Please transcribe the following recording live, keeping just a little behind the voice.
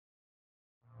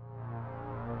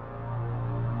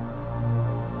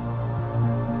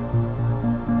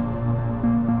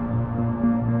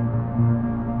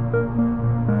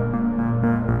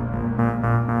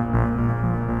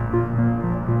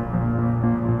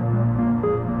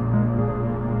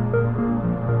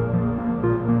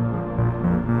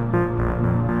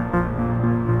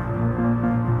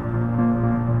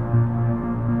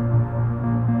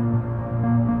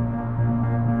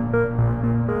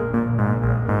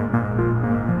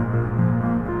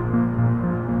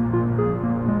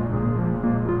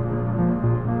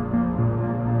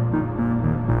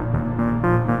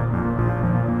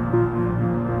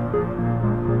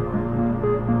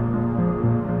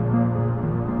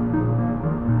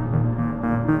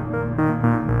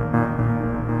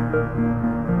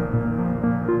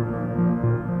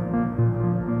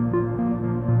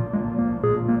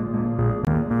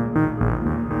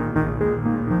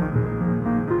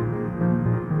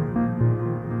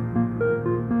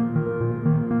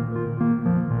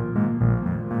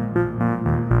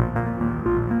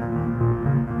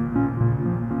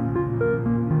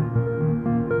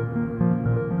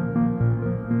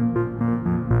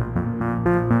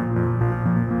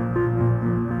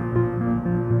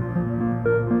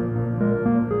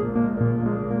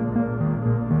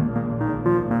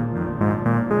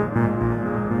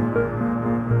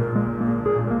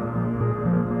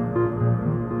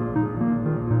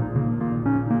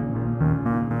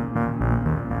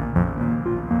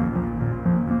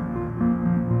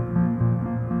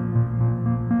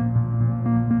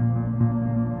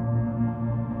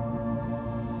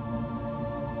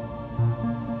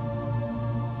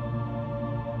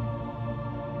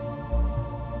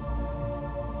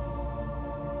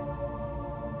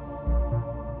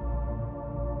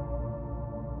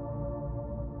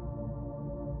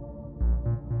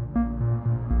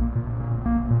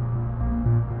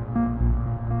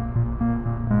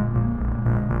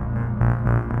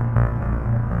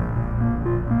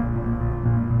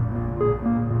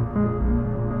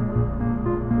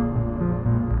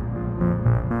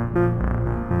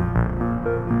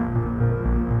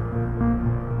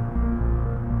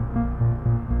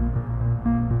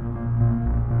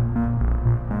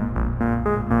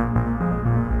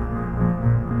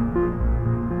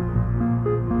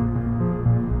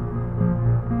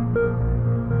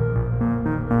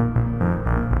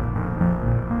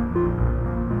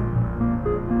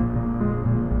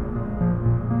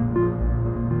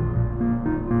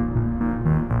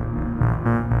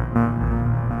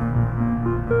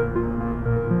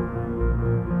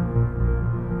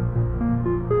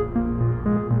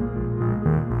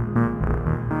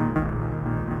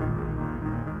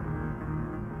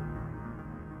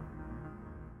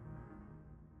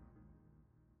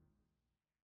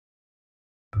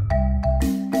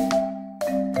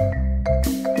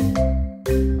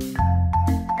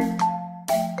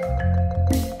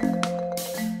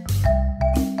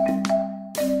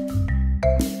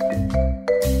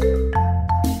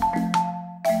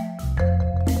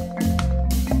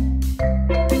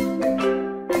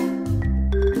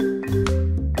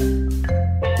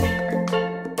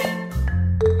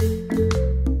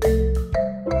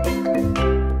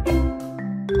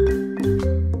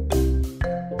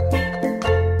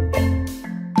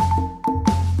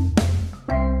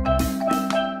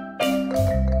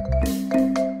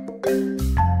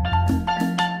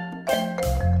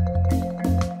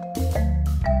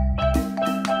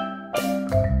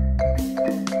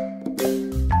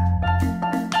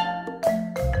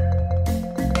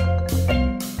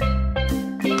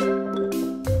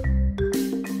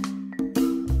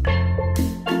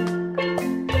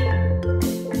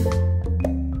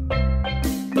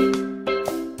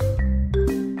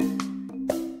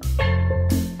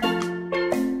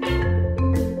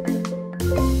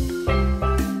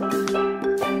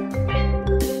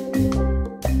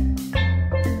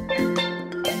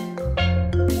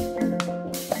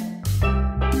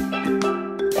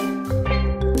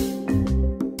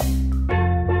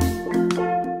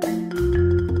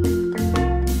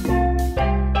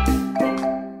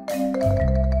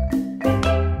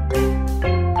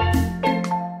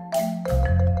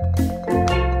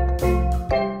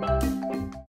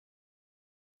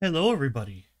Hello,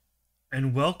 everybody,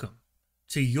 and welcome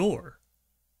to your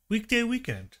weekday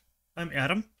weekend. I'm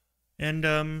Adam, and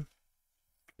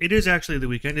it is actually the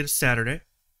weekend. It is Saturday.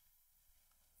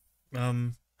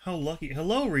 How lucky!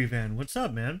 Hello, Revan. What's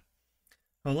up, man?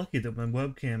 How lucky that my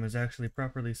webcam is actually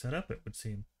properly set up. It would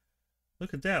seem.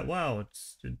 Look at that! Wow, it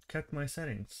kept my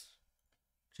settings.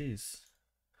 Jeez.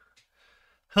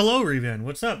 Hello, Revan.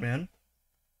 What's up, man?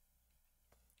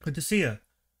 Good to see you.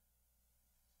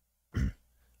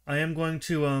 I am going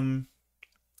to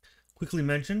quickly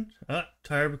mention,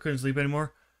 tired but couldn't sleep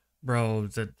anymore. Bro,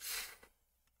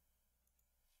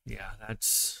 yeah, that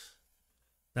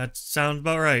sounds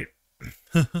about right.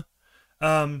 Good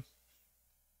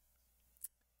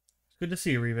to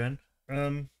see you, Revan.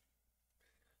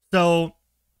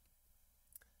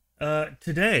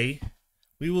 Today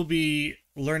we will be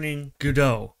learning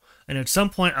Godot, and at some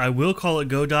point I will call it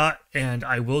Godot, and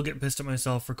I will get pissed at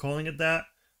myself for calling it that.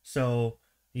 So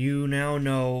you now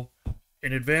know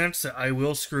in advance that I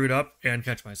will screw it up and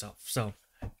catch myself. So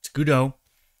it's Godot.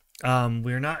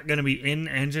 We're not going to be in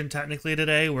Engine technically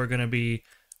today. We're going to be,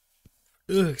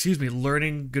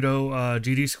 learning Godot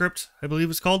GD script, I believe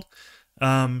it's called.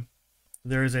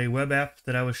 There is a web app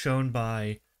that I was shown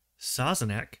by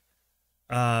Sozanek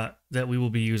that we will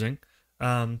be using.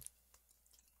 It's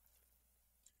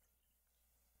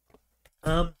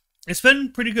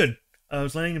been pretty good. I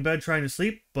was laying in bed trying to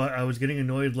sleep, but I was getting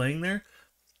annoyed laying there.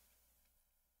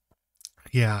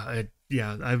 Yeah,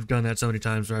 I've done that so many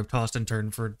times where I've tossed and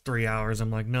turned for 3 hours.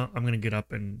 I'm like, no, I'm going to get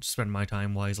up and spend my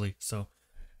time wisely. So,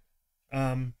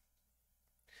 hey,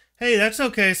 Hey, that's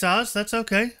okay, Saz. That's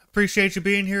okay. Appreciate you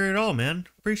being here at all, man.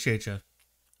 Appreciate you.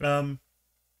 Um,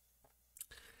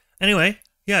 anyway,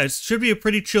 yeah, it should be a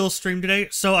pretty chill stream today.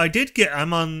 So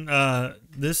I'm on,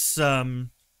 this,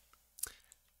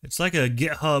 it's like a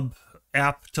GitHub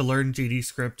app to learn GD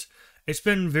script. It's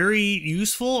been very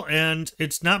useful, and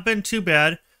it's not been too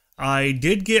bad. I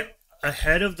did get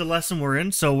ahead of the lesson we're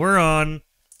in, so we're on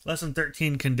lesson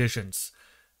 13, conditions.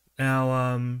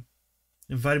 Now,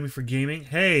 invited me for gaming.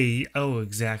 Hey, oh,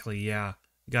 exactly, yeah.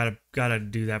 Gotta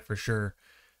do that for sure.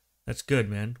 That's good,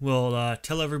 man. Well,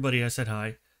 tell everybody I said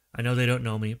hi. I know they don't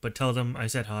know me, but tell them I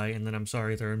said hi, and then I'm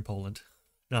sorry they're in Poland.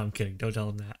 No, I'm kidding. Don't tell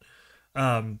them that.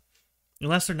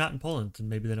 Unless they're not in Poland, then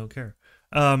maybe they don't care.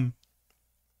 Yeah,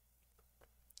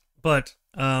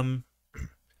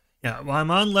 well,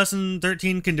 I'm on lesson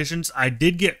 13, conditions. I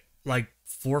did get like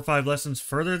 4 or 5 lessons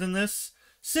further than this.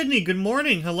 Sydney, good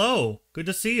morning. Hello. Good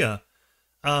to see you.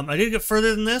 I did get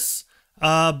further than this,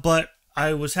 but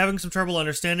I was having some trouble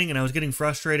understanding, and I was getting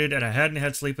frustrated, and I hadn't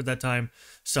had sleep at that time,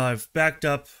 so I've backed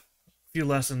up a few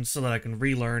lessons so that I can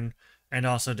relearn, and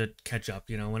also to catch up.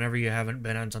 You know, whenever you haven't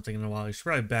been on something in a while, you should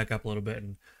probably back up a little bit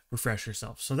and refresh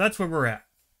yourself. So that's where we're at.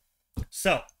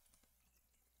 So,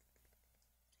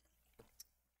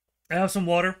 I have some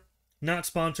water, not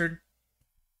sponsored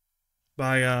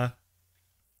by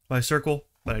Circle,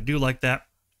 but I do like that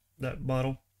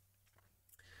bottle.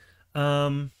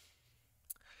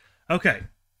 Okay.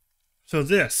 So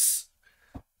this,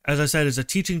 as I said, is a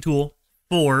teaching tool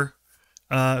for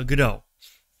Godot,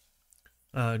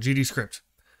 GD script.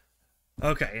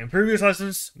 Okay, in previous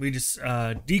lessons, we just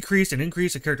decreased and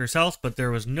increased a character's health, but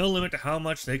there was no limit to how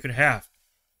much they could have.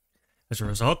 As a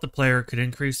result, the player could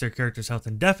increase their character's health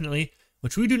indefinitely,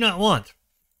 which we do not want.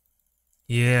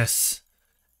 Yes.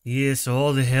 Yes,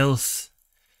 all the health.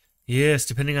 Yes,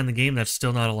 depending on the game, that's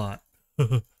still not a lot.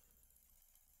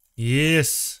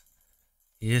 Yes.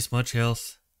 Yes, much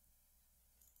health.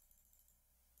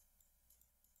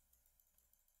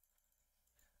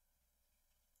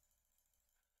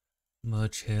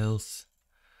 Much health.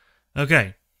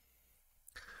 Okay.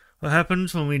 What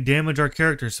happens when we damage our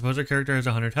character? Suppose our character has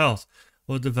 100 health.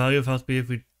 What would the value of health be if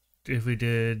we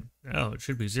did... Oh, it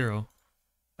should be 0.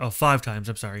 Oh, 5 times.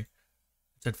 I'm sorry.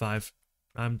 It said 5.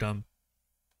 I'm dumb.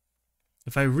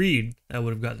 If I read, I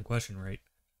would have gotten the question right.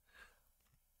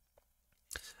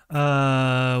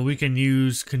 We can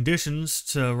use conditions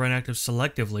to run active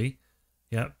selectively.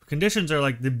 Yep. Conditions are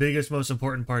like the biggest, most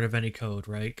important part of any code,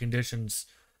 right? Conditions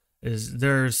is...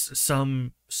 There's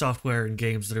some software and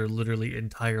games that are literally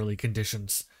entirely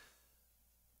conditions.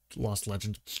 Lost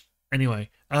Legends. Anyway,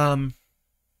 video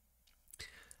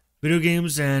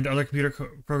games and other computer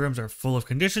programs are full of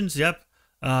conditions. Yep.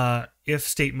 If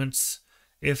statements.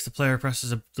 If the player presses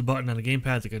the button on the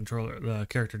gamepad, the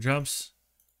character jumps.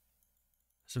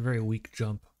 It's a very weak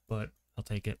jump, but I'll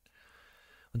take it.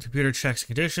 When the computer checks a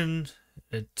condition,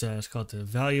 it's called to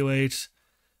evaluate.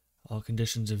 All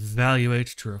conditions evaluate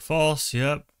true or false.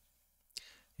 Yep.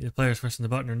 If the player is pressing the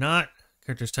button or not,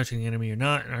 character is touching the enemy or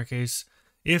not. In our case,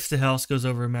 if the health goes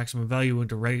over a maximum value, we want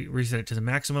to reset it to the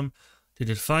maximum. To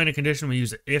define a condition, we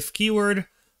use the if keyword.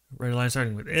 Write a line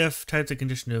starting with if, type the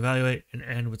condition to evaluate, and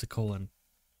end with the colon.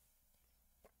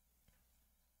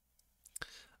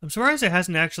 I'm surprised it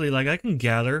hasn't actually, like, I can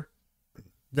gather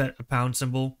that a pound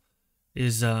symbol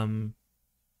is, for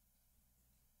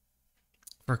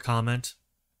comment.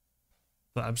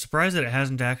 But I'm surprised that it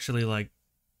hasn't actually, like,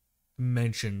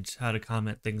 mentioned how to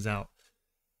comment things out.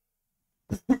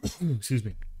 Excuse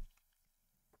me.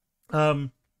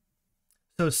 So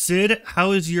Sid,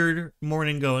 how is your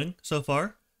morning going so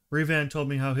far? Revan told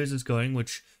me how his is going,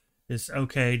 which is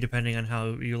okay depending on how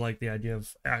you like the idea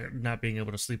of not being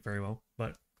able to sleep very well,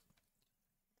 but...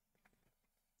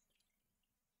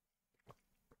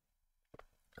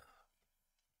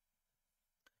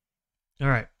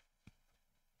 Alright.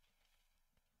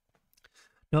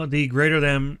 Note the greater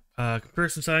than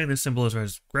comparison sign. This symbol is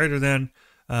as greater than.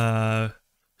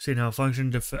 Seeing how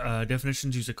function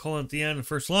definitions use a colon at the end of the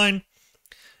first line.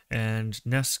 And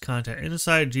nest content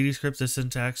inside. GD script, this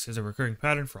syntax is a recurring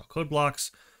pattern for all code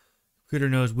blocks. Computer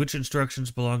knows which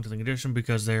instructions belong to the condition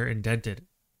because they're indented.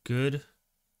 Good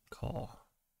call.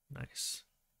 Nice.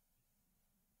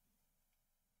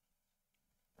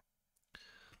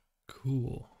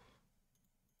 Cool.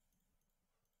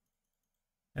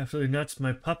 Absolutely nuts.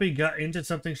 My puppy got into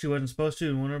something she wasn't supposed to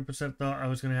and 100% thought I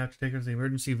was going to have to take her to the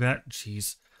emergency vet.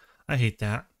 Jeez. I hate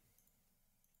that.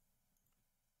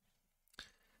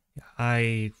 Yeah,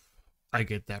 I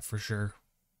get that for sure.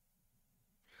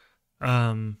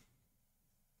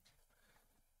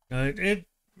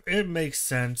 It makes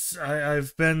sense.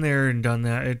 I've been there and done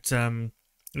that. It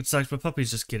sucks, but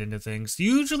puppies just get into things.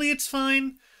 Usually it's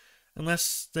fine,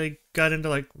 unless they got into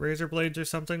like razor blades or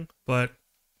something. But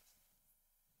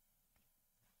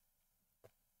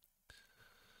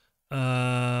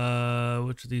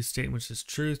which of these statements is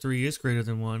true? 3 is greater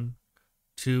than 1.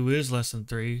 2 is less than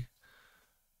 3.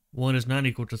 1 is not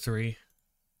equal to 3.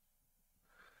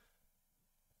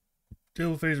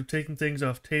 Table phase of taking things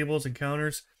off tables and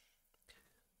counters.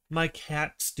 My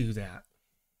cats do that.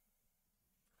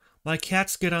 My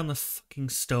cats get on the fucking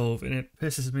stove and it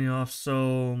pisses me off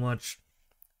so much.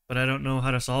 But I don't know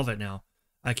how to solve it now.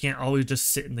 I can't always just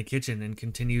sit in the kitchen and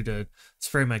continue to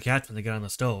spray my cats when they get on the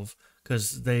stove,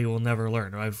 because they will never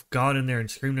learn. I've gone in there and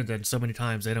screamed at them so many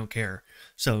times they don't care.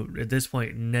 So at this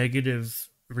point, negative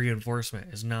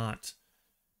reinforcement is not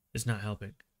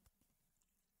helping.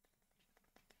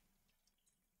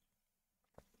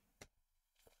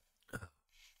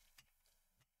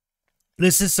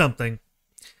 This is something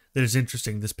that is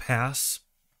interesting. This pass,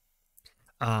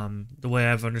 the way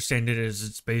I've understand it is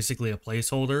it's basically a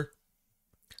placeholder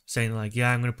saying like,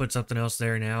 yeah, I'm going to put something else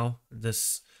there now.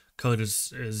 This code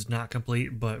is not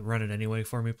complete, but run it anyway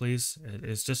for me, please.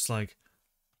 It's just like,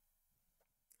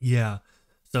 yeah.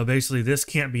 So basically this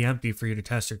can't be empty for you to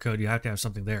test your code. You have to have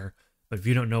something there. But if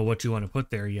you don't know what you want to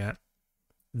put there yet,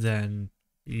 then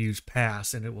you use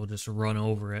pass and it will just run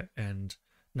over it and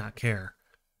not care,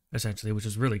 essentially, which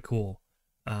is really cool.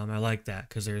 I like that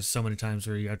because there's so many times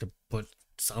where you have to put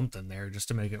something there just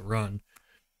to make it run.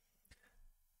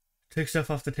 Take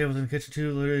stuff off the tables in the kitchen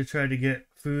too. Literally try to get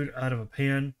food out of a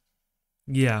pan.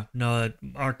 Yeah, no,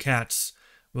 our cats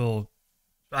will.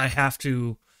 I have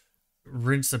to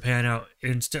rinse the pan out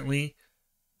instantly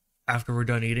after we're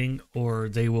done eating, or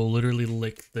they will literally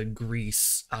lick the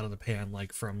grease out of the pan,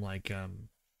 like from like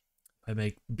I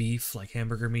make beef, like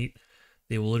hamburger meat.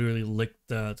 They will literally lick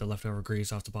the leftover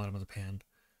grease off the bottom of the pan,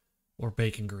 or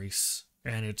bacon grease,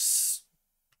 and it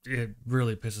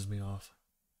really pisses me off.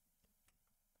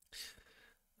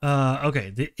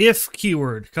 Okay, the if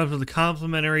keyword comes with a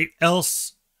complementary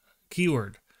else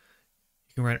keyword.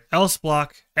 You can write else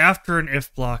block after an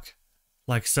if block,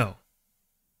 like so.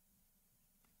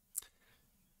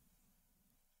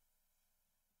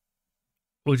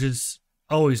 Which is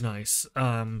always nice.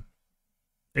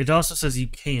 It also says you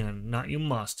can, not you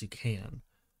must, you can,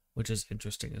 which is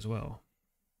interesting as well.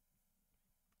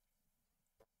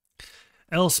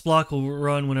 Else block will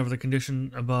run whenever the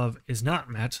condition above is not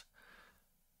met.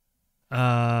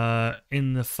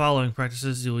 In the following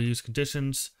practices, you will use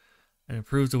conditions and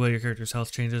improve the way your character's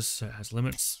health changes, so it has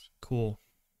limits. Cool.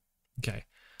 Okay,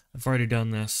 I've already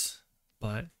done this,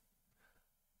 but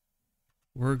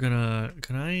we're gonna...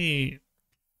 Can I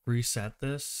reset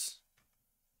this?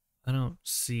 I don't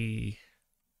see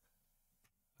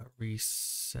a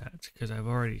reset because I've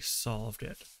already solved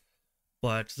it.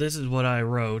 But this is what I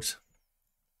wrote.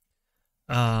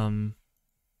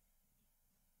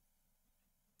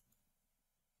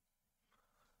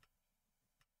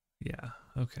 Yeah,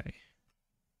 okay.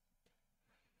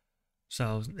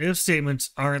 So if statements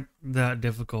aren't that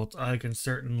difficult, I can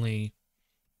certainly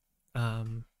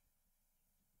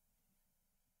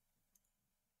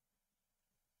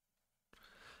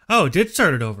Oh, it did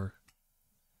start it over.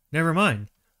 Never mind.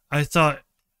 I thought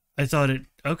it...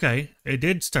 Okay, it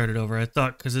did start it over. I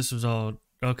thought because this was all...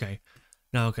 Okay.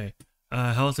 No, okay.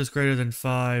 Health is greater than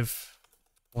 5.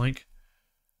 Boink.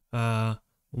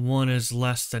 1 is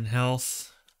less than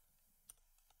health.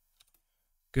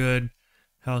 Good.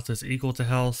 Health is equal to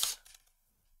health.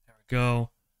 There we go.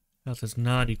 Health is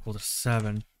not equal to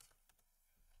 7.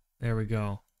 There we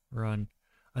go. Run.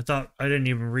 I thought I didn't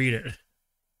even read it.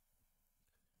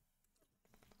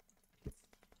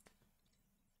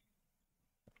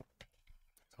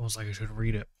 Almost like I should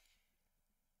read it.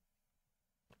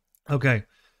 Okay.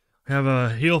 We have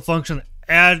a heal function that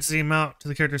adds the amount to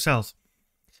the character's health.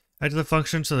 Add to the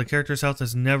function so the character's health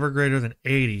is never greater than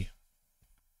 80.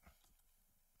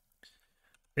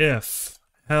 If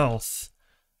health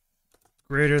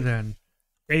greater than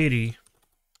 80,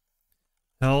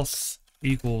 health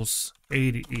equals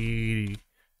 80.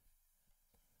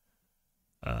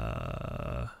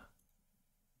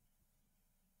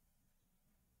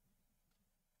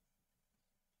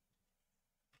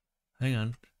 Hang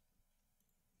on.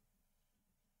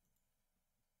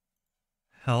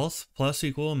 Health plus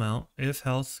equal amount if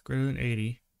health greater than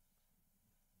 80.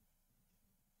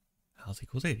 Health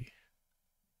equals 80.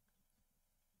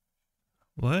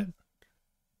 What?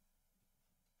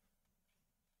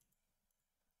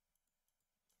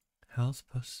 Health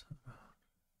plus... What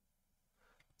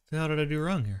the hell did I do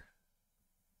wrong here?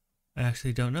 I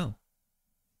actually don't know.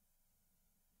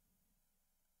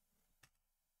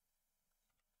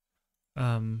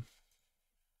 should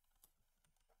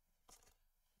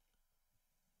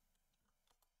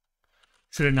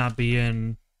it not be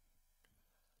in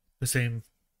the same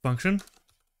function?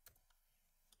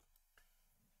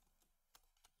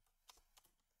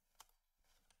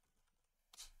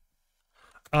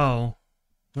 Oh,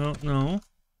 well, no.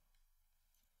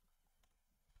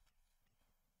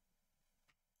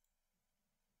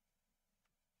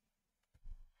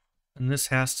 And this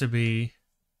has to be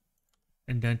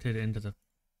indented into the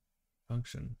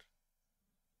function.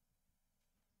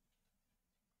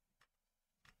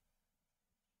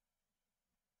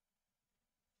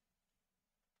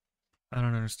 I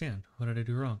don't understand. What did I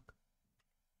do wrong?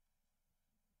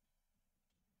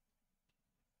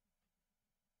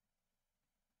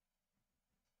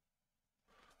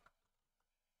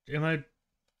 Am I...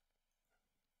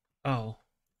 Oh.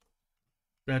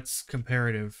 That's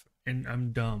comparative, and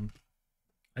I'm dumb.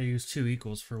 I use 2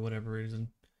 equals for whatever reason.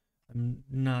 I'm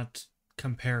not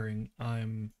comparing.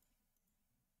 I'm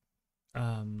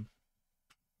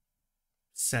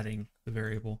setting the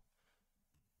variable.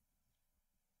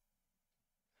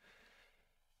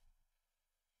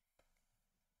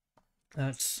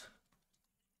 That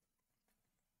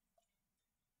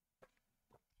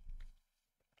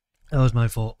was my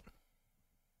fault.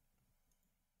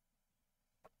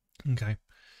 Okay.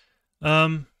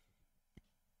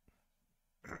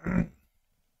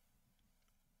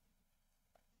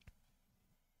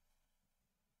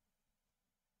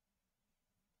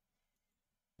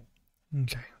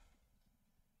 Okay.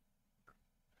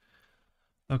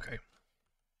 Okay.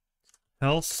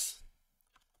 Health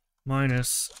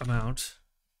minus amount.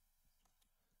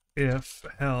 If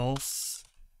health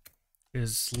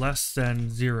is less than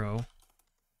 0,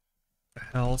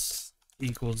 health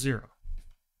equals 0.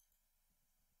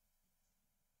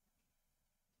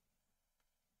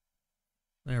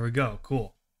 There we go.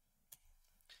 Cool.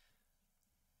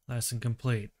 Lesson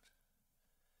complete.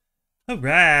 All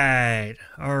right.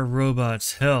 Our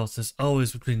robot's health is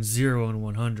always between 0 and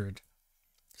 100.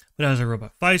 But as our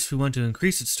robot fights, we want to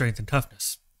increase its strength and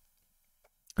toughness.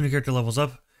 When your character levels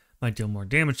up, might deal more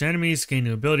damage to enemies, gain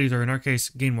new abilities, or in our case,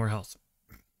 gain more health.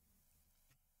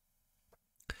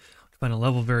 Define a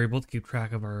level variable to keep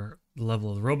track of our level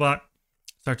of the robot.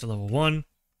 Starts at level 1.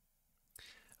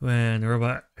 When the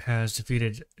robot has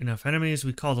defeated enough enemies,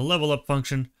 we call the level up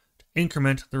function to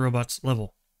increment the robot's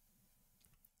level.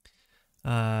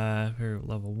 Here,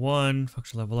 level 1,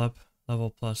 function level up,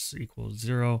 level plus equals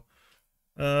 0.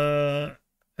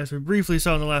 As we briefly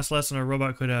saw in the last lesson, our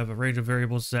robot could have a range of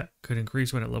variables that could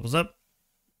increase when it levels up.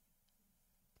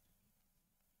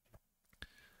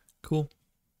 Cool.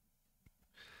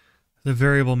 The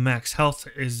variable max health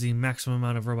is the maximum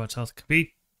amount of robot's health can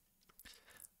be.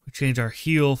 We change our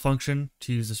heal function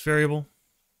to use this variable.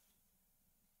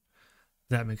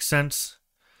 That makes sense.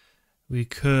 We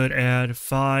could add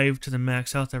 5 to the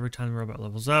max health every time the robot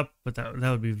levels up, but that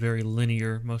would be very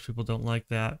linear. Most people don't like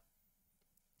that.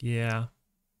 Yeah.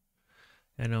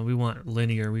 I know, we want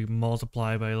linear. We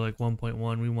multiply by like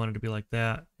 1.1. We want it to be like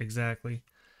that. Exactly.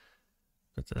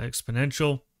 But the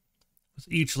exponential. With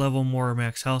each level, more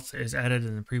max health is added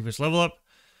than the previous level up.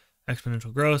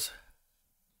 Exponential growth.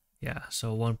 Yeah,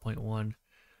 so 1.1.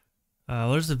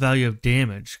 What is the value of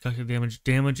damage? Calculate damage.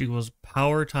 Damage equals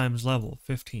power times level,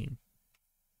 15.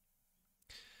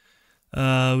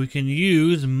 We can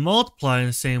use multiply in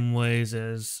the same ways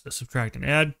as subtract and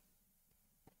add.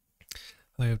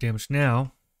 Value of damage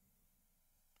now.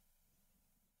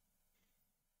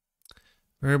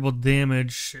 Variable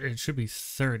damage, it should be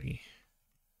 30.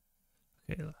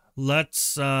 Okay,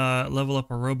 let's level up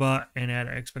our robot and add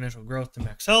exponential growth to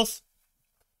max health.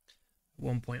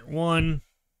 1.1.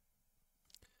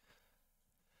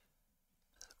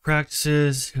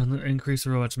 Practices, you'll increase the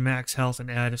robot's max health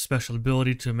and add a special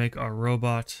ability to make our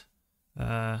robot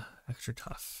extra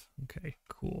tough. Okay,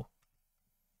 cool.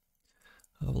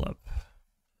 Level up.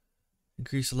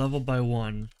 Increase the level by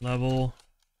 1. Level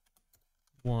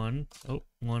 1. Oh,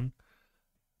 1.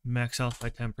 Max health by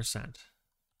 10%.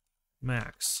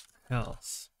 Max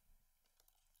health.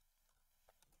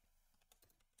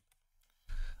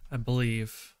 I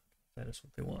believe that is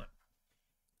what they want.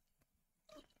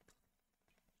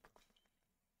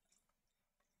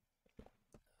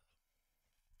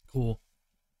 Cool.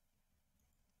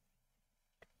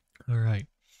 All right.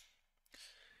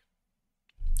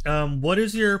 What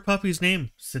is your puppy's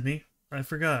name, Sydney? I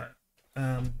forgot.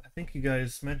 I think you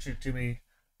guys mentioned it to me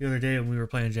the other day when we were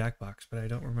playing Jackbox, but I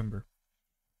don't remember.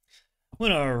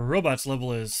 When our robot's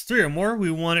level is 3 or more, we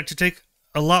want it to take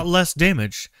a lot less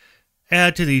damage.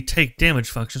 Add to the take damage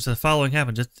function so the following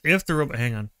happens. If the robot...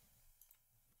 Hang on.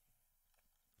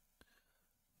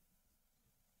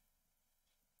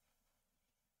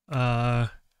 if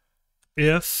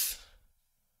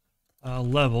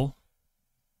level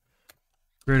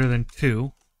greater than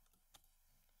 2,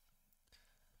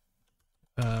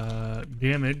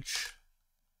 damage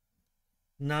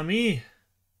Nami.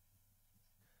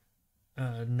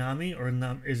 Nami or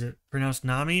is it pronounced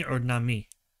Nami or Nami?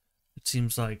 It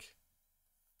seems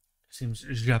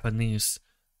Japanese,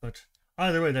 but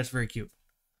either way, that's very cute.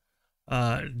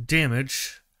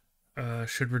 Damage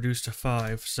should reduce to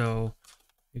 5, so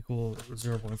equal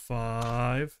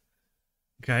 0.5.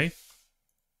 Okay.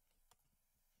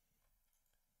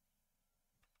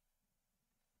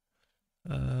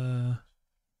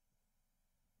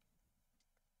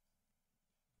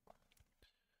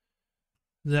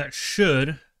 That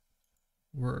should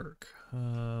work. Hang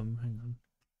on.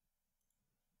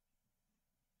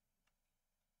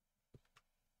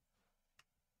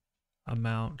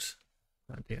 Amount,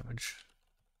 not damage.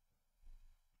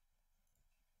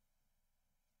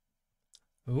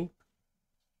 Oh,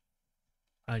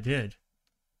 I did.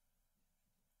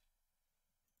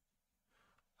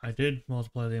 I did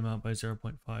multiply the amount by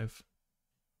 0.5.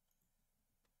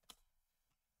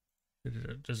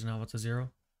 Does it know what's a 0?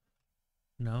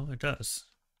 No, it does.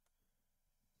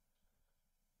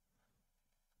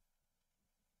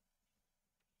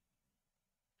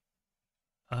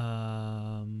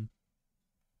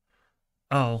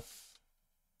 Oh.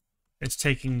 It's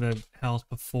taking the health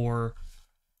before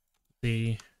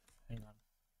the... Hang on.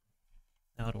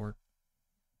 Now it'll work.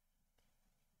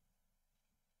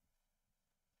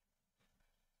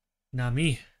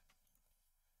 Nami.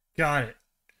 Got it.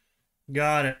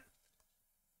 Got it.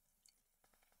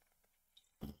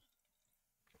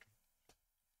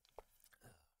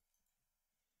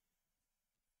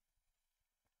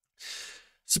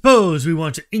 Suppose we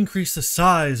want to increase the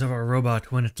size of our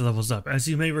robot when it levels up. As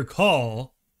you may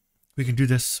recall, we can do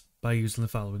this by using the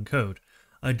following code.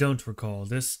 I don't recall.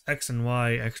 This X and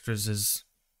Y extras is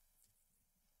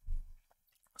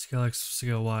scale X,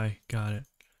 scale Y. Got it.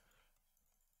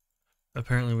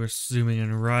 Apparently we're zooming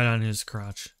in right on his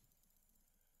crotch.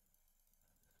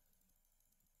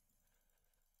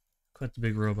 Quite the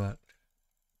big robot.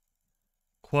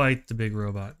 Quite the big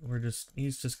robot.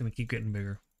 He's just gonna keep getting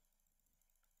bigger.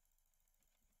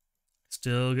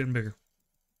 Still getting bigger.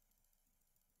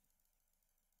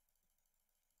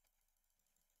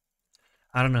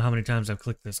 I don't know how many times I've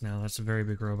clicked this now. That's a very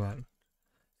big robot. It's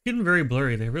getting very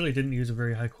blurry. They really didn't use a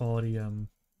very high quality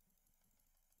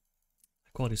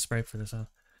sprite for this, huh?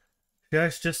 Yeah,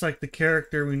 it's just like the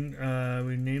character we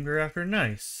named her after.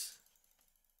 Nice.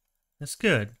 That's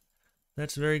good.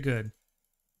 That's very good.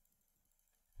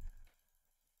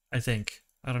 I think.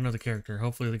 I don't know the character.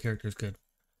 Hopefully the character is good.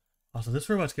 Also, this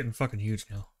robot's getting fucking huge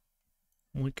now.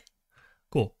 Like,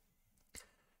 cool.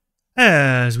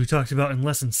 As we talked about in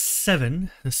lesson 7,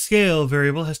 the scale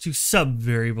variable has 2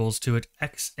 sub-variables to it,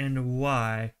 x and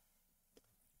y.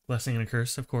 Blessing and a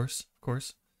curse, of course.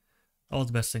 All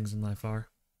the best things in life are.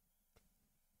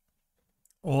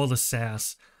 All the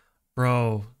sass.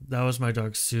 Bro, that was my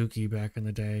dog Suki back in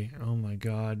the day. Oh my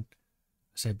god.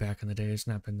 I say back in the day, it's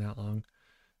not been that long.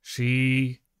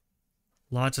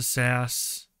 Lots of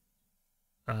sass.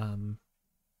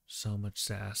 So much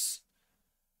sass.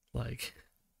 Like,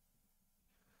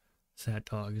 that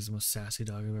dog is the most sassy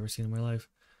dog I've ever seen in my life.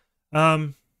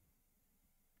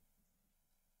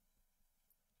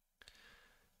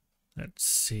 Let's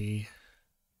see.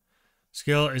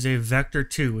 Scale is a vector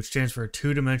 2, which stands for a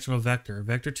two-dimensional vector.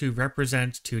 Vector 2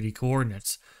 represents 2D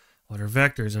coordinates. What are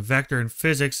vectors? A vector in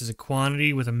physics is a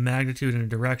quantity with a magnitude and a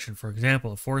direction. For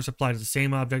example, a force applied to the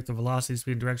same object, the velocity,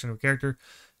 speed, and direction of a character,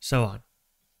 so on.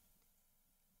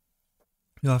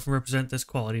 We often represent this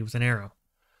quality with an arrow.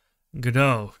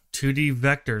 Godot, 2D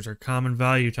vectors are common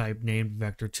value type named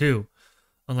vector 2.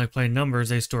 Unlike plain numbers,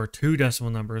 they store 2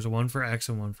 decimal numbers, one for x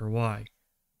and one for y.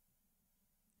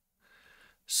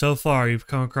 So far, you've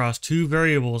come across 2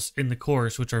 variables in the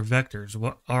course which are vectors.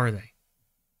 What are they?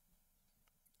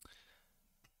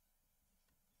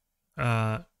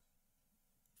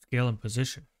 Scale and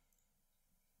position.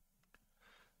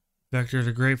 Vectors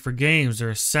are great for games.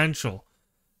 They're essential.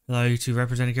 Allow you to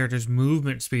represent a character's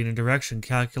movement, speed, and direction.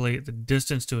 Calculate the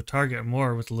distance to a target and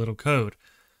more with a little code.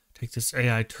 Take this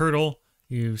AI turtle.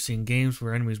 You've seen games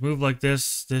where enemies move like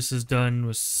this. This is done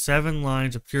with 7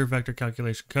 lines of pure vector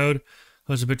calculation code. It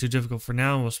was a bit too difficult for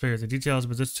now, and we'll spare you the details,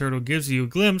 but this turtle gives you a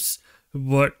glimpse of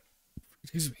what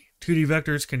 2D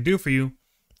vectors can do for you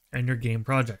and your game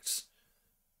projects.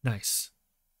 Nice.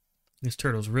 This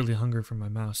turtle's really hungry for my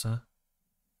mouse, huh?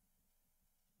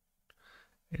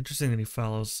 Interesting that he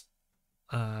follows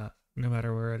no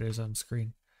matter where it is on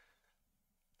screen.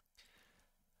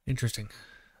 Interesting.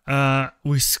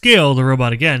 We scale the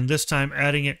robot again, this time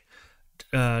adding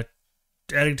to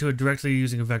it directly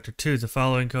using a vector 2. The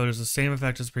following code is the same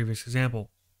effect as the previous example.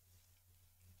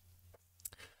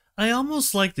 I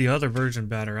almost like the other version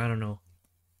better. I don't know.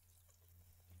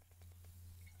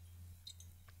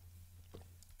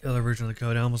 The other version of the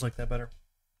code, I almost like that better.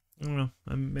 I don't know.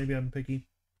 Maybe I'm picky.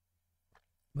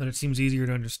 But it seems easier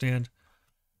to understand.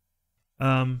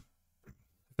 I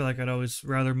feel like I'd always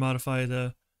rather modify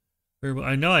the variable.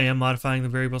 I know I am modifying the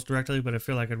variables directly, but I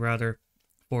feel like I'd rather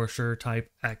for sure type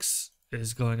X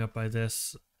is going up by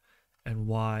this and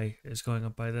Y is going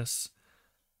up by this.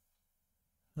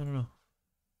 I don't know.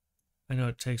 I know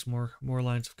it takes more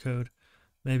lines of code.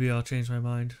 Maybe I'll change my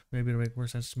mind. Maybe it'll make more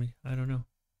sense to me. I don't know.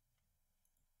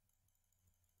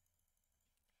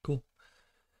 Cool.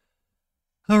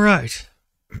 All right.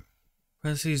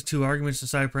 Parentheses, 2 arguments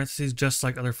inside parentheses, just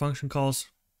like other function calls.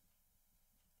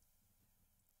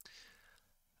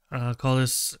 Call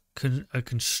this a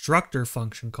constructor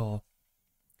function call.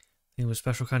 It was a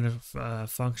special kind of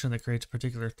function that creates a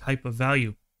particular type of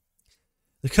value.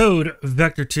 The code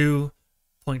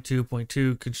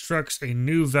vector2.2.2 constructs a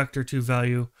new vector2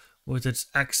 value with its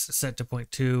x set to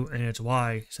 0.2 and its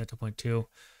y set to 0.2.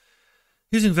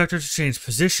 Using vector to change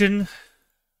position.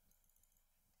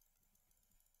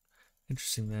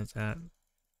 Interesting that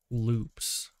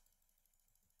loops.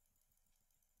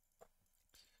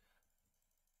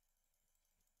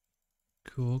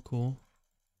 Cool.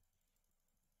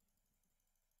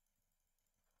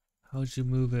 How'd you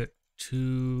move it?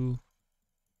 2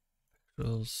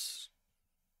 pixels,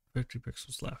 50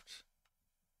 pixels left.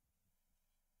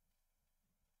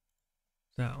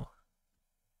 Now.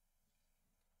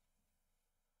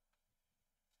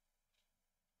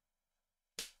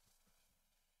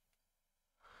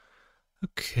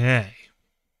 Okay.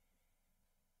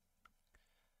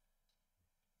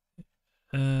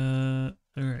 All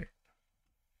right.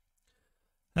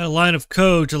 Add a line of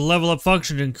code to level up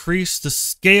function to increase the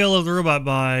scale of the robot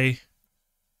by.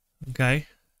 Okay.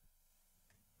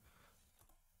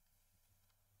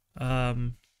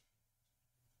 I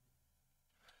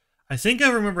think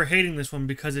I remember hating this one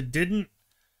because it didn't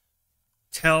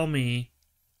tell me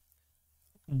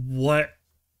what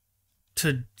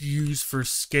to use for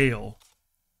scale.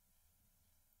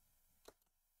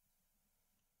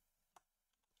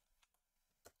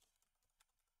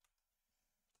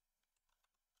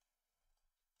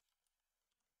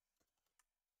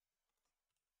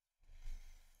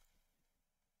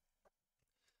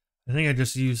 I think I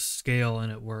just used scale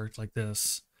and it worked like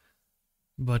this.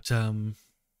 But I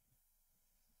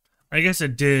guess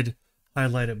it did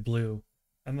highlight it blue.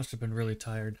 I must have been really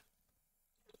tired.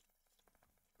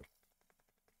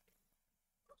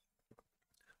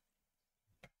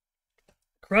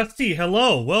 Krusty,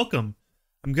 hello, welcome.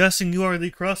 I'm guessing you are the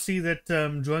Krusty that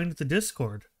joined the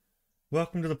Discord.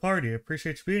 Welcome to the party. I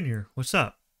appreciate you being here. What's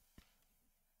up?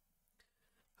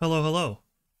 Hello.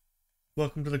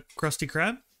 Welcome to the Krusty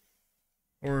Krab?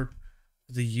 Or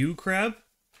the U Crab?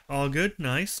 All good?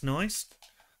 Nice.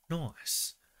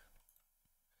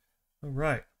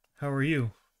 Alright. How are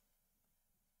you?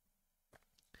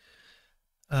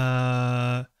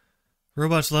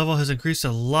 Robot's level has increased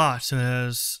a lot, so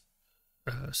has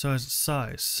its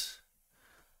size.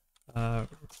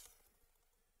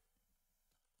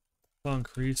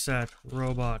 Increase that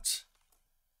robot.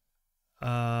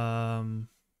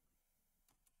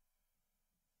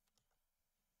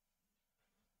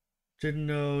 Didn't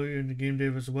know in the game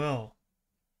dev as well.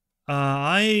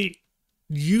 I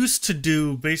used to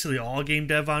do basically all game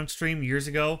dev on stream years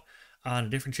ago on a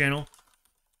different channel.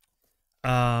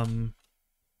 But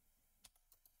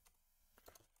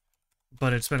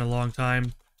it's been a long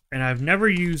time, and I've never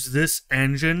used this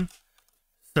engine,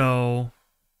 so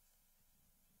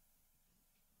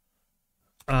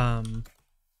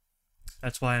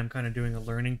that's why I'm kind of doing a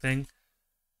learning thing.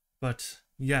 But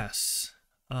yes,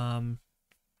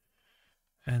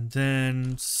 and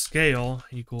then scale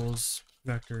equals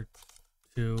vector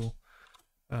 2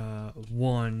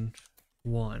 1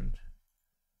 1.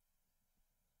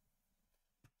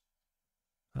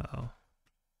 Uh-oh.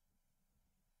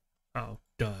 Oh,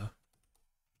 duh.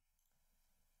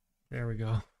 There we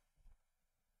go.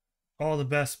 All the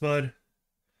best, bud.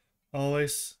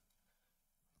 Always.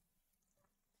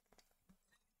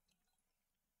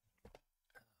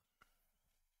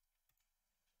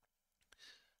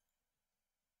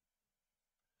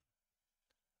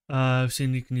 I've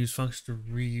seen you can use functions to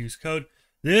reuse code.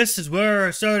 This is where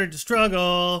I started to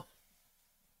struggle.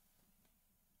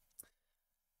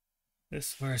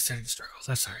 That's alright.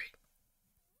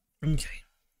 Okay.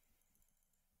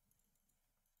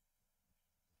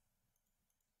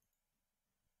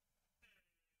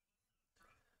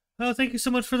 Oh, thank you so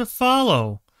much for the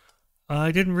follow.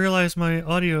 I didn't realize my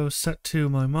audio is set to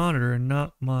my monitor and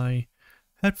not my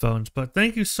headphones, but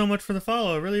thank you so much for the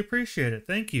follow. I really appreciate it.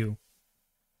 Thank you.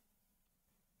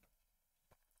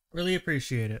 Really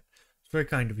appreciate it. It's very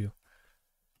kind of you.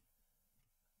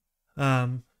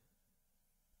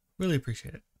 Really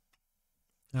appreciate it.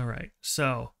 All right,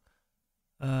 so,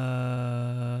 all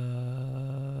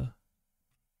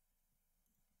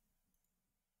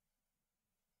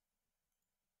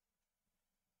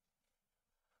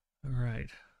right.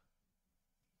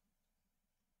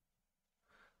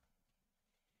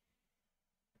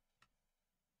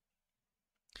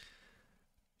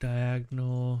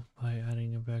 Diagonal by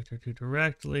adding a vector to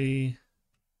directly.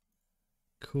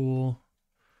 Cool.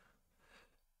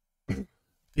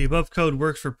 The above code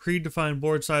works for predefined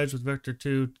board size with vector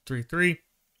 2, 3, 3,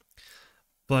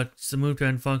 but the move to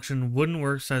end function wouldn't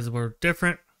work, size of the board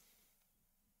different.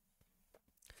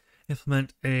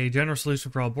 Implement a general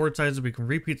solution for all board sizes. We can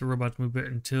repeat the robot's movement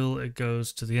until it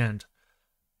goes to the end.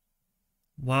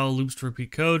 While loops to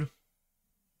repeat code.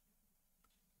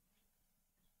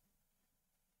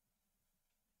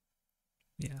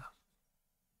 Yeah.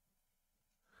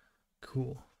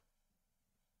 Cool.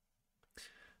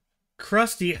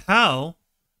 Krusty, how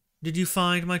did you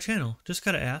find my channel? Just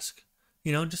gotta ask.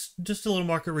 You know, just a little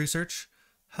market research.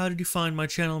 How did you find my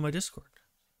channel and my Discord?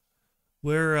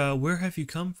 Where have you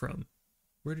come from?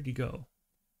 Where did you go?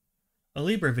 A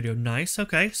Libre video. Nice.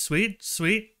 Okay. Sweet.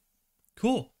 Sweet.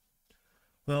 Cool.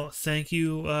 Well, thank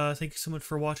you so much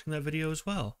for watching that video as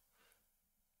well.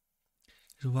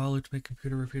 Use a while loop to make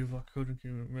computer repeatable code and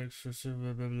make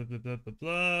blah blah blah blah blah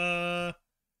blah.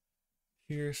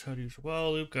 Here's how to use a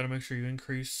while loop. Gotta make sure you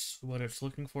increase what it's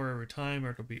looking for every time,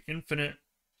 or it'll be infinite.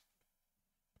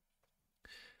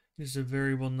 Use a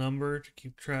variable number to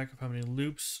keep track of how many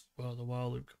loops while the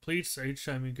while loop completes. Each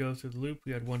time you go through the loop,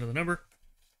 we add 1 to the number.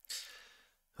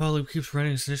 While loop keeps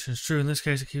running, this condition is true. In this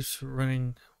case, it keeps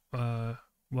running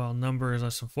while number is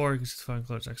less than 4. You can see the function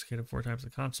code is executed 4 times in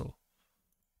the console.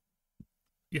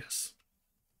 Yes.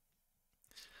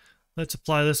 Let's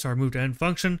apply this to our move to end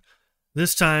function.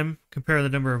 This time, compare the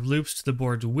number of loops to the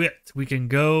board's width. We can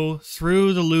go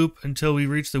through the loop until we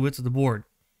reach the width of the board.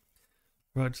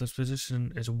 Right, so this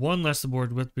position is 1 less the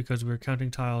board width because we're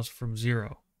counting tiles from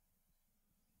 0.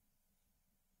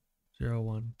 0,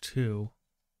 1, 2.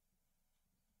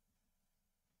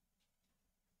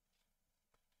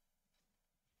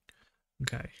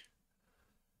 Okay.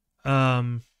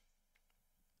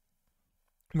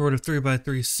 Board of 3 by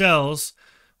 3 cells.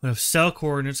 We have cell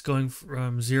coordinates going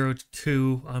from 0 to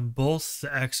 2 on both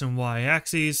the X and Y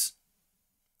axes.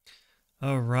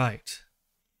 All right.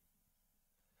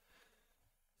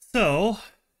 So,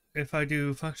 if I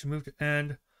do function move to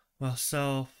end while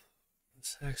cell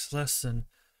X less than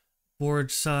board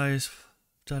size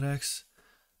dot X.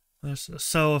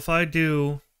 So if I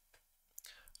do,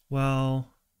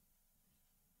 well,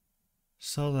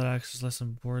 cell dot X is less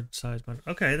than board size.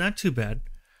 Okay, not too bad.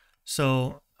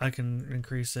 So I can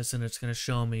increase this and it's going to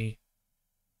show me.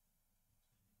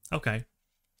 Okay.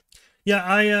 Yeah,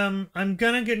 I'm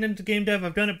gonna get into game dev.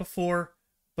 I've done it before,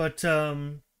 but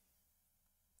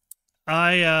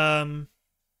I'm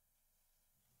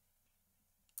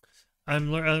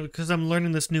because I'm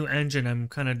learning this new engine. I'm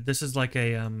kind of, this is like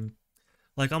a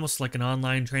like almost like an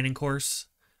online training course,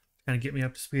 kind of get me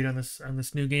up to speed on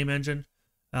this new game engine.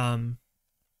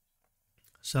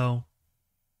 So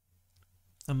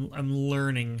I'm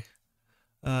learning.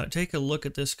 Take a look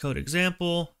at this code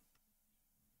example.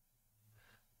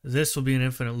 This will be an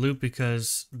infinite loop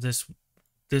because this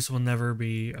will never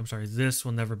be, I'm sorry, this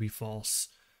will never be false.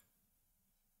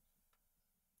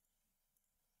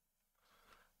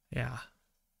 Yeah.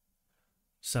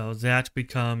 So that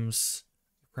becomes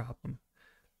a problem.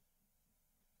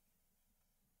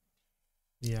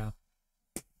 Yeah.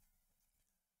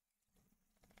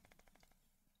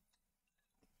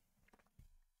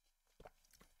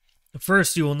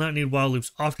 First, you will not need while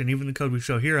loops often. Even the code we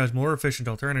show here has more efficient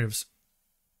alternatives.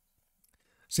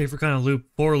 Say for kind of loop,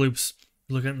 for loops,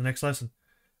 look at the next lesson.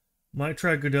 Might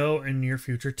try Godot in near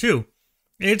future too.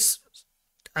 It's,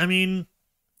 I mean,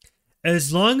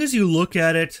 as long as you look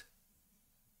at it,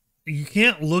 you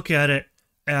can't look at it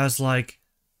as like,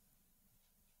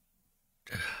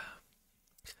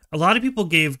 a lot of people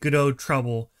gave Godot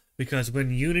trouble because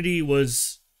when Unity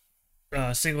was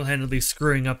single-handedly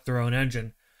screwing up their own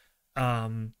engine,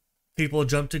 people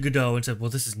jumped to Godot and said, well,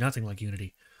 this is nothing like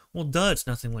Unity. Well, duh, it's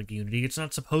nothing like Unity. It's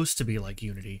not supposed to be like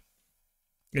Unity.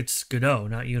 It's Godot,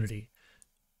 not Unity.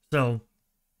 So,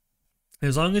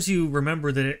 as long as you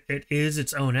remember that it is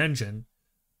its own engine,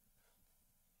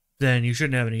 then you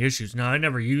shouldn't have any issues. Now, I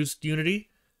never used Unity,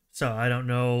 so I don't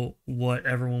know what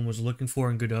everyone was looking for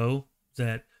in Godot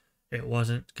that it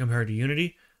wasn't compared to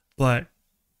Unity, but,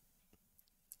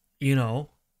 you know,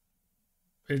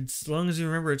 as long as you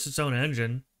remember it's its own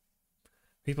engine,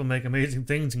 people make amazing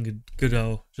things in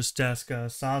Godot. Just ask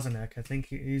Sozanek. I think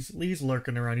he's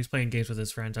lurking around. He's playing games with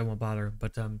his friends. I won't bother him,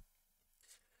 but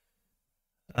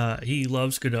he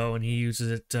loves Godot and he uses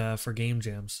it for game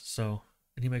jams. So,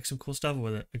 and he makes some cool stuff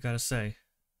with it, I gotta say.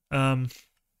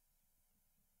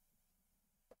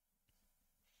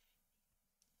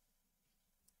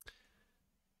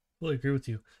 Fully agree with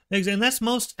you. And that's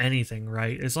most anything,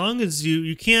 right? As long as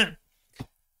you can't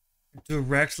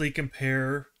directly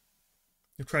compare.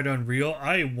 You tried Unreal.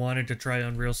 I wanted to try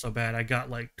Unreal so bad. I got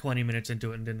like 20 minutes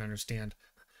into it and didn't understand.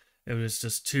 It was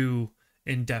just too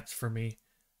in-depth for me.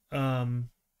 Raylib.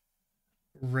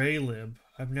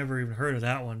 I've never even heard of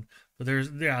that one. But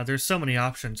there's so many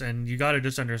options, and you got to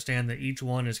just understand that each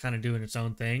one is kind of doing its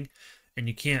own thing, and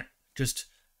you can't just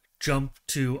jump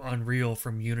to Unreal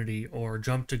from Unity, or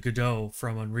jump to Godot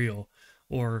from Unreal,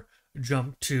 or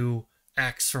jump to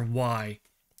X from Y,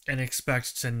 and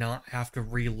expect to not have to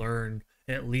relearn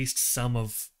at least some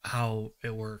of how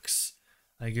it works.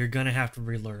 Like, you're gonna have to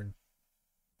relearn.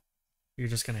 You're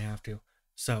just gonna have to.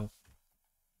 So,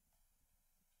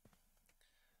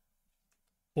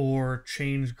 or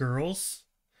change girls.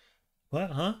 What?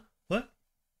 Huh? What?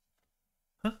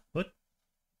 Huh? What?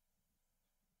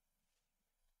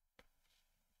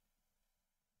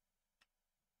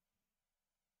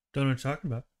 Don't know what you're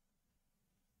talking about.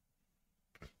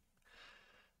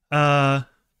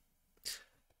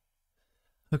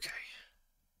 Okay.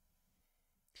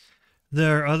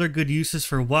 There are other good uses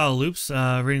for while loops.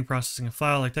 Reading, processing a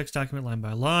file like text document line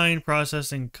by line.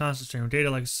 Processing constant stream of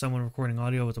data like someone recording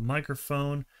audio with a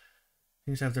microphone.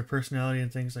 Things have their personality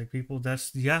and things like people.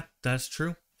 That's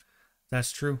true.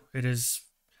 That's true. It is.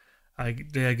 I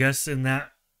guess in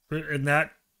that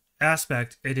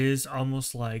aspect, it is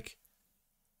almost like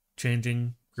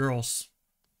changing girls.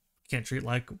 Can't treat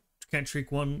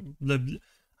one.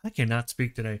 I cannot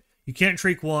speak today. You can't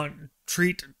treat one.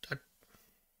 Let's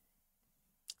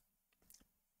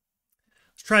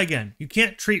try again. You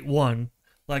can't treat one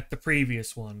like the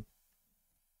previous one.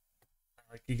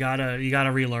 Like, you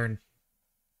gotta relearn.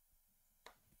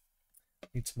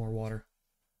 Need some more water.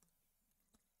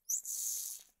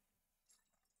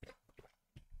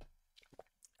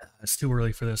 It's too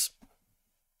early for this.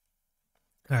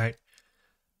 All right.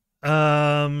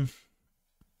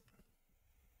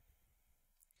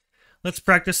 Let's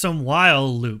practice some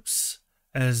while loops,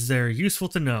 as they're useful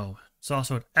to know. It's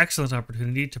also an excellent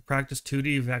opportunity to practice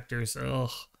 2D vectors. Ugh.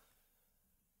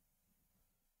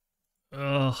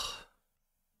 Ugh.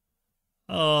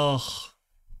 Ugh.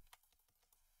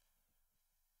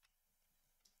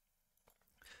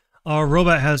 Our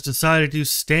robot has decided to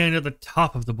stand at the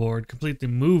top of the board. Complete the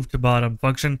move to bottom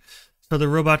function, so the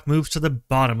robot moves to the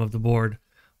bottom of the board.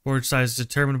 Board size is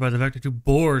determined by the vector2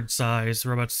 board size. The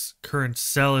robot's current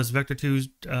cell is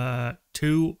vector2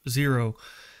 2 0.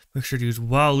 Make sure to use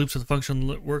while loops with the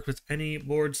function work with any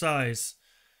board size.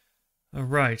 All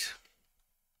right.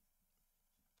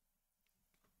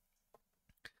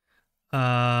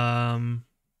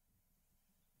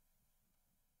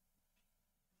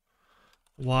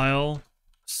 While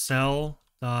cell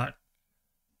dot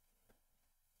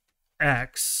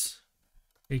x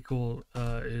equal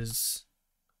is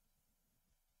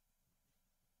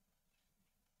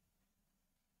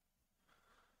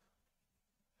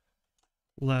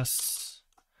less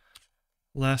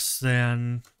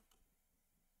than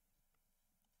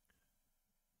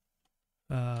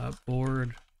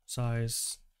board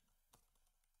size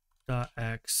dot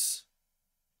x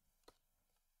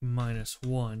minus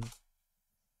 1.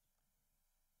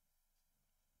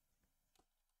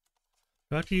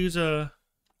 Do I have to use a...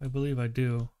 I believe I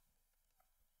do.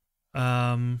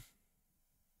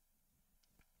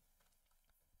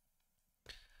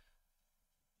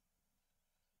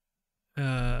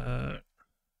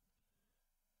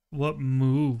 What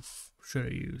move should I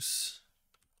use?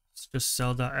 It's just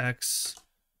cell.x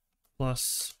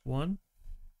plus 1?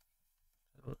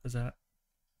 What is that?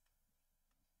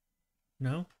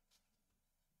 No?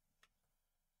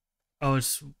 Oh,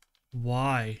 it's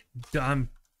y. I'm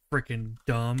freaking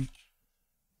dumb.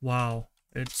 Wow.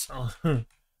 It's...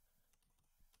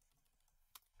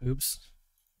 Oops.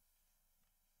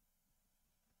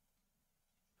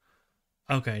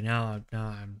 Okay, now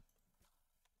I'm...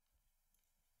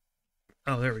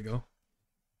 Oh, there we go.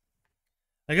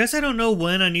 I guess I don't know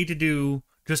when I need to do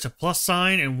just a plus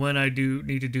sign and when I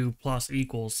need to do plus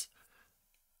equals.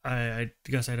 I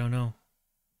guess I don't know.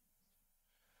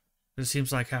 It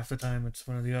seems like half the time it's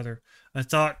one or the other. I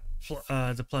thought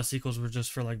the plus equals were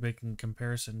just for like making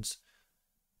comparisons.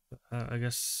 I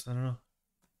guess, I don't know.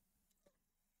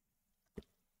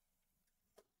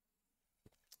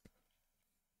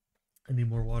 I need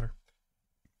more water.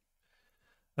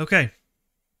 Okay.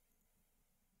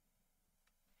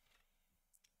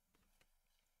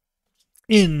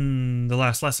 In the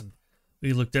last lesson,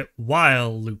 we looked at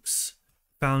while loops.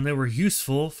 Found they were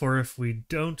useful for if we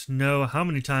don't know how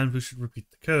many times we should repeat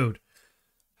the code.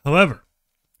 However,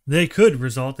 they could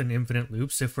result in infinite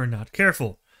loops if we're not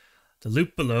careful. The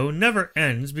loop below never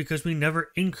ends because we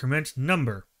never increment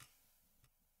number.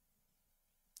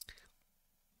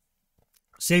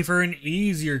 Safer and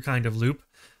easier kind of loop,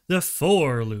 the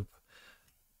for loop.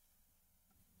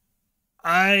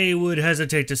 I would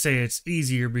hesitate to say it's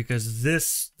easier because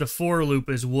the for loop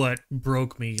is what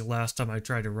broke me last time I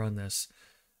tried to run this.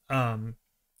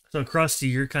 So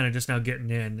Krusty, you're kind of just now getting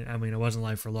in. I mean, it wasn't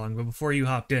live for long, but before you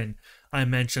hopped in, I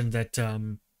mentioned that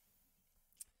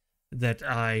that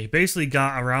I basically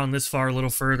got around this far a little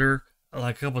further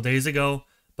like a couple days ago,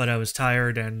 but I was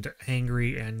tired and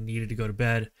hangry and needed to go to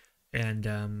bed, and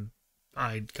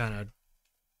I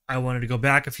wanted to go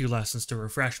back a few lessons to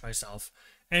refresh myself.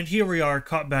 And here we are,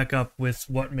 caught back up with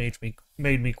what made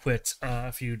me quit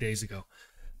a few days ago.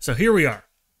 So here we are.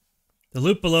 The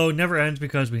loop below never ends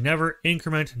because we never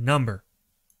increment number.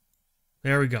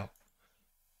 There we go.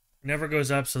 Never goes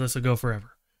up, so this will go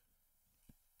forever.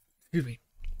 Excuse me.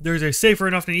 There's a safer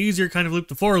enough and easier kind of loop,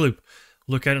 the for loop.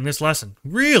 Look at it in this lesson.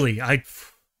 Really?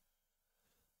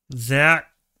 That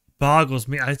boggles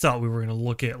me. I thought we were going to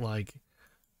look at, like,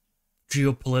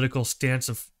 geopolitical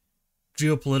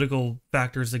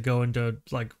factors that go into,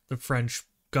 like, the French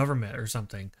government or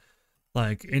something.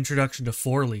 Like, introduction to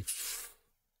for loop.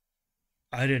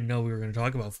 I didn't know we were going to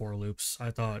talk about for loops.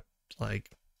 I thought,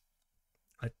 like,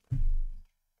 I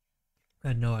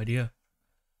had no idea.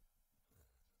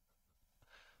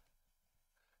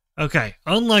 Okay,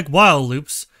 unlike while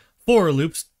loops, for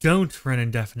loops don't run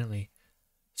indefinitely.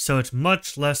 So it's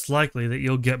much less likely that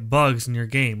you'll get bugs in your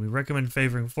game. We recommend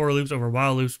favoring for loops over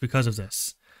while loops because of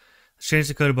this. Let's change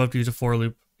the code above to use a for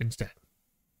loop instead.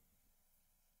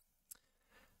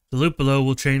 The loop below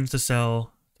will change the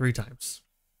cell 3 times.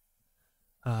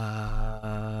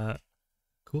 Cool.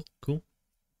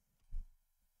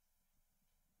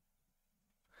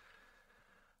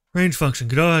 Range function.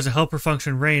 Godot has a helper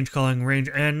function range calling range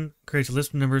n, creates a list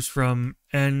of numbers from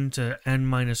n to n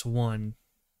minus 1.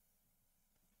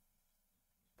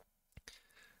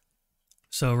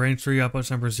 So range 3 outputs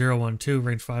number 0, 1, 2.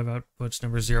 Range 5 outputs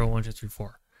number 0, 1, 2, 3,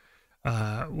 4.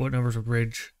 What numbers would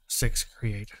range 6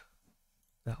 create?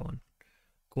 That one.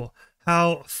 Cool.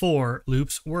 How for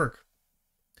loops work.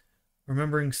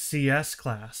 Remembering CS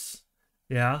class.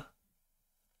 Yeah?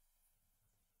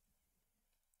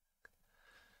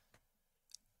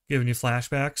 Giving you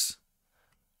flashbacks.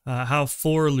 How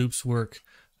for loops work.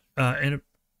 There's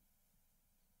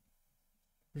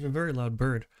a very loud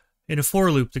bird. In a for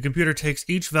loop, the computer takes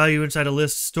each value inside a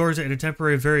list, stores it in a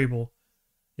temporary variable.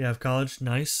 You have college?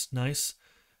 Nice.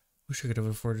 Wish I could have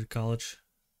afforded college.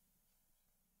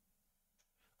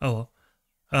 Oh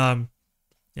well.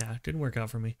 Yeah, it didn't work out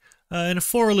for me. In a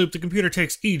for loop, the computer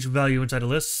takes each value inside a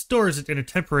list, stores it in a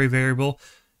temporary variable,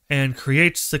 and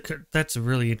creates the... That's a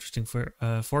really interesting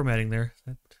formatting there.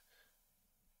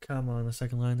 Come on, the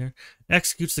second line there.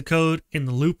 Executes the code in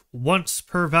the loop once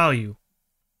per value.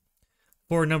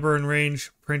 For number and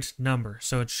range, print number.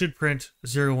 So it should print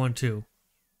 0, 1, 2.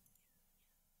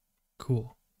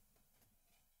 Cool.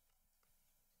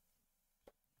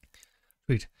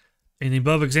 Sweet. In the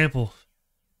above example,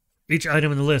 each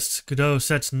item in the list, Godot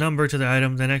sets number to the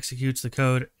item, then executes the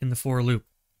code in the for loop.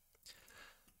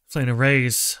 Explain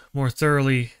arrays more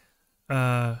thoroughly.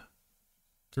 But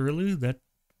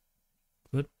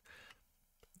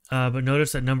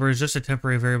notice that number is just a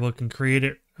temporary variable. You can create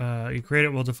it. You create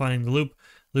it while defining the loop.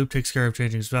 Loop takes care of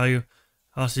changing its value.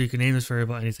 Also, you can name this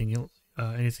variable anything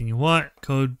you want.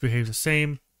 Code behaves the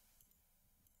same.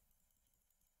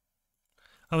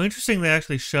 Oh, interesting. They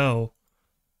actually show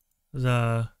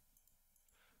the...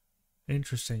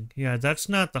 Interesting. Yeah, that's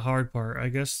not the hard part. I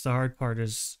guess the hard part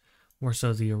is more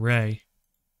so the array.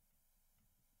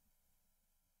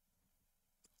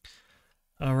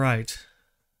 All right.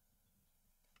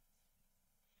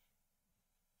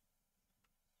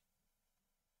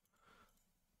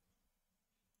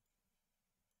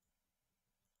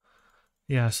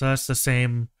 Yeah, so that's the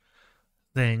same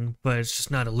thing, but it's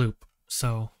just not a loop.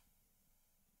 So,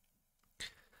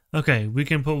 okay, we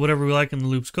can put whatever we like in the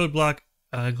loop's code block,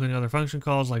 including other function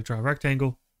calls like draw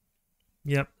rectangle.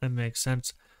 Yep, that makes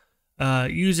sense.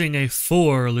 using a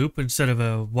for loop instead of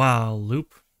a while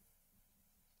loop.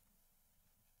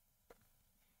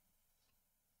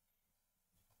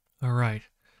 All right.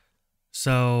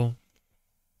 So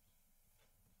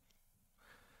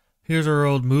here's our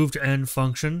old move to end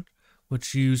function,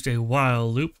 which used a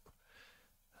while loop.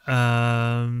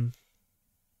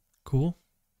 Cool.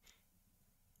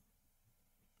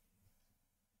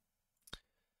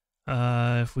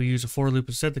 If we use a for loop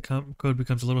instead, the code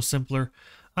becomes a little simpler.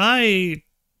 I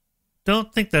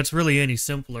don't think that's really any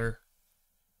simpler.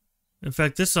 In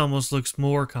fact, this almost looks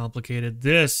more complicated.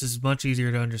 This is much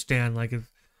easier to understand. Like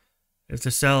if the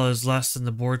cell is less than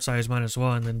the board size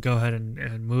 -1, then go ahead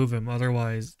and move him.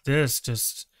 Otherwise, this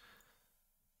does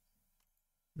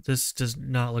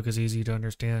not look as easy to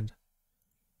understand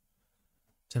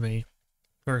to me,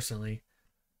 personally.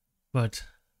 But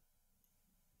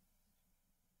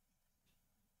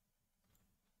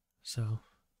so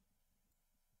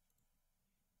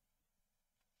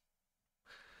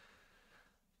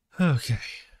okay.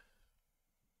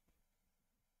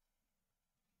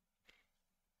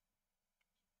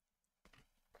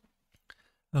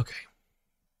 Okay.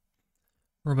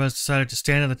 Robots decided to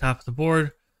stand at the top of the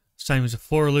board. This time use a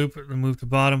for loop, the move to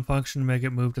bottom function to make it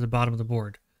move to the bottom of the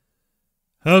board.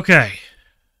 Okay.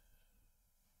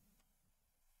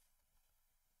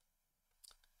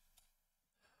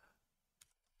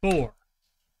 For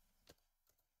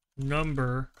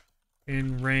number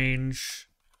in range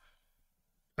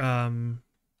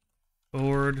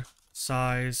board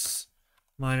size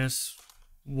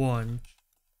 -1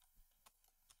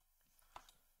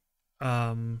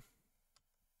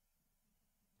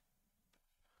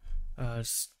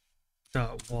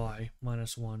 dot y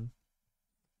 -1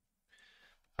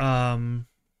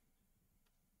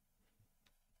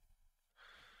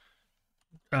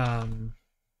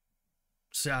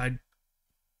 side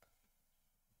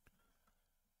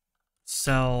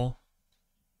cell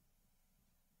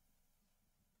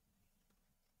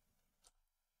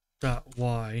dot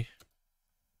y.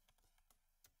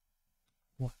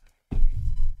 What?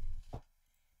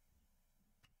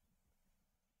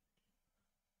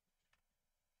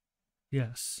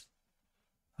 Yes,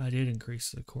 I did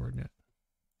increase the coordinate.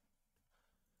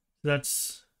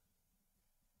 That's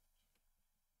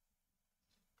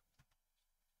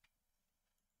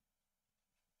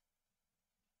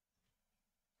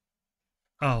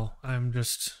oh, I'm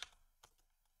just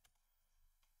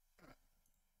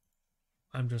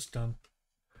dumb.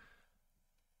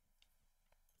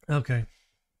 Okay.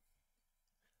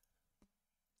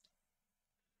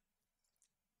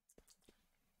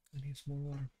 I need some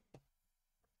more water.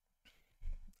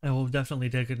 I will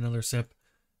definitely take another sip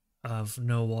of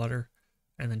no water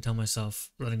and then tell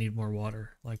myself that I need more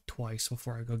water, like twice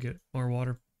before I go get more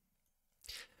water.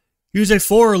 Use a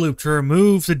for loop to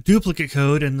remove the duplicate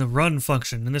code in the run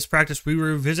function. In this practice, we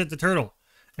revisit the turtle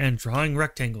and drawing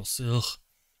rectangles. Ugh.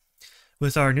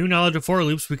 With our new knowledge of for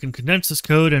loops, we can condense this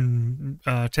code and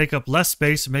take up less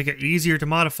space and make it easier to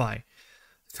modify.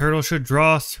 The turtle should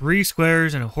draw 3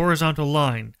 squares in a horizontal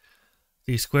line.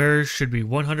 These squares should be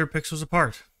 100 pixels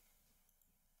apart.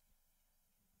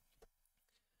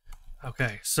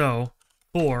 Okay, so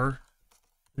for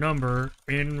number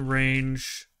in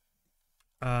range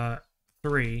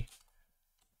 3.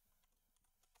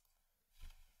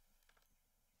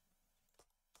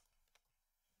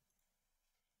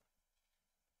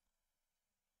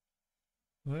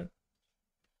 What?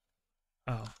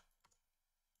 Oh.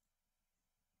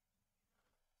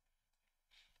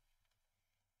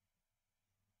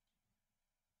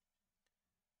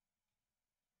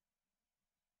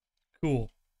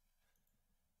 Cool.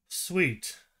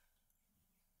 Sweet.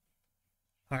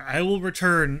 Alright, I will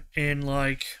return in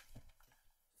like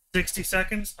 60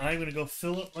 seconds. I'm gonna go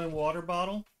fill up my water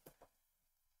bottle.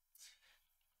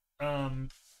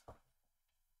 Like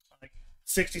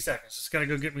 60 seconds. Just gotta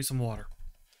go get me some water.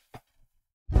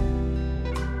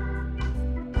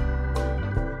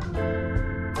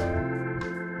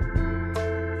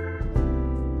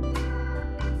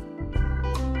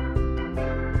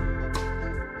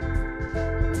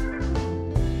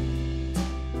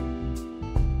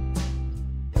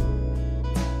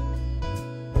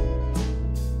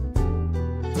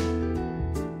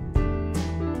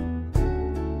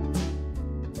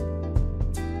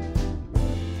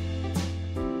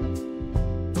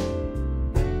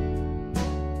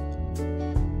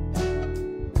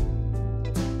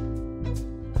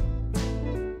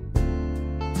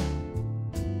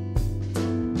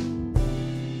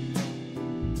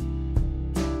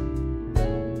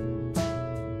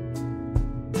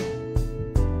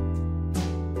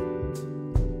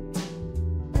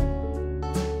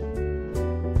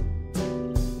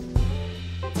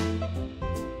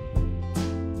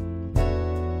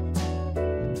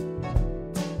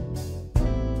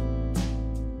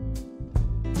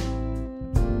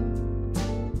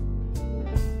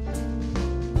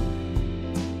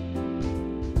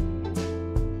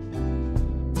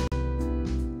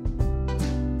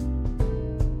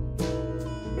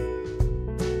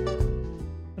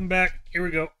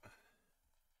 we go.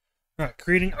 All right,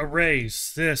 creating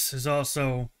arrays. This is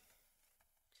also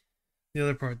the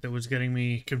other part that was getting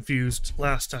me confused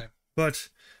last time. But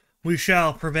we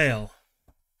shall prevail.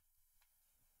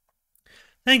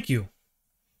 Thank you.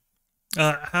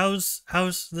 How's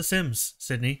The Sims,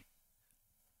 Sydney?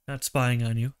 Not spying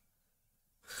on you.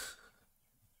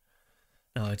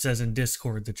 No, it says in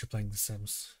Discord that you're playing The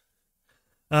Sims.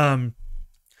 The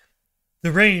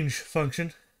range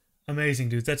function. Amazing,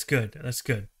 dude. That's good. That's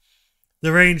good.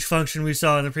 The range function we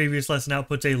saw in the previous lesson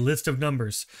outputs a list of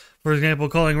numbers. For example,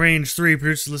 calling range 3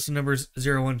 produces a list of numbers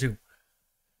 0, 1, 2.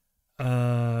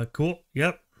 Cool.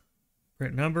 Yep.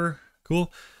 Print number.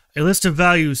 Cool. A list of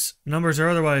values, numbers or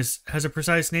otherwise, has a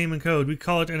precise name and code. We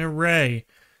call it an array.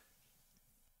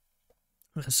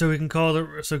 So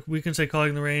we can say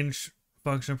calling the range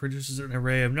function produces an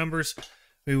array of numbers.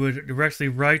 We would directly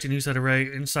write and use that array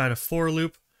inside a for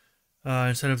loop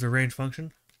instead of the range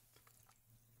function.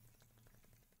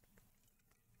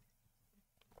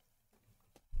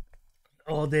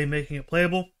 All day making it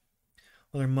playable.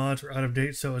 Other mods were out of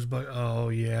date, so it was bug. Oh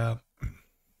yeah,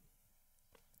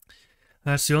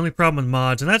 that's the only problem with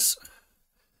mods, and that's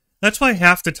why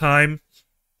half the time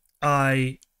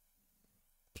I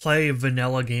play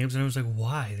vanilla games, and I was like,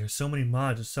 why? There's so many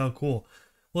mods. It's so cool.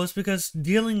 Well, it's because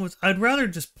I'd rather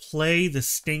just play the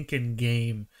stinking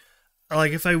game.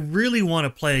 Like, if I really want to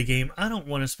play a game, I don't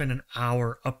want to spend an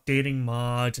hour updating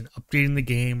mods and updating the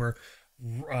game or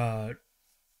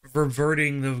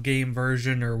reverting the game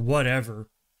version or whatever.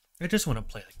 I just want to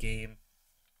play the game.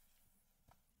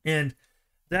 And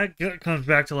that comes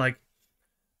back to, like,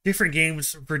 different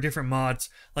games for different mods.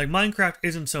 Like, Minecraft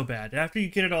isn't so bad. After you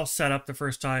get it all set up the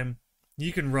first time,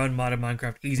 you can run modded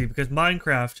Minecraft easy, because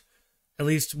Minecraft, at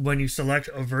least when you select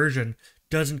a version,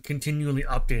 doesn't continually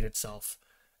update itself.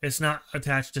 It's not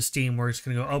attached to Steam where it's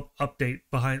going to go update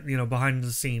behind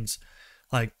the scenes.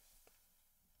 Like,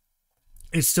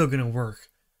 it's still going to work.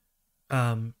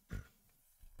 But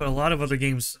a lot of other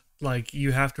games, like,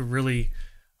 you have to really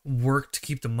work to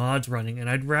keep the mods running, and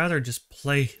I'd rather just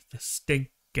play the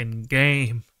stinking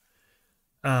game.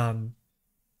 So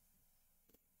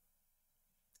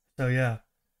yeah.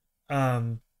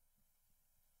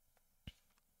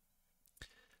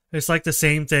 It's like the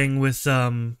same thing with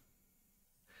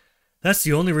that's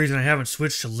the only reason I haven't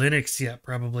switched to Linux yet,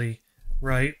 probably,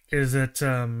 right? Is that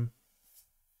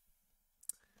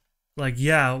like,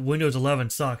 yeah, Windows 11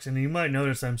 sucks, and you might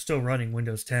notice I'm still running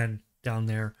Windows 10 down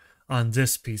there on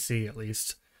this PC, at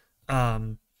least.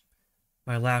 My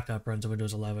laptop runs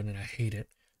Windows 11, and I hate it.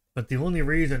 But the only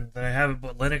reason that I haven't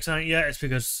put Linux on it yet is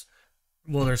because,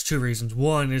 well, there's two reasons.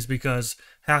 One is because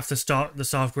half the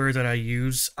software that I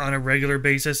use on a regular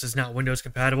basis is not Windows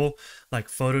compatible, like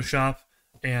Photoshop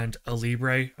and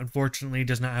Libre, unfortunately,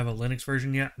 does not have a Linux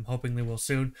version yet. I'm hoping they will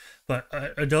soon. But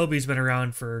Adobe's been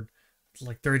around for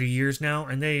like 30 years now,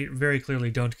 and they very clearly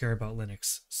don't care about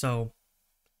Linux. So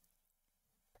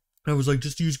I was like,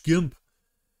 just use GIMP.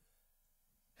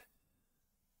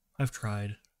 I've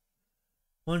tried.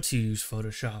 Once you use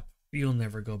Photoshop, you'll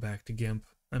never go back to GIMP.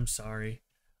 I'm sorry.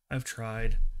 I've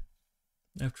tried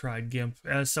GIMP.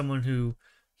 As someone who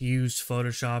used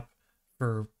Photoshop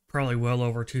for probably well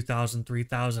over 2,000,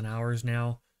 3,000 hours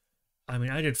now. I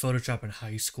mean, I did Photoshop in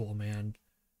high school, man.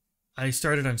 I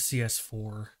started on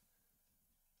CS4.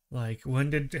 Like, when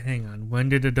did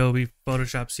Adobe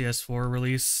Photoshop CS4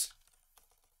 release?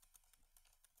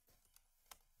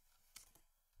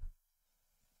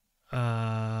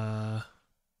 Uh...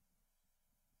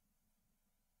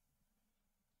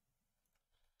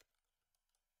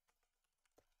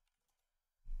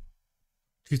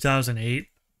 2008.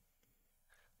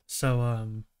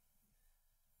 So,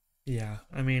 yeah.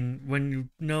 I mean, when you've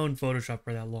known Photoshop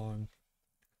for that long.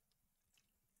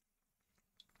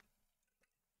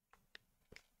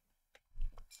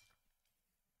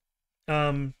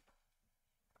 And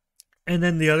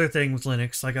then the other thing with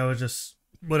Linux, like I was just,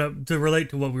 to relate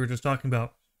to what we were just talking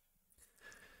about,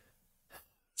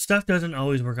 stuff doesn't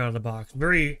always work out of the box.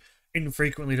 Very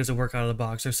infrequently does it work out of the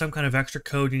box. There's some kind of extra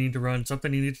code you need to run,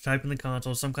 something you need to type in the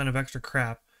console, some kind of extra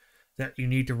crap that you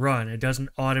need to run. It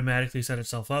doesn't automatically set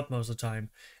itself up most of the time.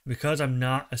 Because I'm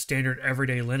not a standard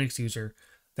everyday Linux user,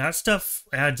 that stuff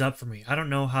adds up for me. I don't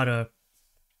know how to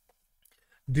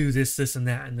do this, and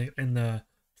that in the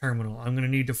terminal. I'm going to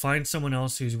need to find someone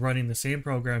else who's running the same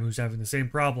program, who's having the same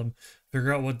problem,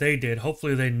 figure out what they did.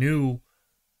 Hopefully they knew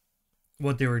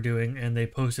what they were doing and they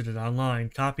posted it online,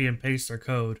 copy and paste their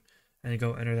code, and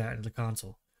go enter that into the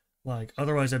console. Like,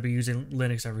 otherwise I'd be using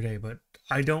Linux every day, but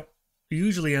I don't.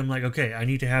 Usually I'm like, okay, I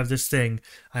need to have this thing.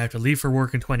 I have to leave for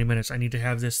work in 20 minutes. I need to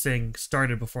have this thing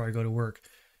started before I go to work.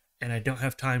 and I don't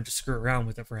have time to screw around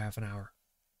with it for half an hour.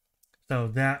 So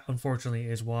that, unfortunately,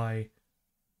 is why.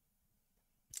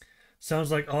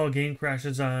 Sounds like all game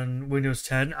crashes on Windows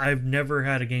 10. I've never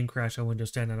had a game crash on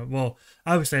Windows 10. Well,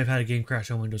 obviously I've had a game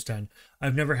crash on Windows 10.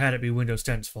 I've never had it be Windows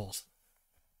 10's fault.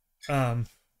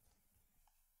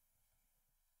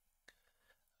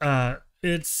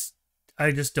 It's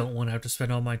I just don't want to have to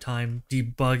spend all my time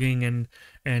debugging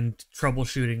and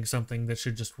troubleshooting something that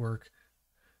should just work.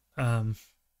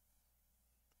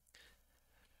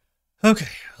 Okay,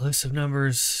 list of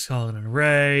numbers, call it an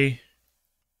array.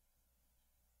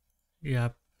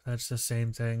 Yep, that's the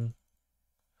same thing.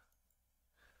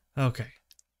 Okay.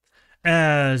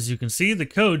 As you can see, the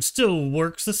code still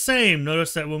works the same.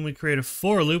 Notice that when we create a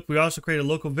for loop, we also create a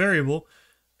local variable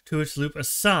to which loop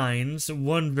assigns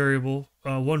one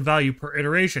value per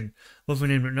iteration. Well, if we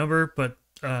name it number, but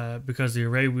because the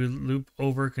array we loop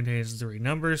over contains 3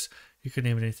 numbers, you can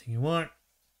name it anything you want.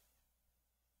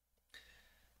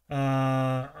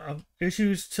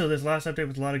 Issues till this last update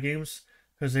with a lot of games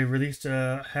because they released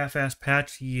a half-assed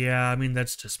patch. Yeah, I mean,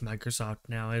 that's just Microsoft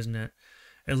now, isn't it?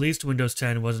 At least Windows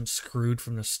 10 wasn't screwed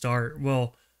from the start.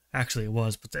 Well, actually it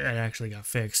was, but it actually got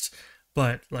fixed.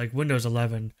 But like Windows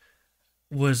 11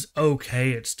 was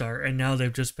okay at start, and now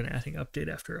they've just been adding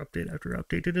update after update after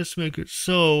update to just make it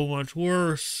so much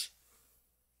worse.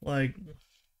 Like,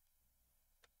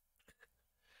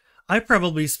 I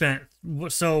probably spent,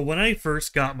 so when I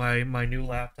first got my new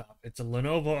laptop, it's a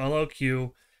Lenovo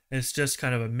LOQ. It's just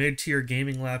kind of a mid-tier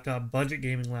gaming laptop, budget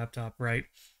gaming laptop, right?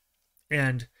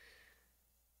 And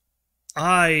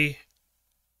I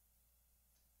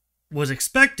was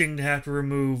expecting to have to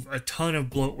remove a ton of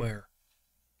bloatware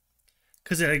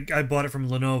because I bought it from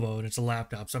Lenovo and it's a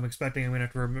laptop, so I'm expecting I'm gonna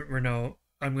have to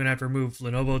remove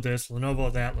Lenovo this,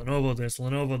 Lenovo that, Lenovo this,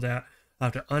 Lenovo that. I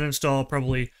have to uninstall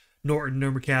probably Norton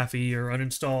or McAfee, or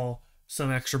uninstall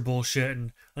some extra bullshit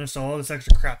and uninstall all this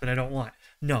extra crap that I don't want.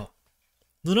 No,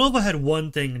 Lenovo had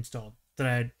one thing installed that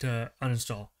I had to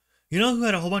uninstall. You know who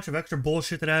had a whole bunch of extra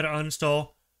bullshit that I had to uninstall?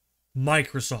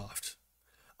 Microsoft.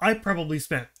 I probably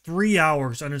spent 3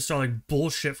 hours uninstalling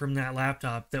bullshit from that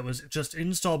laptop that was just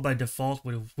installed by default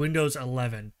with Windows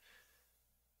 11.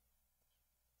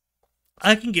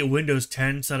 I can get Windows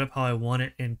 10 set up how I want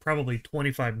it in probably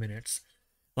 25 minutes.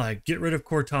 Like, get rid of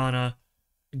Cortana,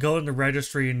 go in the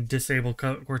registry and disable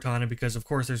Cortana because, of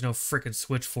course, there's no frickin'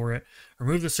 switch for it.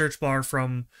 Remove the search bar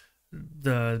from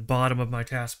the bottom of my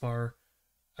taskbar.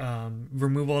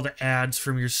 Remove all the ads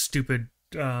from your stupid,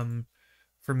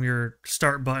 from your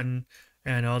start button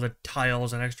and all the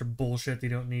tiles and extra bullshit that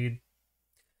you don't need.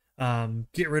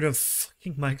 Get rid of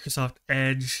fucking Microsoft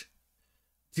Edge.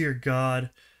 Dear God.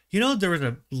 You know, there was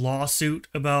a lawsuit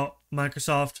about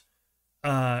Microsoft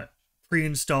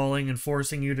pre-installing and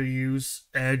forcing you to use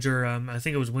Edge, or I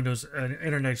think it was Windows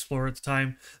Internet Explorer at the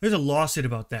time. There's a lawsuit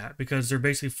about that because they're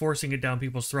basically forcing it down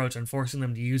people's throats and forcing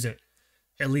them to use it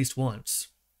at least once.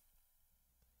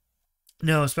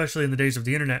 No, especially in the days of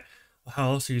the internet,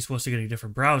 how else are you supposed to get a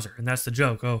different browser? And that's the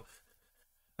joke.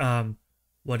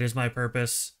 What is my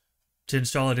purpose? To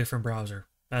install a different browser.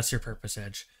 That's your purpose,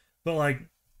 Edge. But like,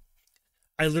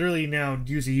 I literally now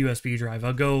use a USB drive.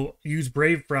 I'll go use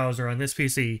Brave browser on this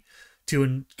PC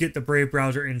to get the Brave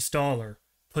browser installer,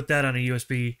 put that on a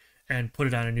USB, and put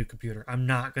it on a new computer. I'm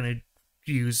not going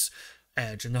to use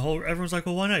Edge. And everyone's like,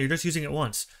 well, why not? You're just using it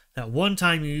once. That one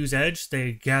time you use Edge,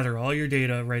 they gather all your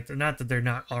data right there. Not that they're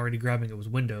not already grabbing it with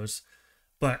Windows,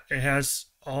 but it has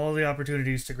all the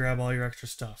opportunities to grab all your extra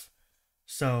stuff.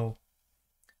 So,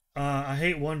 I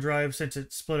hate OneDrive since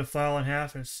it split a file in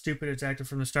half and it's stupid. It's active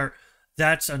from the start.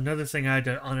 That's another thing I had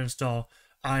to uninstall.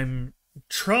 I'm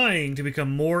trying to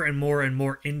become more and more and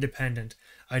more independent.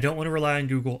 I don't want to rely on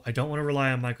Google. I don't want to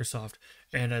rely on Microsoft.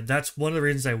 And that's one of the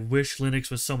reasons I wish Linux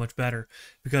was so much better.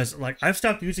 Because, like, I've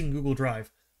stopped using Google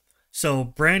Drive. So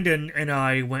Brandon and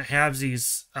I went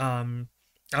halvesies. I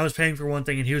was paying for one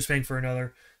thing and he was paying for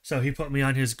another. So he put me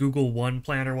on his Google One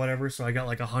plan or whatever. So I got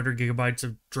like 100 gigabytes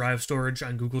of drive storage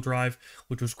on Google Drive,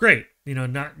 which was great. You know,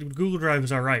 Google Drive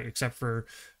was all right, except for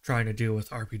trying to deal with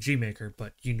RPG Maker,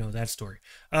 but you know that story.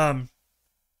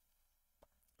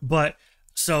 But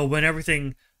so when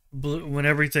everything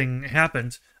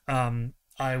happened,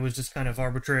 I was just kind of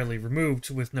arbitrarily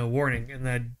removed with no warning, and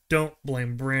I don't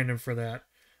blame Brandon for that.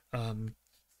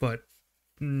 But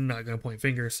I'm not gonna point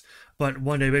fingers. But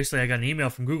one day, basically, I got an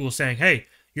email from Google saying, "Hey,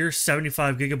 you're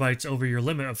 75 gigabytes over your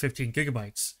limit of 15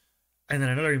 gigabytes," and then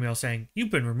another email saying, "You've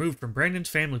been removed from Brandon's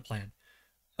family plan."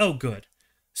 Oh, good.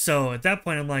 So at that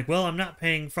point, I'm like, well, I'm not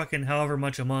paying fucking however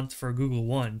much a month for Google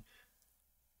One.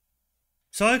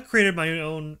 So I created my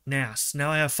own NAS.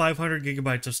 Now I have 500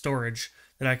 gigabytes of storage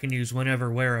that I can use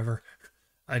whenever, wherever.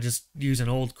 I just use an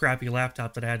old crappy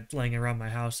laptop that I had laying around my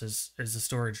house as a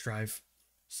storage drive.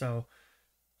 So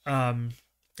I'm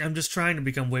just trying to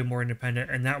become way more independent,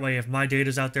 and that way, if my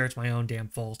data's out there, it's my own damn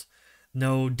fault.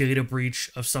 No data breach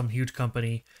of some huge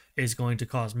company is going to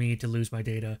cause me to lose my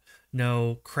data.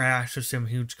 No crash of some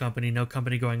huge company. No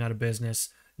company going out of business.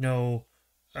 No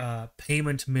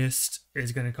payment missed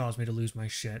is going to cause me to lose my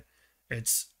shit.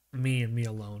 It's me and me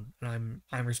alone, and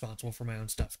I'm responsible for my own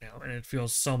stuff now, and it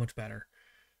feels so much better.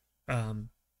 Um,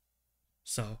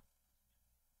 so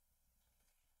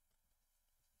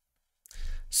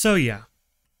so yeah,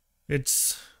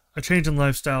 it's a change in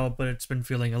lifestyle, but it's been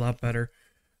feeling a lot better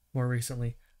more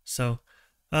recently. So,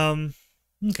 okay,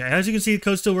 as you can see, the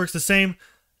code still works the same.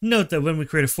 Note that when we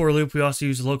create a for loop, we also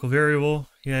use a local variable.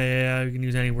 Yeah, we can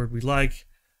use any word we like.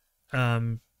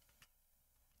 If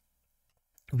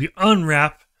we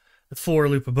unwrap the for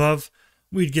loop above,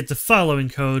 we'd get the following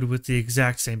code with the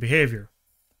exact same behavior.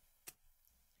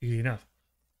 Easy enough.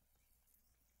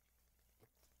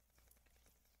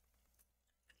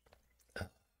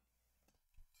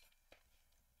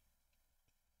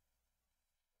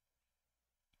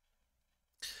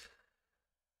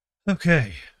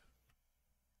 Okay.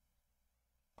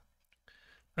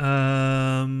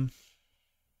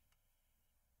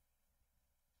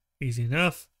 Easy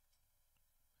enough.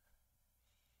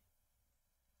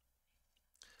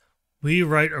 We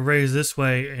write arrays this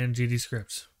way in GD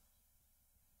scripts.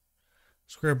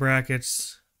 Square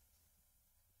brackets.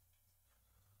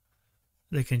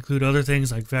 They can include other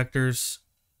things like vectors,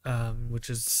 which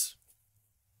is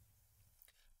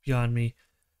beyond me.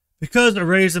 Because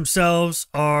arrays themselves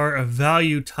are a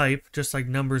value type, just like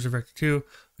numbers or vector 2,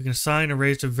 we can assign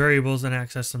arrays to variables and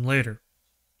access them later.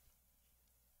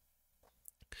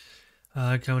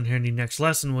 Come in handy next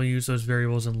lesson, we'll use those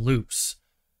variables in loops.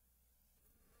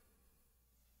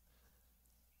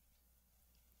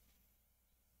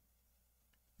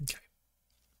 Okay.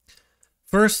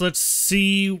 First, let's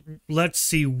see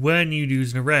when you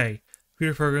use an array.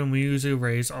 Computer program, we use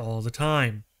arrays all the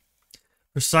time.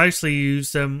 Precisely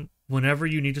use them whenever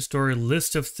you need to store a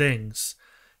list of things.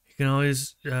 You can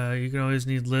always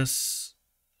need lists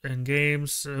in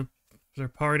games, their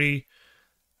party,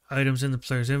 items in the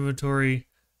player's inventory,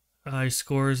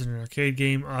 scores in an arcade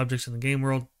game, objects in the game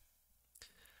world.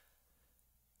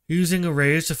 Using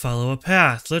arrays to follow a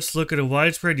path. Let's look at a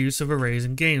widespread use of arrays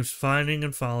in games, finding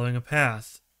and following a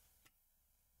path.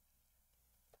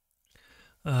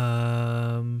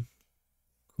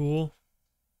 Cool.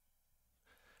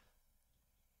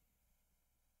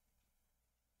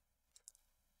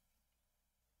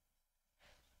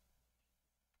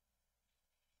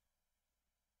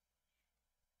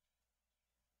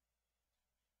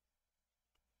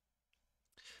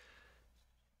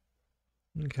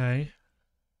 Okay.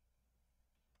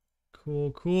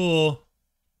 Cool.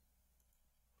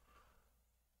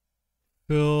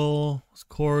 Fill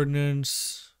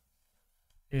coordinates.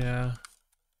 Yeah.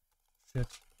 Set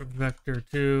vector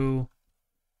 2.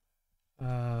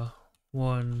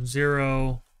 1,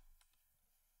 0.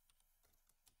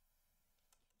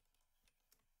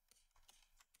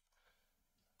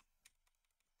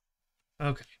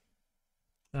 Okay.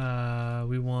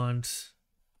 We want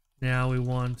 1,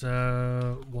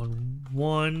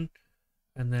 1,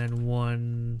 and then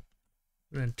 1,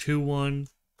 and 2, 1,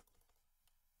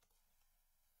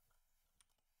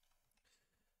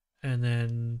 and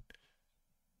then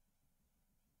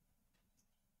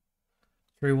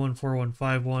 3, 1, 4, 1,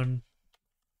 5, 1.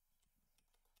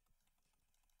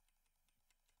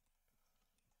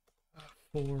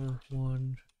 4,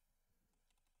 1,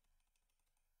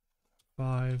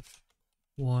 5,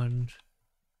 1,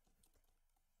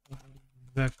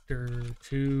 vector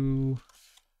 2,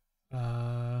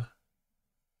 5,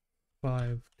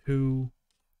 2,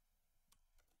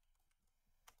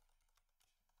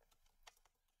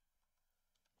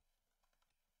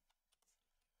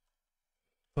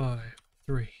 five,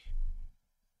 3.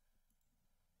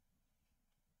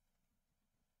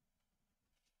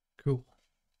 Cool.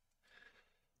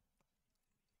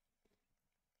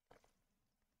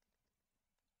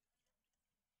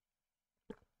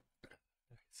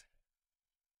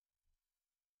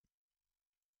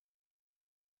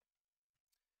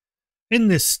 In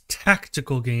this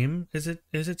tactical game, is it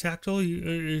tactile? Are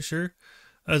you sure?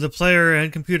 The player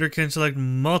and computer can select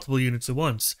multiple units at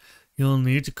once. You'll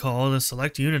need to call the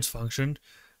select units function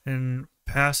and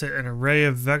pass it an array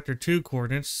of vector 2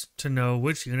 coordinates to know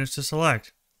which units to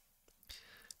select.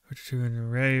 Vector 2 in an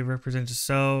array represents a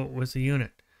cell with a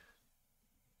unit.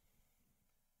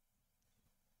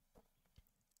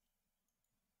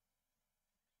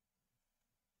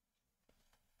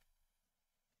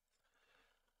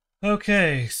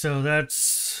 Okay, so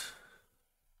that's...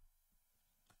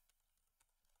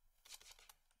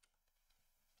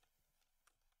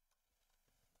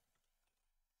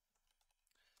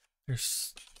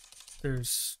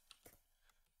 There's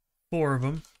 4 of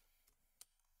them.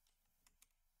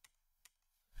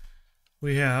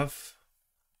 We have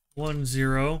 1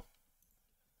 0.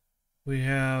 We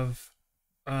have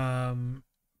 5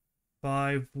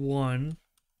 1.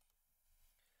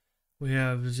 We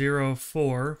have 0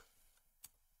 4.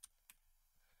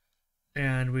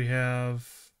 And we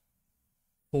have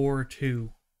 4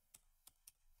 2.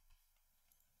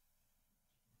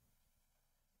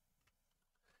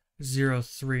 Zero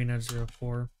 3, not 0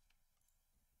 4.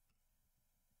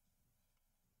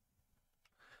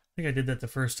 I think I did that the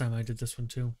first time I did this one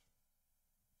too.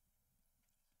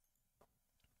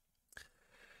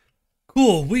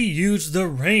 Cool, we used the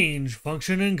range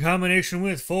function in combination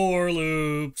with for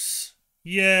loops.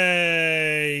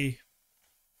 Yay!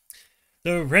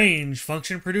 The range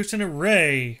function produced an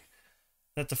array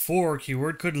that the for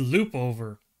keyword could loop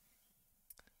over.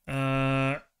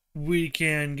 We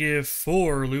can give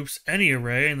for loops any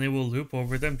array and they will loop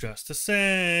over them just the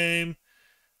same.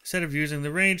 Instead of using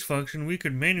the range function, we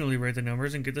could manually write the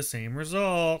numbers and get the same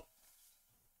result.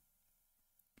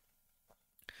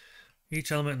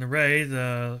 Each element in the array,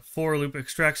 the for loop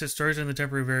extracts it, stores in the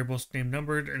temporary variable named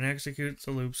numbered, and executes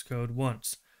the loop's code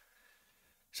once.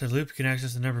 So the loop can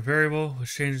access the number variable,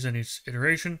 which changes in each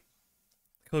iteration.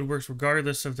 The code works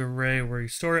regardless of the array where you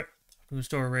store it. You can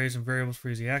store arrays and variables for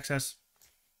easy access.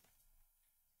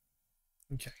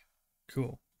 Okay,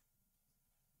 cool.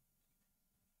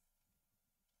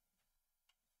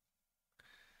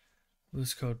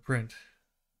 This code print.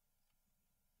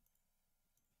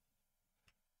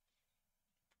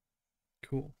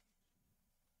 Cool.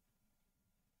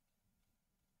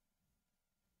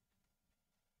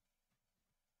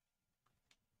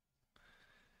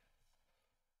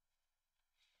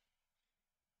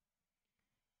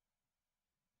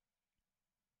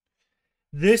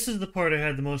 This is the part I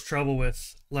had the most trouble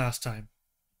with last time.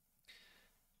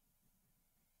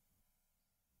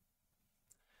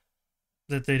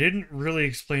 That they didn't really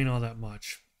explain all that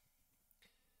much.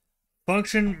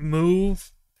 Function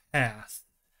move path.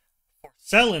 For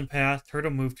cell in path,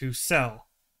 turtle move to cell.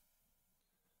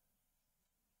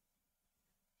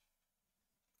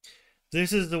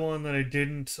 This is the one that I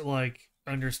didn't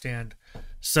understand.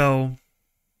 So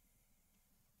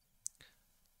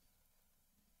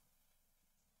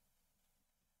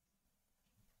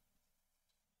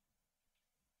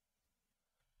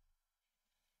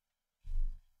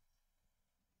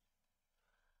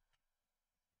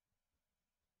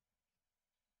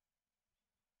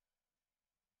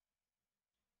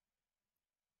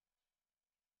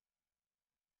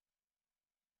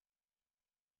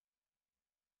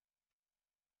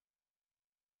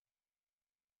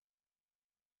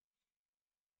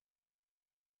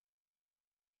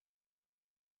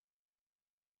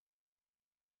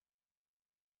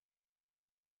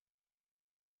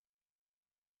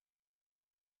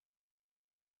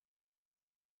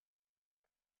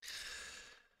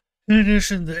in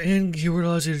addition, the in keyword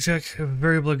allows you to check if a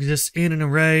variable exists in an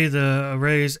array. The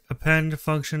array's append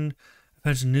function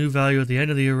appends a new value at the end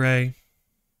of the array.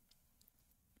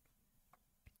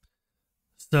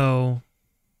 So,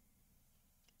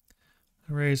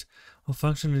 arrays, a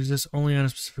function exists only on a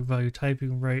specific value type. You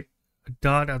can write a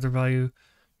dot after value to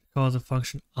call the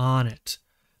function on it.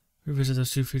 Revisit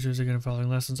those 2 features again in following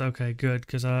lessons. Okay, good,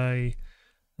 because that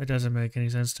doesn't make any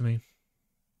sense to me.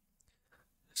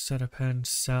 Set append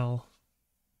cell.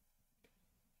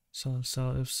 Cell and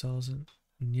cell if cells in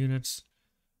units.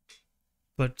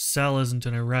 But cell isn't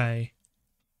an array.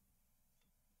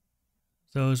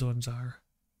 Those ones are.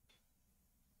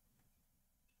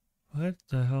 What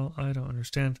the hell? I don't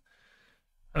understand.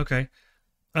 Okay.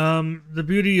 The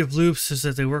beauty of loops is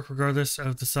that they work regardless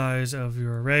of the size of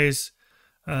your arrays.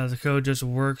 The code just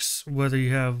works whether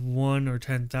you have 1 or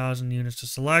 10,000 units to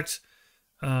select.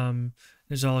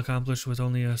 It's all accomplished with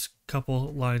only a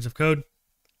couple lines of code.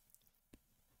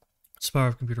 It's the power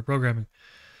of computer programming.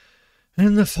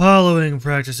 In the following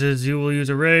practices, you will use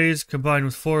arrays combined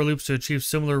with for loops to achieve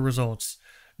similar results.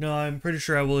 No, I'm pretty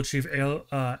sure I will achieve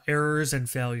errors and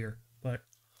failure, but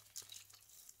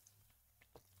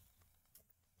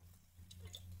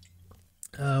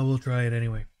we'll try it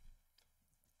anyway.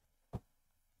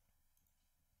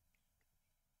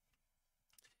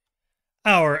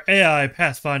 Our AI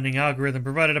pathfinding algorithm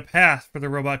provided a path for the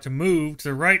robot to move to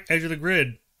the right edge of the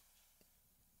grid.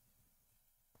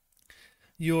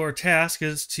 Your task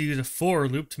is to use a for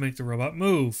loop to make the robot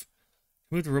move.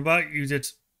 To move the robot, use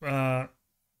its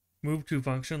move to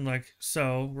function like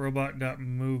so,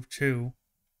 robot.move to.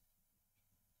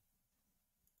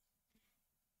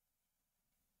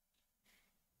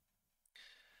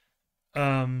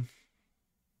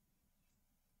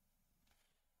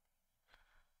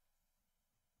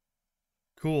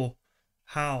 Cool.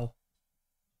 How?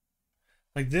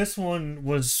 Like this one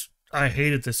was, I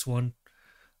hated this one.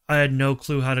 I had no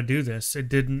clue how to do this. It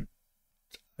didn't,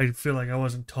 I feel like I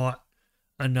wasn't taught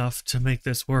enough to make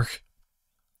this work.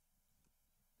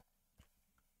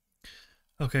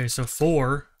 Okay, so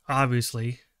for,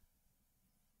 obviously,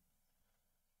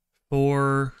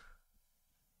 for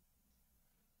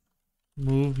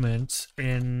movement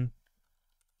in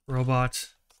robot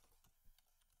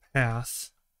path,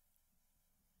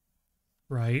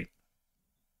 right?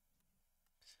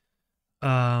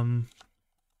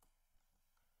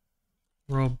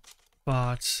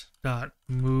 Robot dot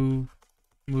move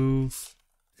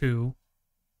to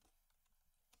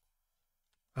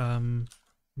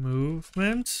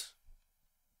movement.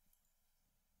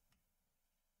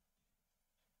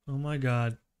 Oh my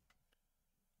god.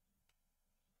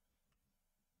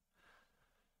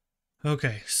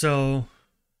 Okay, so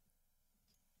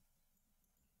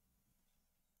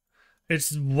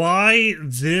it's why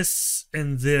this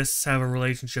and this have a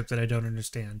relationship that I don't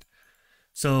understand.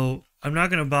 So I'm not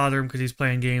going to bother him because he's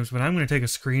playing games, but I'm going to take a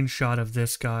screenshot of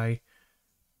this guy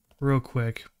real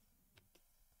quick.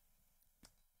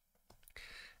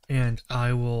 And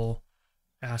I will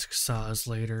ask Saz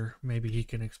later. Maybe he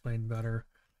can explain better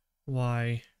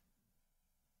why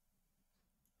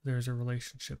there's a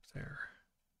relationship there.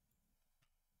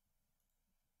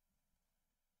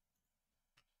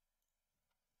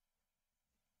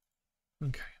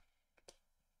 Okay.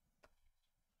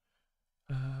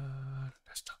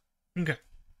 Desktop. Okay.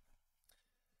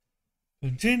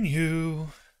 Continue.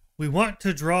 We want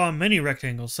to draw many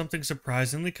rectangles, something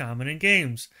surprisingly common in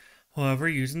games. However,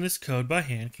 using this code by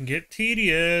hand can get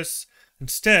tedious.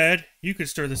 Instead, you could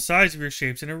store the size of your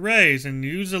shapes in arrays and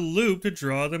use a loop to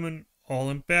draw them all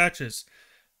in batches.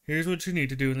 Here's what you need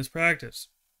to do in this practice.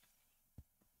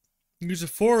 Use a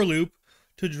for loop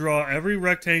to draw every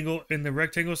rectangle in the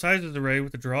rectangle sizes array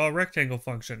with the draw rectangle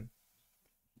function.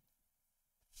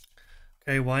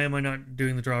 Okay, why am I not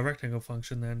doing the draw rectangle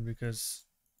function then? Because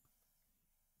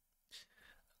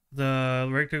the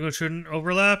rectangles shouldn't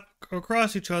overlap or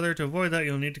cross each other. To avoid that,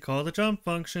 you'll need to call the jump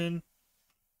function.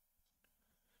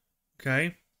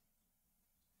 Okay.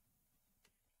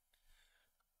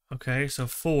 Okay, so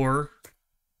for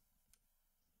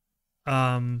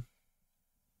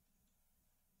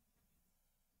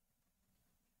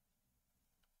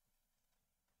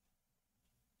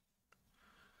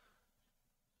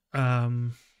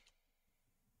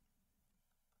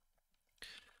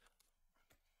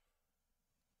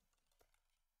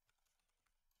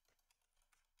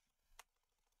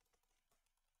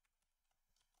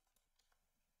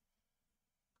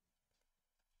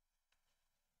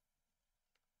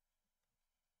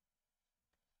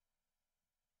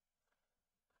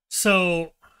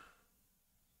so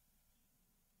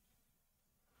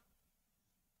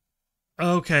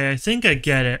okay, I think I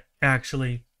get it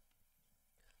actually.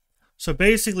 So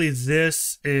basically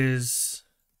this is,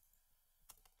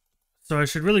 so I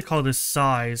should really call this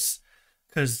size,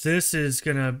 because this is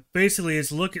gonna basically, it's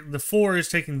the for is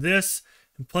taking this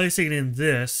and placing it in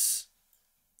this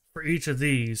for each of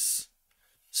these.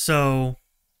 So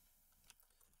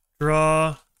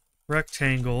draw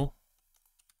rectangle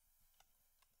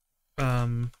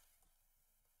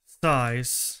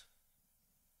size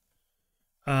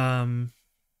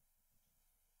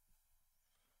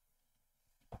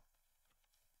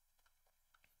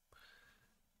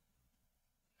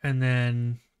and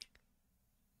then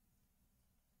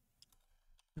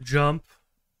jump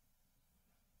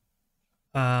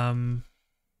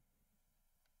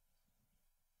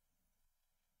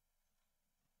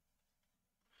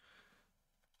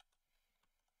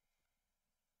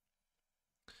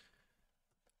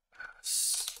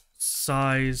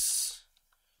size.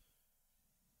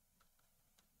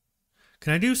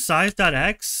 Can I do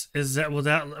size.x? Is that, will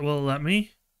it let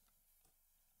me?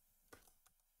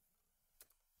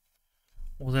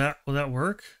 Will that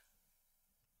work?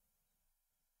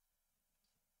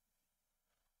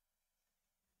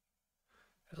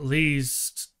 At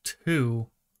least 2.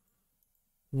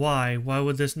 Why? Why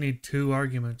would this need 2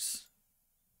 arguments?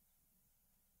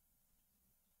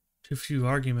 Too few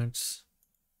arguments.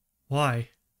 Why?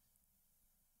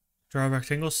 Draw a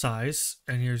rectangle size,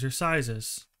 and here's your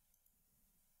sizes.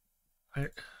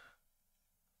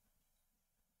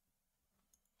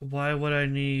 Why would I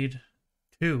need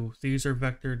 2? These are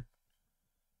vectored.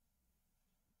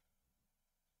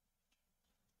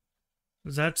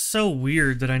 That's so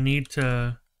weird that I need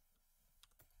to...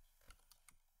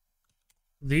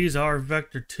 These are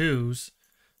vector 2s,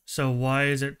 so why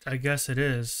is it... I guess it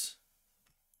is.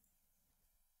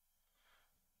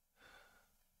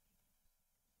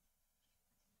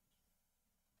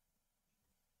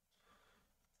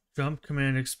 Jump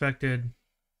command expected.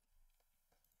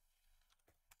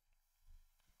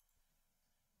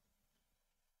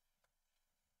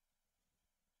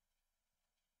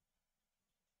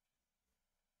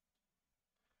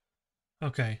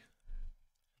 Okay.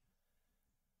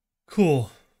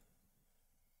 Cool.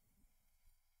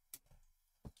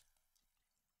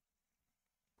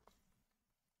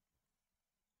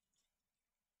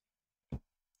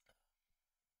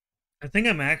 I think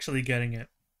I'm actually getting it.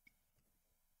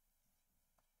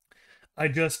 I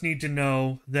just need to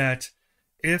know that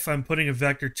if I'm putting a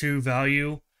vector 2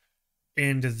 value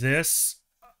into this,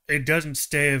 it doesn't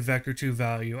stay a vector 2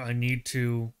 value. I need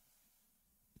to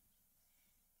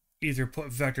either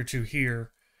put vector 2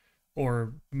 here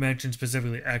or mention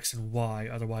specifically X and Y.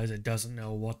 Otherwise, it doesn't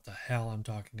know what the hell I'm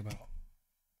talking about.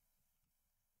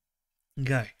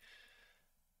 Okay.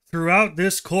 Throughout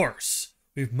this course,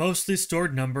 we've mostly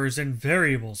stored numbers and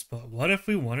variables, but what if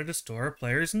we wanted to store a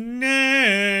player's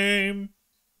name?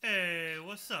 Hey,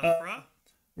 what's up, bruh?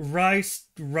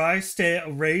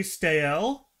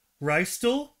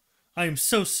 Rystal? I am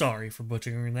so sorry for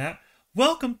butchering that.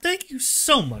 Welcome, thank you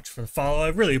so much for the follow. I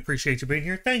really appreciate you being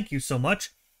here. Thank you so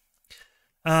much.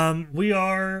 We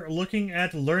are looking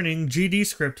at learning GD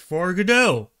script for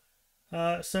Godot.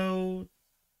 So,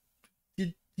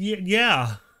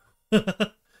 yeah.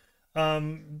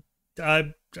 I'm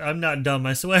not dumb,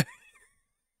 I swear.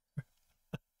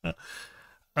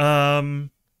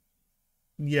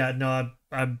 Yeah, no,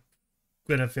 I'm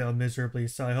gonna fail miserably,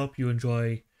 so I hope you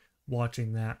enjoy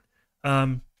watching that.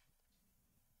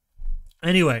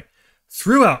 Anyway,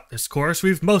 throughout this course,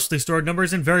 we've mostly stored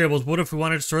numbers and variables. What if we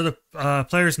wanted to store the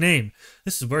player's name?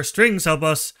 This is where strings help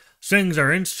us. Strings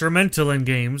are instrumental in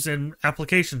games and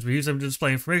applications. We use them to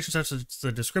display information such as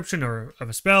the description or of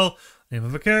a spell, name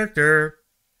of a character.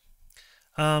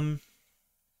 String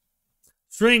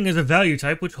is a value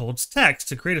type which holds text.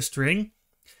 To create a string,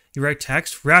 you write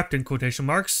text wrapped in quotation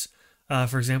marks.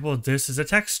 For example, this is a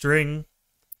text string.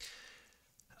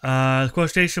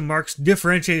 Quotation marks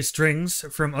differentiate strings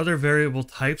from other variable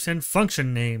types and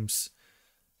function names.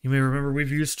 You may remember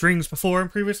we've used strings before in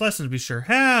previous lessons. We sure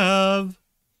have.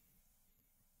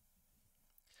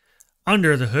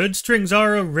 Under the hood, strings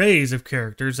are arrays of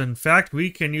characters. In fact, we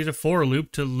can use a for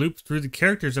loop to loop through the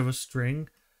characters of a string.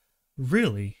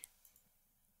 Really?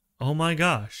 Oh my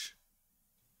gosh.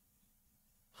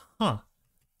 Huh.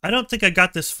 I don't think I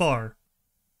got this far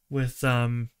with,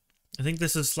 I think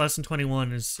this is lesson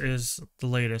 21 is the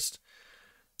latest.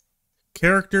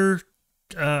 Character,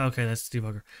 okay, that's the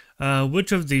debugger.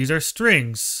 Which of these are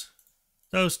strings?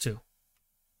 Those two.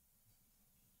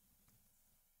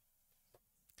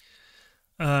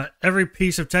 Every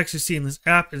piece of text you see in this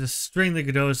app is a string that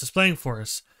Godot is displaying for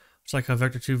us. It's like how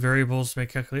vector 2 variables make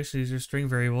calculations. These are string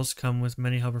variables, come with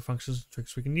many helper functions and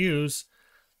tricks we can use.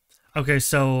 Okay,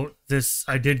 so this,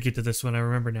 I did get to this one, I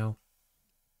remember now.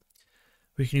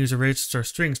 We can use arrays to store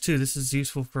strings too. This is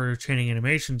useful for chaining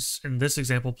animations. In this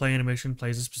example, play animation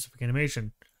plays a specific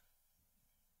animation.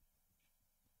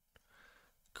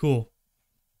 Cool.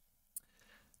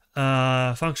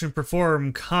 Function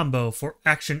perform combo for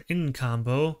action in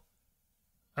combo.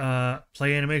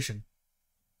 Play animation.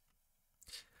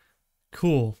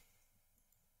 Cool.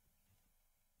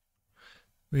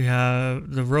 We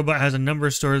have the robot has a number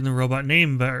stored in the robot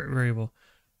name variable.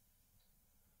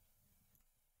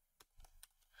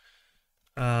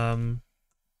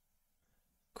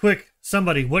 Quick,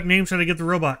 somebody, what name should I give the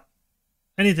robot?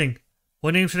 Anything.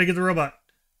 What name should I give the robot?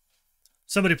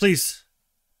 Somebody, please.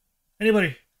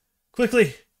 Anybody.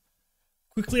 Quickly.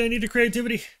 Quickly, I need the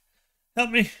creativity. Help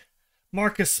me.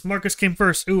 Marcus. Marcus came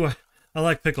first. Ooh, I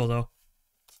like pickle, though.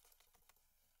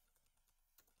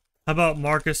 How about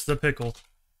Marcus the Pickle?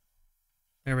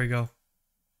 There we go.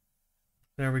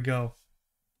 There we go.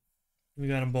 We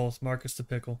got them both. Marcus the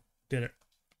Pickle. Did it.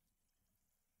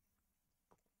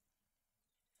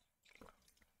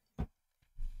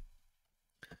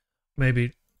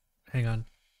 Maybe. Hang on.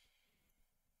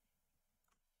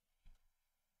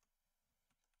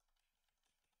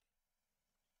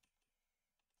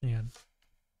 Hang on.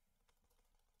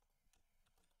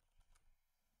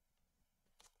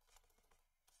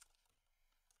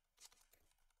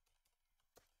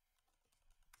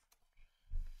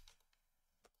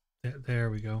 There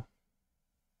we go.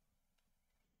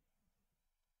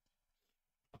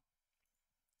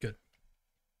 Good.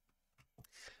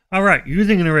 Alright,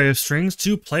 using an array of strings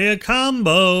to play a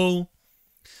combo.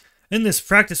 In this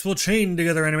practice, we'll chain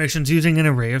together animations using an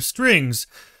array of strings.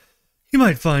 You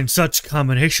might find such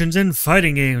combinations in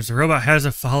fighting games. The robot has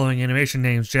the following animation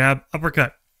names: jab,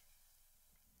 uppercut.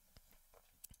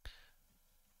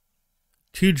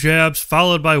 2 jabs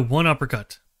followed by 1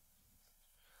 uppercut.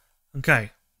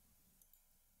 Okay.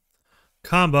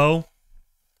 Combo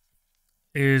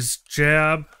is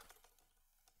jab,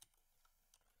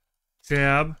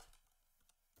 jab,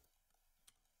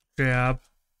 jab,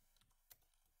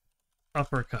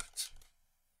 uppercut.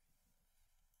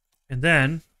 And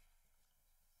then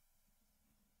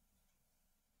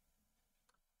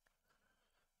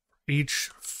each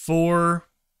for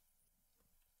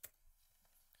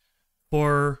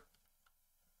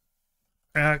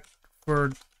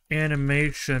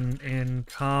animation in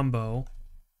combo.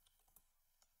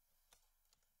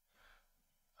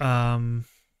 I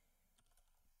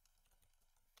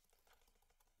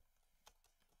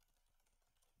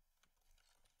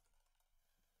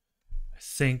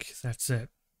think that's it.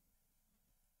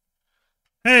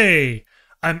 Hey,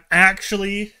 I'm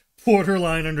actually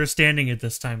borderline understanding it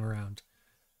this time around.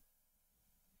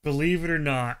 Believe it or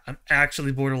not, I'm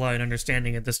actually borderline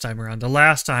understanding it this time around. The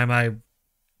last time I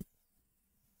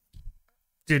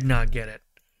did not get it.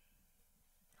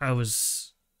 I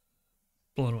was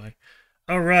blown away.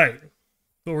 Alright.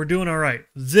 But we're doing alright.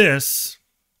 This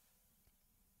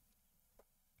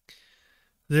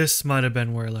might have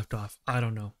been where I left off. I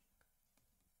don't know.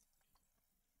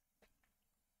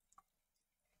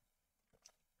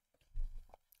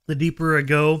 The deeper I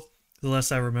go, the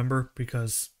less I remember,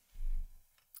 because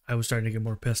I was starting to get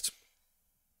more pissed.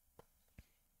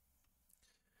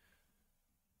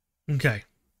 Okay.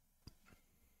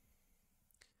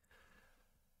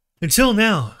 Until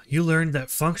now, you learned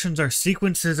that functions are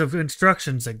sequences of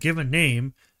instructions that give a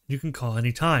name you can call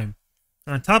anytime.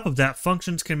 On top of that,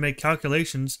 functions can make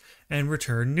calculations and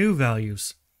return new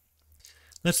values.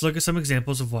 Let's look at some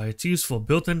examples of why it's useful.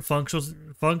 Built-in functions.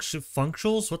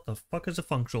 What the fuck is a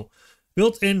functional?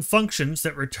 Built-in functions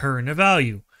that return a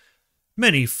value.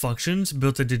 Many functions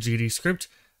built into GDScript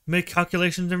make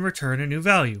calculations and return a new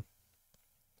value.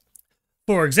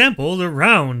 For example, the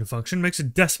round function makes a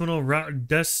decimal.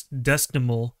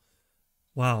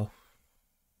 Wow.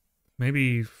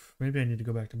 Maybe I need to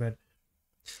go back to bed.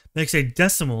 Makes a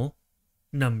decimal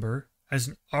number as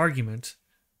an argument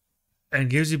and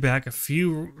gives you back a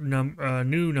few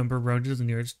new number rounded to the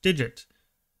nearest digit.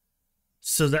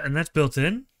 So that's built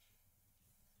in?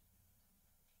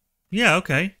 Yeah,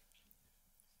 okay.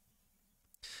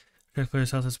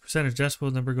 Calculator's health as a percentage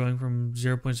decimal number going from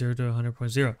 0.0 to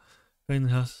 100.0. Putting the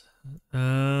health.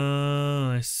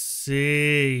 Oh, I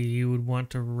see. You would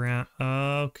want to round.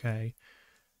 Okay.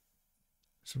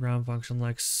 It's a round function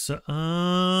like so. Oh,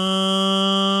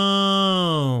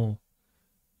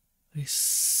 I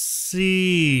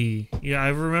see. Yeah, I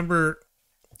remember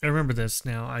this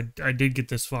now. I did get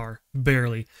this far,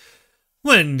 barely.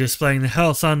 When displaying the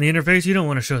health on the interface, you don't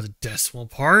want to show the decimal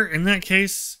part. In that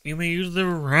case, you may use the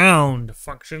round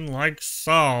function like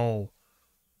so.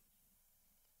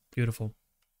 Beautiful.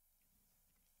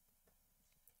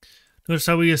 Notice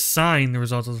how we assign the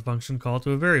result of the function call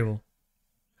to a variable.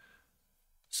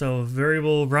 So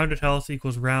variable rounded health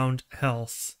equals round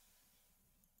health.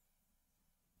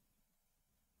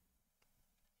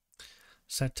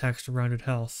 Set text to rounded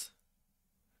health.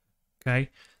 Okay.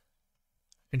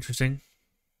 Interesting.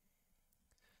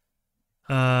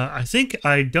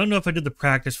 I don't know if I did the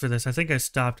practice for this. I think I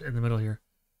stopped in the middle here.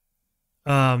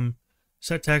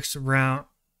 Set text round.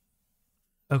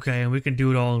 Okay, and we can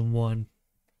do it all in one.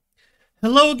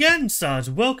 Hello again, Soz.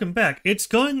 Welcome back. It's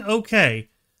going okay.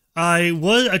 I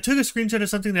took a screenshot of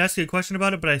something to ask you a question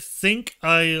about it, but I think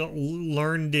I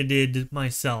learned it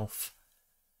myself.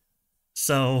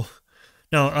 So,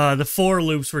 no, the for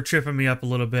loops were tripping me up a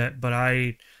little bit, but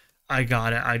I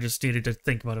got it. I just needed to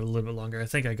think about it a little bit longer. I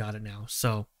think I got it now.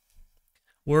 So,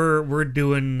 we're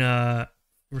doing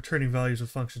returning values with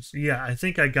functions. Yeah, I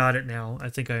think I got it now. I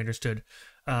think I understood.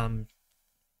 I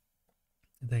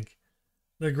think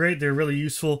they're great. They're really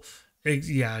useful.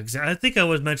 Yeah, exactly. I think I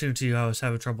was mentioning to you I was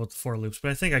having trouble with the for loops,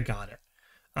 but I think I got it.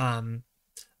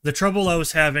 The trouble I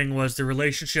was having was the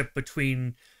relationship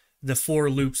between the for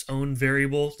loop's own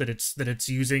variable that it's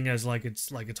using as like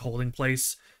its holding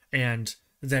place, and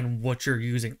then what you're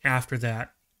using after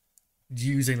that,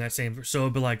 using that same. So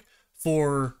it'd be like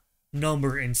for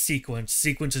number in sequence.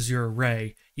 Sequence is your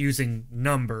array. Using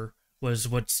number was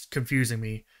what's confusing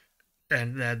me.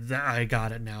 And that I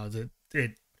got it now. That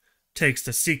it takes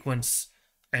the sequence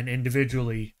and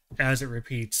individually, as it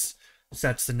repeats,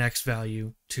 sets the next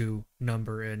value to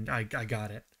number, and I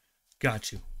got it.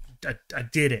 Got you. I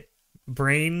did it.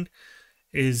 Brain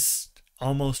is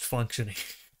almost functioning.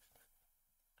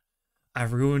 I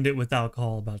ruined it with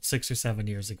alcohol about 6 or 7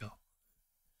 years ago.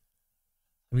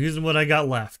 I'm using what I got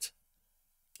left.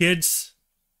 Kids,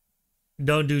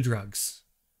 don't do drugs.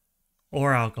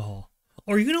 Or alcohol.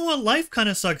 Or you know what? Life kind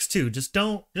of sucks too. Just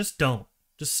don't.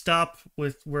 Just stop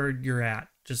with where you're at.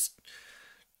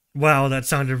 Wow, that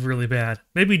sounded really bad.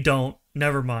 Maybe don't.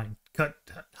 Never mind. Cut.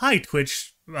 Hi,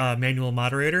 Twitch manual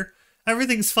moderator.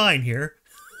 Everything's fine here.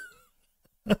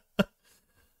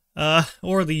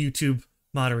 Or the YouTube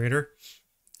moderator.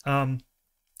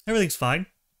 Everything's fine.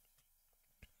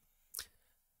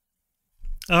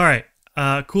 Alright.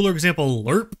 Cooler example,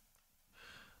 lerp.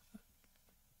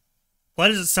 Why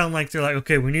does it sound like they're like,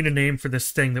 okay, we need a name for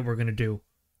this thing that we're gonna do?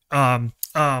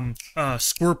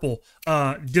 Squirple,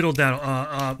 diddle daddle,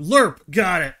 lerp,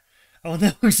 got it. Oh,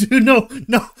 that was, no,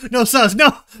 Soz,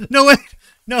 no, wait,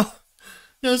 no,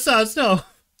 Soz, no.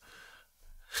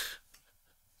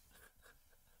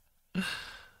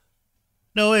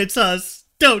 No, wait, Soz,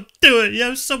 don't do it. You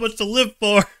have so much to live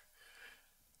for.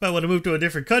 Might want to move to a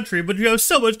different country, but you have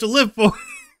so much to live for.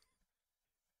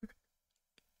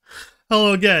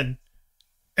 Hello again.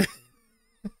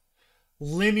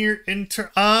 Linear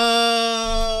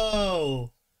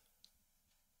Oh!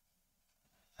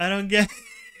 I don't get...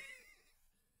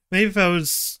 Maybe if I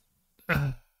was...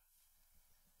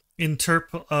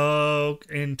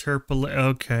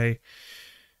 Okay.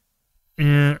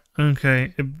 Yeah,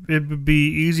 okay. It would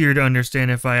be easier to understand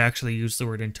if I actually used the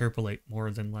word interpolate more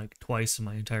than, like, twice in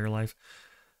my entire life.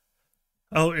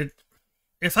 Oh,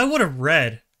 if I would have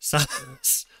read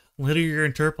linear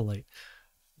interpolate...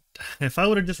 If I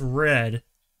would have just read...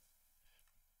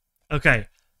 Okay.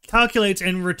 Calculates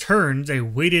and returns a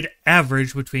weighted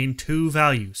average between two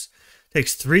values.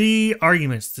 Takes 3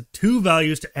 arguments, the 2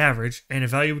 values to average, and a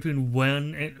value between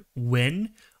 1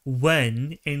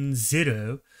 and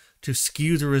 0 to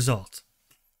skew the result.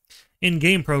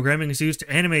 In-game programming is used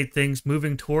to animate things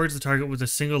moving towards the target with a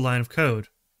single line of code.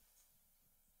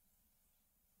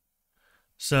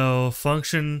 So,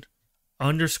 function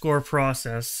underscore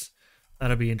process...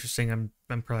 That'll be interesting. I'm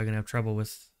probably gonna have trouble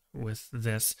with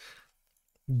this.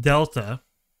 Delta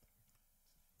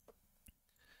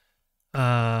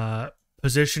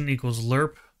position equals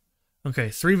lerp. Okay,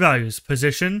 3 values: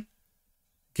 position,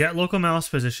 get local mouse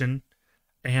position,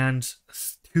 and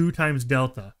 2 times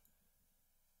delta.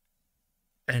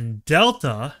 And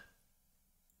delta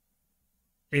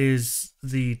is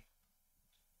the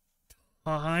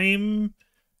time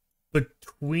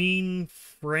between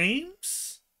frames.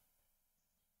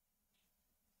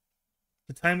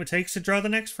 The time it takes to draw the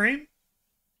next frame?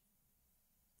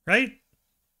 Right?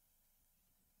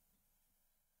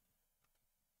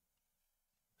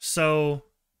 So,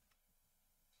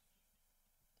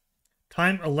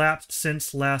 time elapsed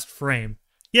since last frame.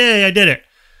 Yay, I did it!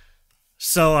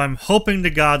 So I'm hoping to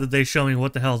God that they show me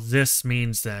what the hell this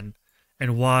means then,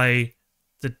 and why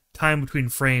the time between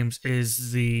frames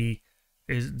is the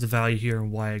value here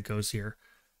and why it goes here,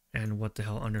 and what the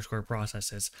hell underscore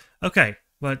process is. Okay.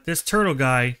 But this turtle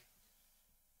guy,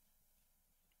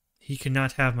 he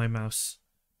cannot have my mouse.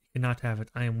 He cannot have it.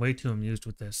 I am way too amused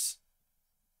with this.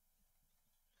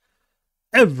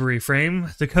 Every frame,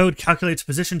 the code calculates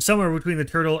position somewhere between the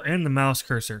turtle and the mouse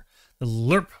cursor. The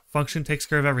lerp function takes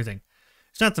care of everything.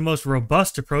 It's not the most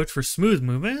robust approach for smooth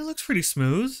movement. It looks pretty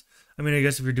smooth. I mean, I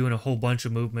guess if you're doing a whole bunch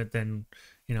of movement, then,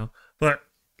 you know. But,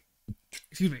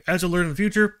 excuse me, as you'll learn in the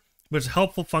future, but it's a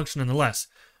helpful function nonetheless.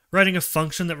 Writing a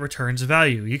function that returns a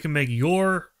value. You can make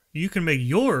your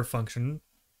function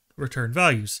return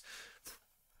values.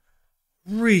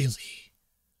 Really?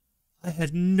 I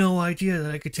had no idea that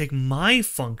I could take my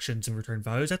functions and return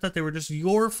values. I thought they were just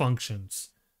your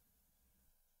functions.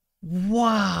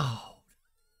 Wow.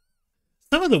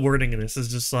 Some of the wording in this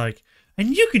is just like,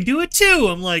 and you can do it too.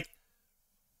 I'm like,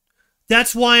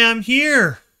 that's why I'm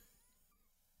here.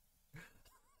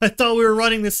 I thought we were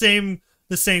running the same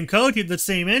code, the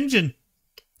same engine.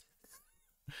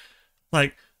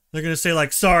 Like, they're going to say,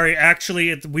 like, sorry,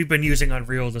 actually, we've been using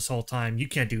Unreal this whole time. You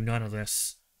can't do none of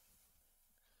this.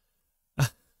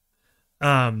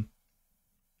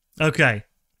 Okay.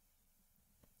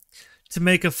 To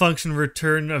make a function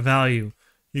return a value,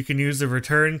 you can use the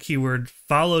return keyword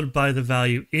followed by the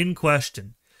value in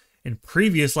question. In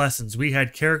previous lessons, we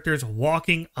had characters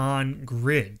walking on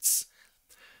grids.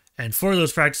 And for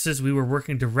those practices, we were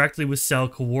working directly with cell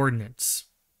coordinates.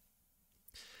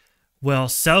 Well,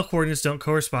 cell coordinates don't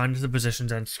correspond to the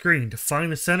positions on screen. To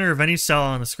find the center of any cell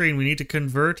on the screen, we need to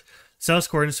convert cell's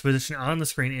coordinates position on the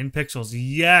screen in pixels.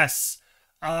 Yes,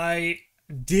 I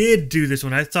did do this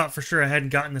one. I thought for sure I hadn't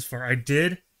gotten this far. I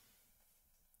did.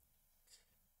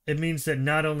 It means that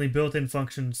not only built-in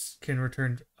functions can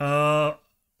return...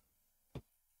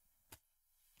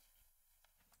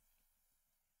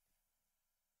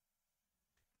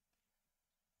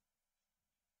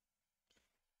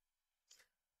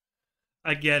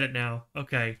 I get it now.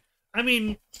 Okay. I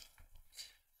mean,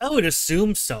 I would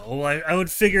assume so. I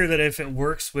would figure that if it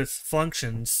works with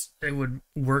functions, it would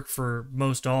work for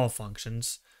most all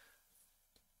functions.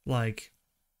 Like,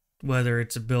 whether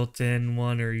it's a built-in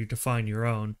one or you define your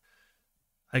own.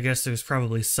 I guess there's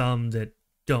probably some that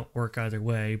don't work either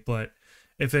way, but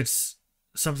if it's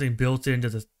something built into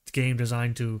the game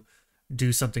designed to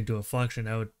do something to a function,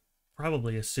 I would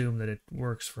probably assume that it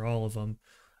works for all of them.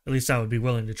 At least I would be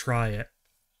willing to try it.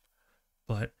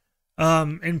 But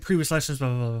in previous lessons, blah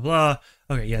blah blah blah.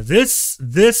 Okay, yeah,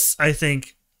 this I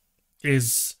think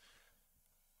is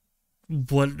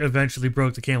what eventually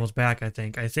broke the camel's back. I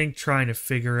think trying to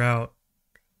figure out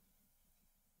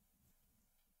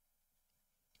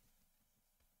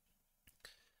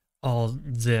all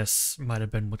this might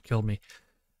have been what killed me.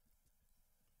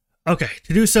 Okay,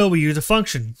 to do so, we use a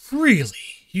function. Really?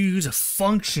 You use a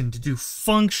function to do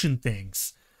function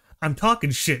things. I'm talking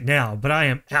shit now, but I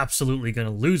am absolutely going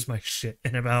to lose my shit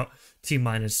in about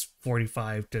T-minus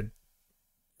 45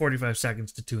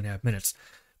 seconds to 2.5 minutes.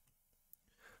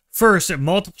 First, it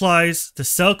multiplies the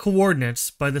cell coordinates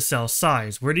by the cell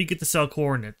size. Where do you get the cell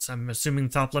coordinates? I'm assuming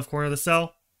the top left corner of the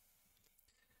cell?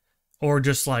 Or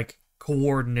just like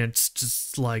coordinates,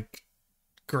 just like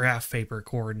graph paper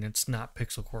coordinates, not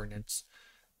pixel coordinates.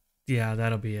 Yeah,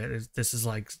 that'll be it. This is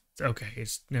like, okay,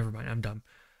 it's never mind. I'm dumb.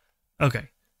 Okay,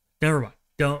 never mind.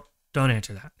 Don't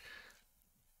answer that.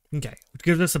 Okay, which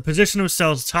gives us a position of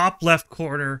cells top left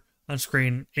corner on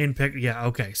screen in yeah,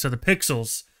 okay. So the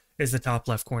pixels is the top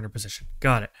left corner position.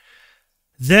 Got it.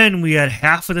 Then we add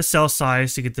half of the cell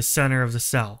size to get the center of the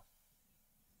cell.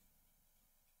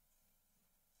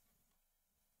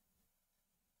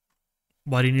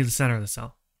 Why do you need the center of the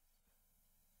cell?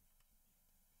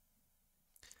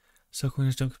 Cell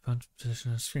coordinates don't correspond to position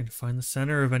on the screen. To find the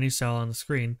center of any cell on the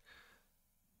screen,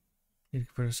 you need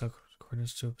to convert the cell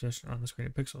coordinates to a position on the screen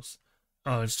in pixels.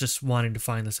 Oh, it's just wanting to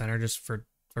find the center just for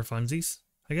funsies,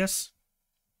 I guess.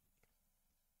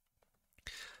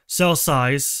 Cell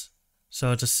size.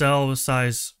 So it's a cell with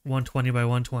size 120 by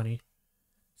 120.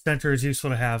 Center is useful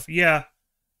to have. Yeah,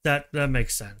 that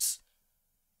makes sense.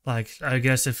 Like, I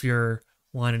guess if you're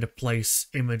wanting to place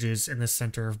images in the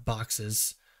center of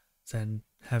boxes, then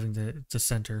having the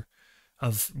center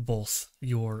of both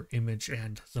your image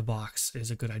and the box is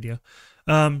a good idea.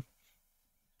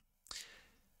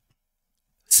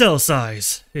 Cell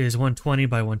size is 120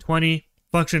 by 120.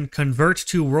 Function convert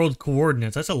to world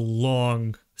coordinates. That's a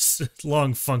long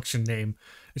function name.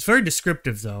 It's very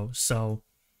descriptive though, so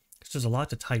there's a lot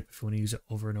to type if you want to use it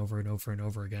over and over and over and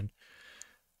over again.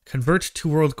 Convert to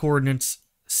world coordinates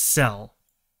cell.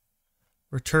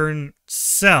 Return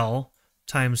cell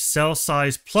times cell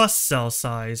size plus cell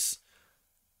size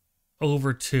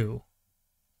over 2.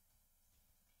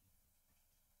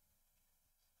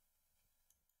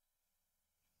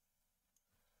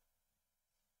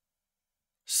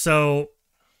 So,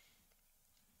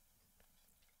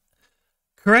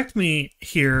 correct me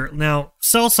here. Now,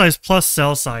 cell size plus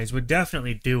cell size would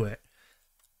definitely do it.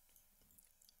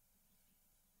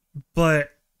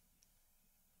 But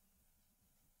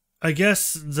I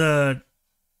guess this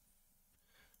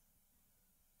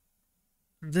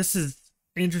is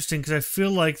interesting because I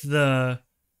feel like the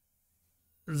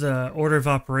order of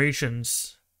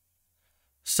operations.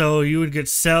 So you would get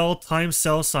cell times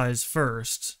cell size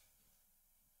first,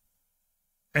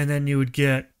 and then you would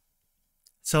get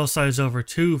cell size over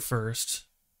 2 first,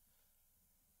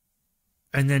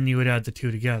 and then you would add the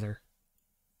two together.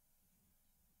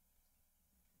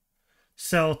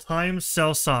 Cell times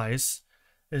cell size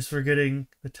is for getting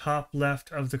the top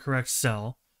left of the correct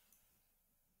cell.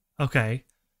 Okay,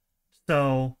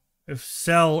 so if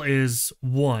cell is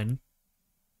 1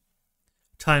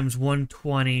 times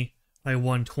 120 by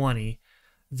 120,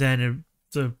 then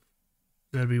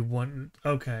that'd be 1.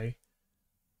 Okay.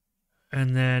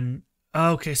 And then,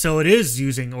 okay, so it is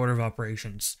using order of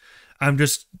operations. I'm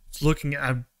just looking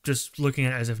at it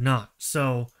as if not.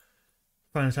 So,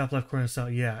 find the top left corner of the cell.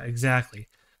 Yeah, exactly.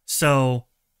 So,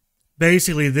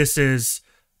 basically, this is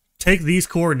take these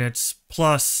coordinates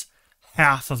plus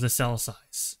half of the cell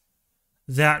size.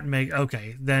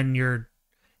 Okay, then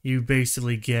you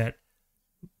basically get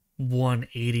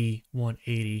 180,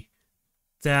 180.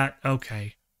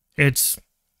 Okay. It's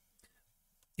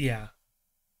Yeah,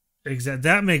 exactly.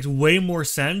 That makes way more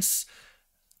sense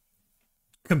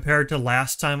compared to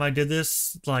last time I did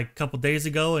this, like a couple days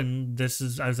ago, and this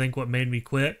is, I think, what made me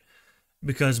quit,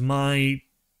 because my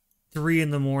 3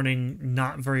 in the morning,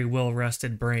 not very well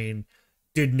rested brain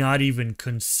did not even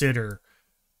consider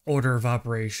order of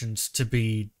operations to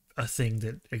be a thing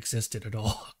that existed at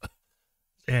all.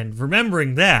 And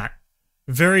remembering that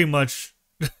very much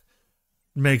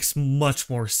makes much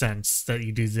more sense that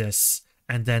you do this,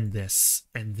 and then this,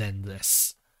 and then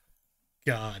this.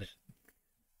 Got it.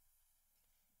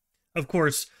 Of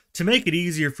course, to make it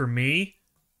easier for me,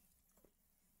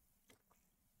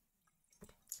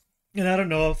 and I don't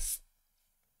know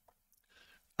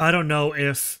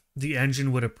if the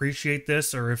engine would appreciate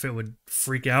this or if it would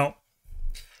freak out,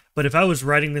 but if I was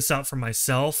writing this out for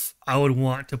myself, I would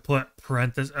want to put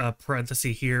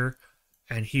parenthesis here,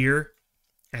 and here,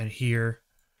 and here,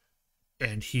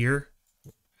 and here,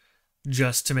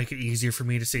 just to make it easier for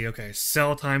me to see, okay,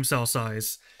 cell times cell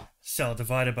size, cell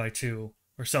divided by 2,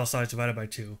 or cell size divided by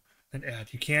 2, and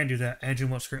add. You can do that. Engine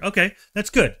won't screw. Okay, that's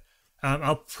good.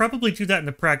 I'll probably do that in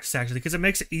the practice, actually, because it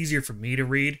makes it easier for me to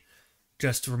read,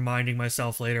 just reminding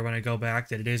myself later when I go back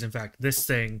that it is, in fact, this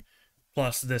thing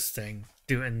plus this thing,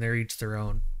 and they're each their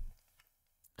own.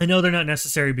 I know they're not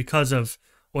necessary because of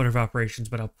order of operations,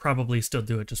 but I'll probably still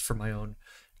do it just for my own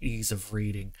ease of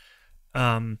reading.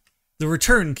 The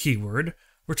return keyword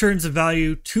returns a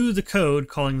value to the code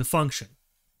calling the function.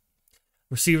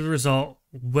 Receive the result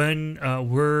when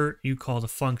where you call the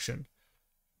function.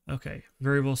 Okay,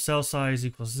 variable cell size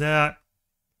equals that.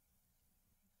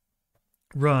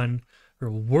 Run.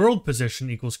 World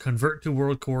position equals convert to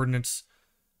world coordinates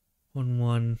 1,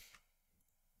 1.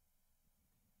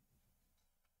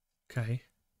 Okay.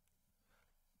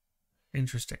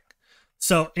 Interesting.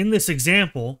 So in this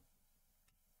example,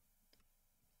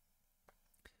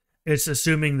 it's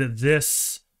assuming that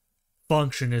this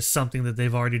function is something that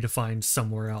they've already defined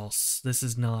somewhere else. This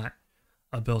is not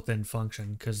a built-in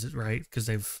function because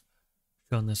they've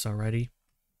shown this already.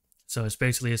 So it's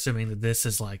basically assuming that this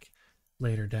is like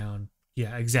later down.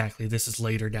 Yeah, exactly. This is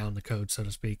later down the code, so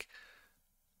to speak.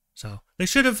 So they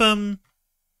should have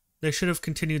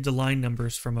continued the line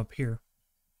numbers from up here.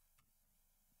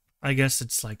 I guess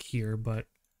it's like here, but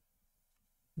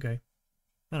okay.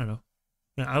 I don't know.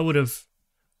 I would have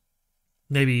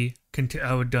maybe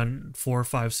I would have done 4,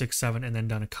 5, 6, 7, and then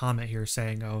done a comment here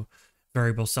saying, "Oh,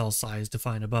 variable cell size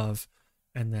defined above,"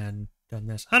 and then done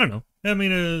this. I don't know. I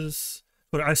mean,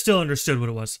 but I still understood what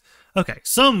it was. Okay,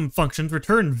 some functions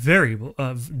return variable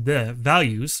the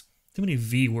values. Too many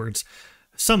V words.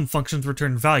 Some functions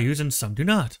return values and some do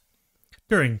not.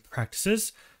 During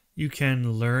practices, you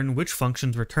can learn which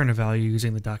functions return a value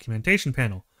using the documentation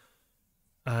panel.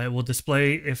 It will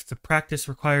display if the practice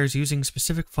requires using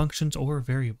specific functions or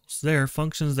variables. There,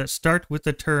 functions that start with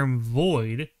the term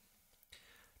void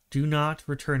do not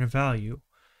return a value.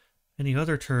 Any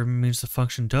other term means the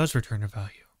function does return a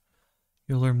value.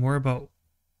 You'll learn more about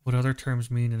what other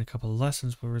terms mean in a couple of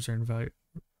lessons will return value.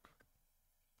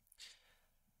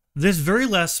 This very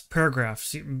last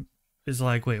paragraph is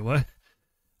like, wait, what?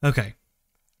 Okay.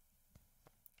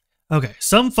 Okay,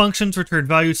 some functions return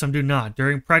value, some do not.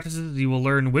 During practices, you will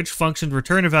learn which functions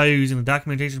return a value using the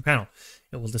documentation panel.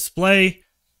 It will display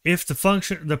if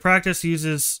the practice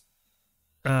uses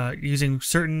using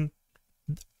certain...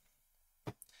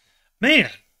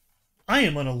 Man, I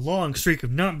am on a long streak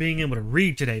of not being able to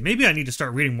read today. Maybe I need to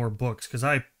start reading more books, because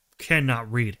I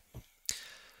cannot read.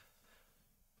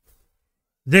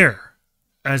 There,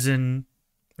 as in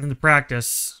the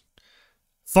practice,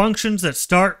 functions that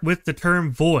start with the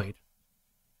term void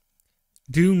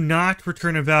do not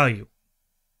return a value.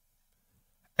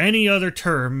 Any other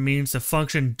term means the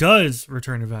function does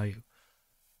return a value.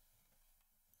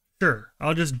 Sure,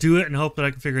 I'll just do it and hope that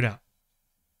I can figure it out.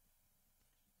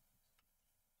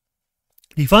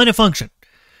 Define a function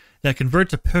that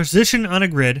converts a position on a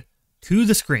grid to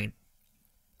the screen.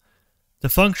 The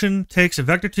function takes a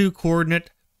vector2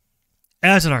 coordinate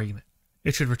as an argument.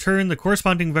 It should return the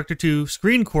corresponding vector2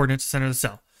 screen coordinates to center the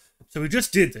cell. So we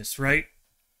just did this, right?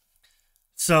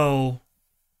 So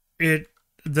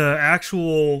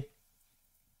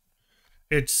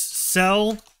it's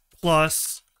cell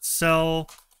plus cell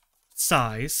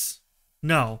size.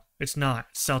 No, it's not.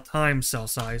 Cell times cell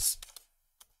size.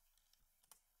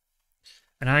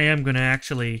 And I am going to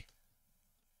actually...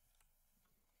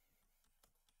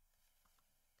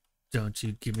 Don't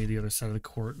you give me the other side of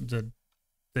the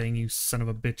thing, you son of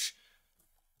a bitch.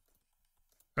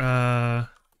 And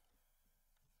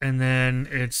then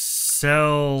it's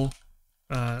cell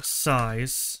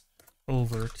size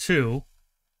over 2.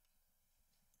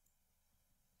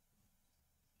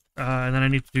 and then I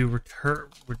need to do return,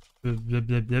 like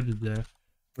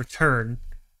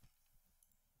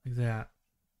that.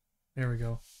 There we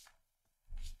go.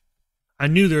 I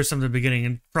knew there was something at the beginning,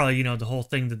 and probably, you know, the whole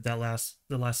thing that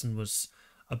the lesson was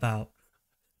about.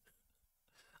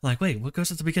 Like, wait, what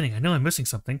goes at the beginning? I know I'm missing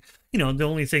something. You know, the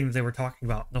only thing that they were talking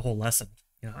about the whole lesson.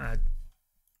 You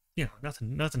know,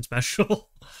 nothing special.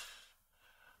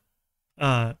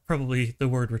 Probably the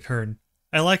word return.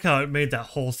 I like how it made that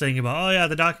whole thing about, oh yeah,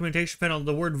 the documentation panel,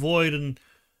 the word void, and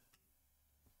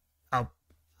I'll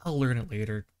learn it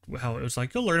later. How it was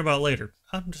like, you'll learn about it later.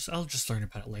 I'll just learn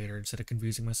about it later instead of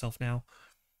confusing myself now.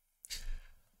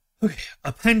 Okay,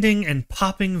 appending and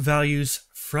popping values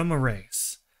from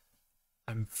arrays.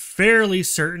 I'm fairly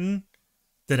certain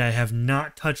that I have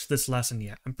not touched this lesson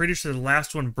yet. I'm pretty sure the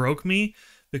last one broke me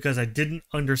because I didn't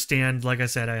understand. Like I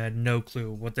said, I had no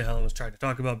clue what the hell I was trying to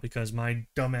talk about because my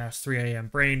dumbass 3 a.m.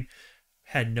 brain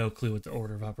had no clue what the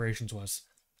order of operations was.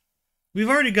 We've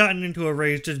already gotten into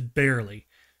arrays just barely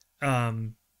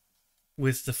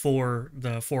with the for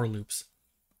loops.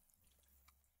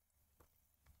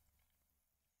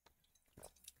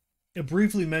 It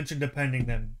briefly mentioned appending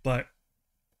them, but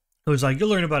it was like, you'll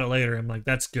learn about it later. I'm like,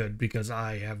 that's good because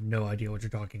I have no idea what you're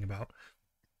talking about.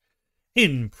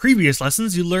 In previous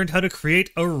lessons, you learned how to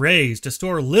create arrays to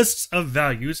store lists of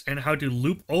values and how to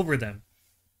loop over them.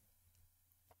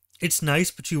 It's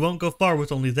nice, but you won't go far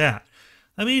with only that.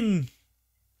 I mean,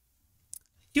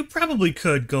 you probably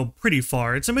could go pretty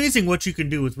far. It's amazing what you can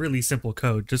do with really simple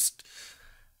code. Just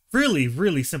really,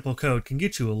 really simple code can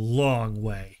get you a long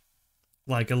way.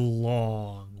 Like a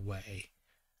long way.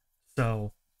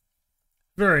 So,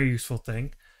 very useful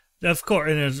thing. Of course,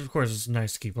 it's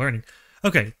nice to keep learning.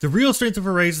 Okay, the real strength of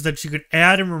arrays is that you can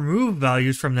add and remove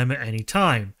values from them at any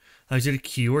time. Allows you to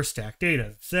queue or stack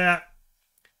data. That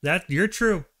you're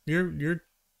true. You're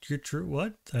true.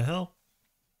 What the hell?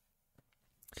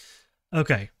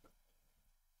 Okay.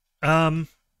 That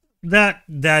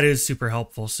is super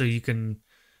helpful. So you can,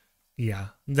 yeah,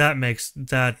 that makes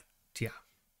that, yeah.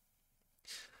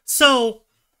 So,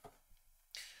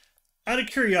 out of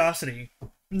curiosity,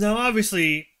 now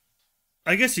obviously,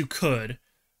 I guess you could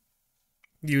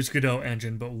use Godot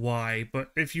Engine, but why?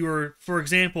 But if you were, for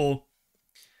example,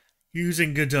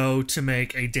 using Godot to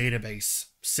make a database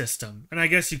system, and I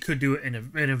guess you could do it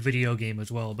in a video game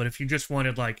as well, but if you just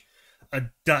wanted like a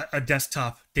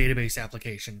desktop database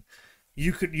application,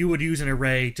 you would use an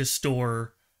array to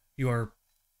store your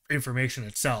information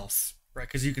itself, right?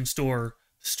 Because you can store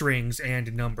strings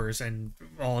and numbers and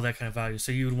all that kind of value.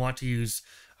 So you would want to use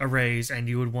arrays, and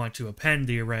you would want to append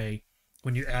the array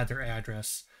when you add their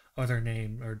address or their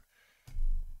name, or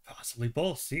possibly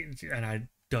both. See, and I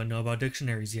don't know about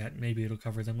dictionaries yet. Maybe it'll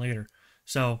cover them later.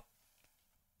 So,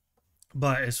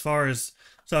 but as far as,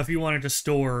 so if you wanted to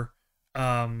store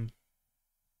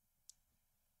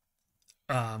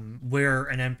where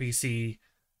an NPC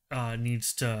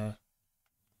needs to,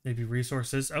 maybe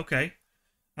resources, okay.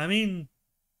 I mean,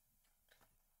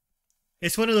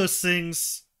 it's one of those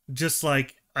things, just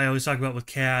like I always talk about with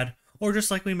CAD, or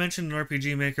just like we mentioned in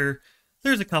RPG Maker,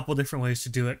 there's a couple different ways to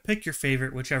do it. Pick your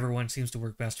favorite, whichever one seems to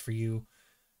work best for you,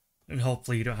 and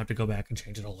hopefully you don't have to go back and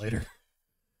change it all later.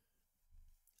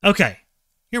 Okay,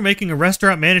 you're making a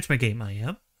restaurant management game, I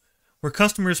am, where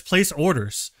customers place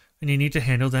orders, and you need to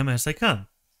handle them as they come.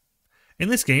 In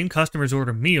this game, customers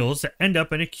order meals that end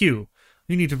up in a queue.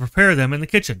 You need to prepare them in the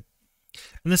kitchen.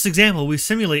 In this example, we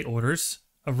simulate orders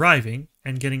arriving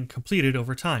and getting completed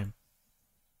over time.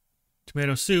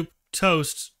 Tomato soup,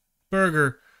 toast,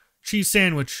 burger, cheese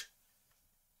sandwich.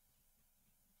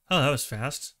 Oh, that was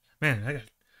fast. Man,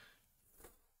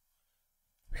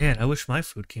 I wish my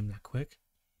food came that quick.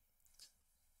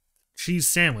 Cheese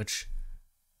sandwich.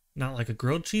 Not like a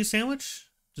grilled cheese sandwich?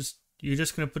 You're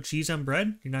just going to put cheese on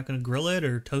bread? You're not going to grill it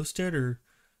or toast it or...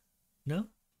 No?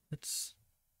 That's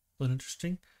a little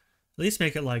interesting. At least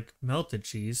make it like melted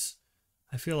cheese.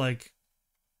 I feel like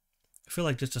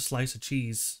just a slice of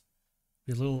cheese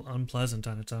would be a little unpleasant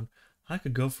on its own. I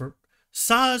could go for...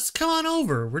 Saz, come on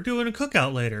over. We're doing a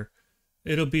cookout later.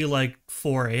 It'll be like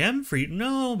 4 a.m. for you. No,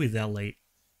 it won't be that late.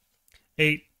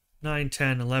 8, 9,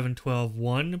 10, 11, 12,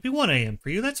 1. It'll be 1 a.m. for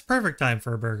you. That's perfect time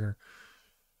for a burger.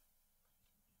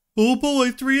 Oh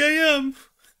boy, 3 a.m.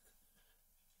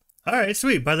 Alright,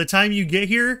 sweet. By the time you get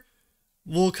here,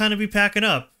 we'll kind of be packing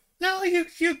up. No,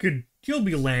 you'll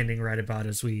be landing right about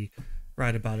as we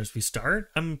start.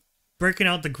 I'm breaking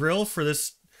out the grill for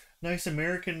this nice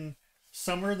American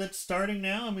summer that's starting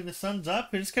now. I mean, the sun's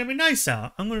up. It's gonna be nice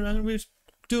out. We're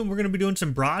gonna be doing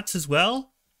some brats as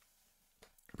well.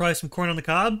 Probably some corn on the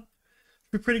cob. It'll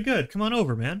be pretty good. Come on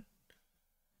over, man.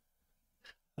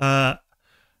 Uh,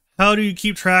 how do you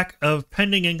keep track of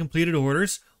pending and completed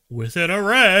orders with an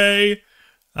array?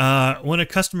 When a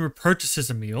customer purchases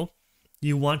a meal,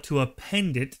 you want to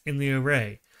append it in the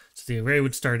array. So the array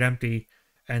would start empty,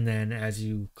 and then as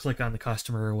you click on the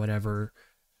customer or whatever,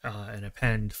 an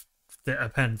the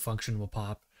append function will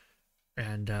pop.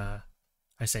 And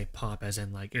I say pop as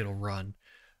in like it'll run.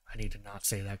 I need to not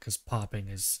say that because popping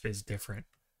is different,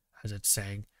 as it's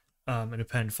saying. An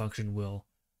append function will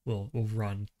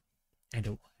run, and it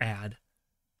will add.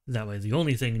 That way, the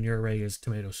only thing in your array is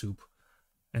tomato soup,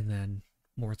 and then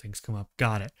more things come up.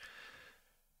 Got it.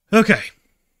 Okay,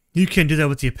 you can do that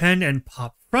with the append and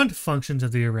pop front functions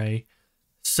of the array.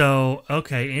 So,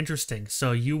 okay, interesting.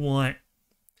 So you want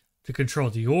to control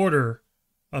the order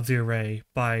of the array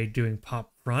by doing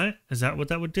pop front? Is that what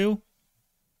that would do?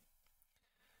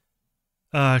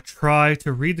 Try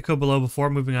to read the code below before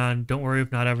moving on. Don't worry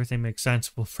if not everything makes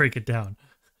sense. We'll break it down.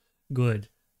 Good.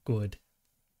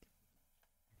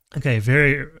 Okay,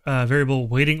 variable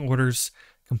waiting orders,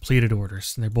 completed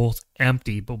orders. And they're both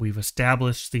empty, but we've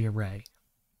established the array.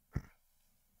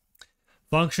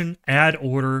 Function add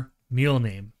order meal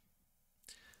name.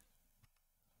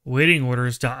 Waiting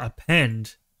orders dot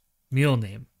append meal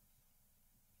name.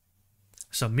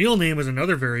 So meal name is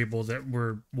another variable that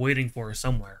we're waiting for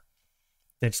somewhere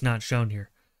that's not shown here.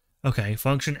 Okay,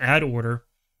 function add order.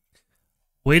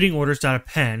 Waiting orders dot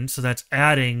append. So that's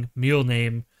adding meal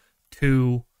name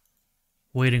to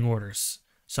waiting orders.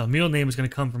 So meal name is going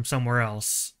to come from somewhere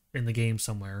else in the game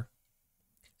somewhere.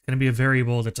 It's going to be a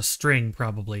variable that's a string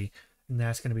probably, and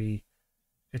that's going to be,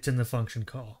 it's in the function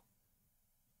call.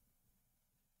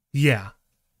 Yeah.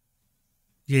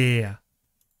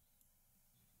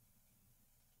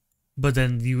 But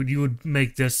then you would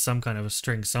make this some kind of a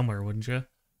string somewhere, wouldn't you?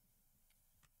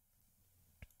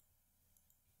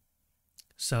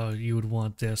 So you would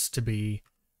want this to be,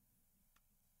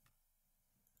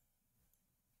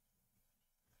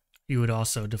 you would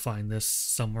also define this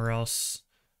somewhere else.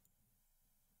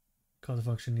 Call the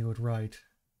function you would write.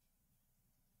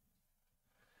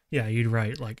 Yeah, you'd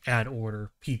write like add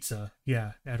order pizza.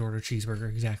 Yeah, add order cheeseburger.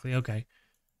 Exactly. Okay.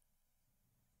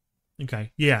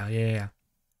 Yeah.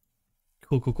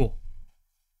 Cool.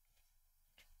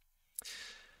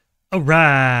 All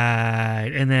right.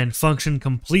 And then function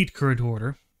complete current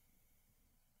order.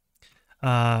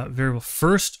 Variable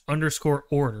first underscore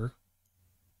order.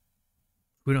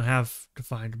 We don't have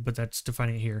defined, but that's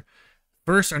defining it here.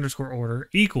 First underscore order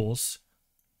equals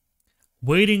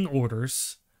waiting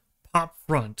orders pop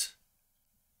front.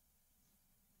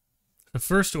 The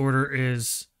first order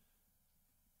is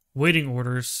waiting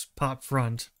orders pop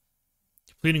front.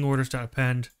 Completing orders dot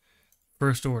append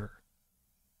first order.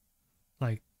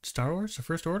 Like Star Wars, the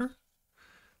first order?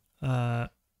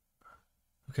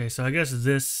 Okay, so I guess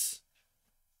this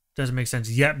doesn't make sense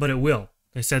yet, but it will.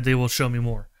 They said they will show me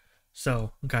more.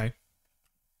 So, okay.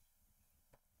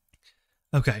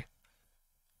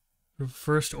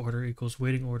 First order equals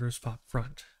waiting orders pop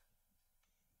front.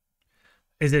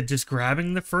 Is it just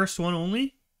grabbing the first one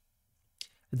only?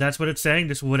 That's what it's saying?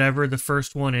 Just whatever the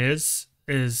first one is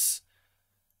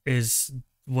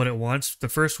what it wants. The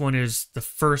first one is the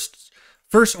first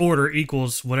order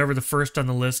equals whatever the first on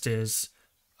the list is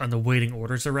on the waiting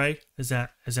orders array. Is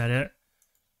that it?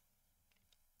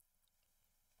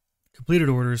 Completed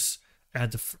orders,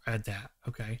 add that.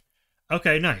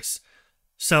 Okay, nice.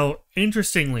 So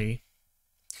interestingly,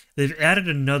 they've added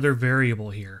another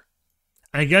variable here.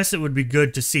 I guess it would be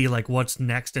good to see like what's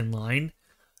next in line,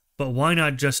 but why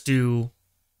not just do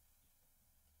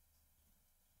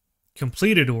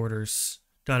completed orders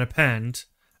dot append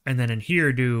and then in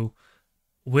here do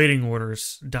waiting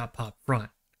orders dot pop front?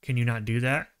 Can you not do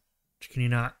that? Can you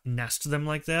not nest them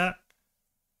like that?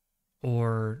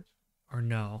 Or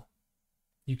no?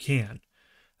 You can.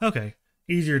 Okay.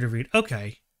 Easier to read.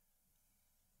 Okay.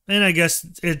 And I guess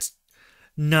it's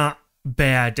not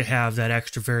bad to have that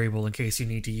extra variable in case you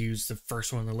need to use the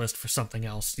first one on the list for something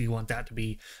else. You want that to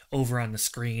be over on the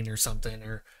screen or something,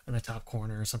 or in the top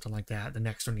corner or something like that. The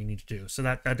next one you need to do. So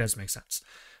that does make sense.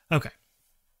 Okay.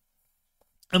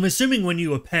 I'm assuming when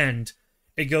you append,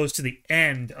 it goes to the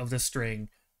end of the string.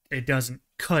 It doesn't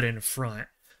cut in front.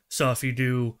 So if you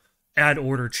do add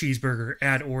order cheeseburger,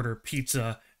 add order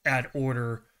pizza, add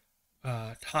order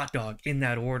hot dog in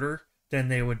that order,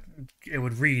 then it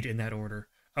would read in that order.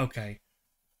 Okay.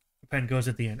 Append goes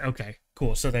at the end. Okay,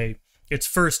 cool. So it's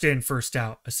first in, first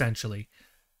out, essentially.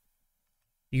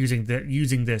 Using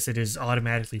this, it is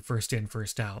automatically first in,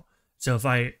 first out. So if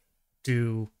I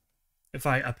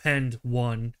append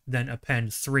 1, then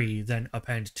append 3, then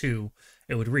append 2,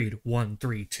 it would read 1,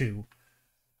 3, 2.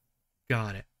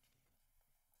 Got it.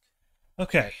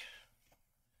 Okay.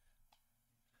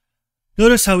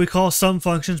 Notice how we call some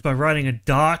functions by writing a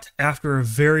dot after a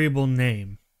variable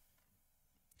name.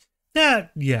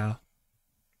 Yeah.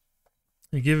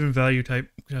 A given value type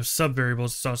has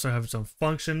subvariables. It also has its own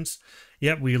functions.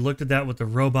 Yep, we looked at that with the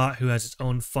robot who has its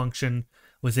own function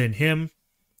within him,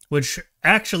 which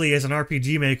actually, as an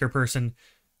RPG Maker person,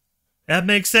 that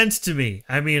makes sense to me.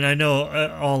 I mean, I know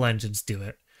all engines do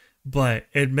it, but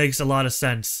it makes a lot of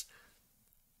sense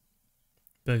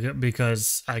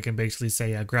because I can basically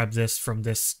say, yeah, grab this from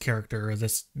this character or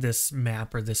this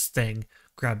map or this thing.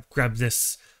 Grab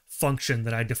this function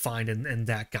that I defined in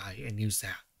that guy and use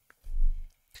that.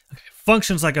 Okay.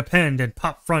 Functions like append and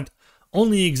pop front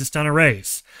only exist on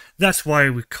arrays. That's why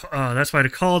to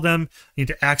call them, you need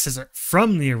to access it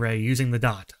from the array using the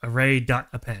dot.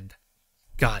 Array.append.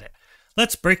 Got it.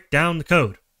 Let's break down the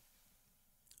code.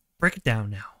 Break it down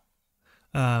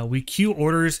now. We queue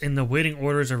orders in the waiting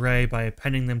orders array by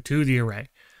appending them to the array.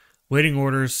 Waiting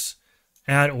orders,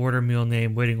 add order, meal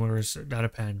name, waiting orders, dot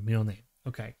append, meal name.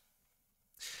 Okay.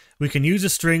 We can use a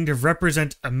string to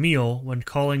represent a meal when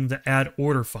calling the add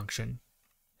order function.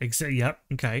 Yep,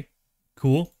 okay.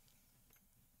 Cool.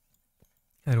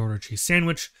 Add order cheese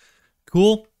sandwich.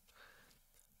 Cool.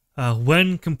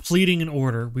 When completing an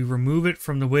order, we remove it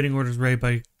from the waiting orders array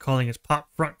by calling its pop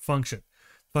front function.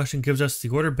 The function gives us the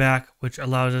order back, which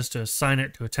allows us to assign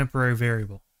it to a temporary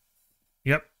variable.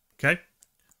 Yep, okay.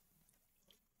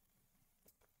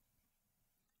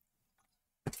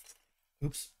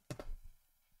 Oops.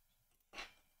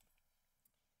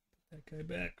 That guy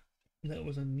back. That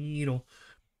was a needle.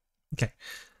 Okay.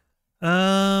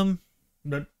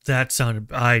 That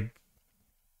sounded...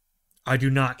 I do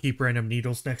not keep random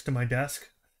needles next to my desk.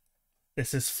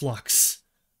 This is flux.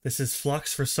 This is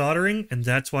flux for soldering, and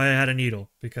that's why I had a needle,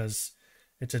 because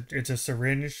it's a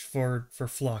syringe for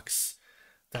flux.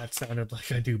 That sounded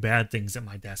like I do bad things at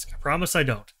my desk. I promise I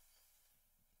don't.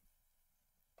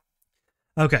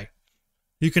 Okay.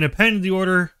 You can append the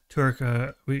order to our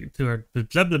blah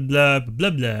blah blah blah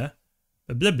blah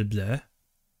blah blah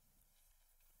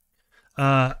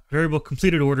blah. Variable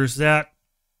completed orders, that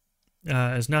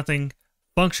is nothing.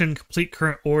 Function complete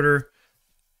current order.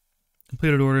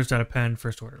 Completed orders dot append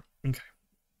first order. Okay.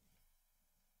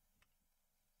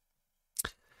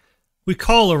 We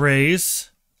call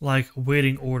arrays like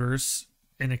waiting orders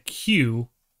in a queue.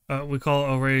 We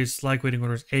call arrays like waiting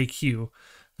orders a queue.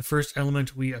 The first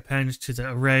element we append to the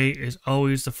array is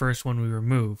always the first one we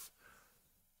remove.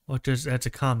 That's a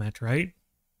comment, right?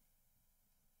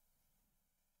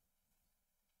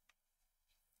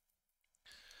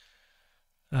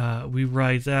 We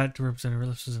write that to represent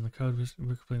ellipses in the code.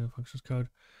 We're completing the functions code.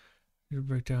 We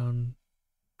break down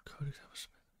code examples.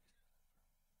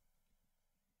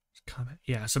 Comment.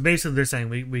 Yeah, so basically they're saying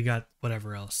we got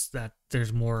whatever else, that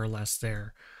there's more or less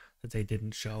there that they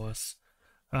didn't show us.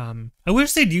 I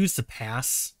wish they'd use the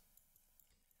pass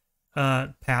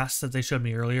that they showed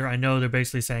me earlier. I know they're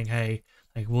basically saying, hey,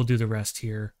 like, we'll do the rest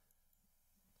here.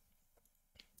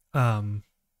 But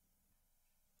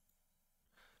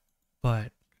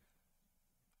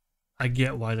I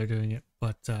get why they're doing it.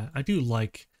 But I do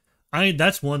like...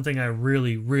 that's one thing I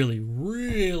really, really,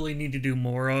 really need to do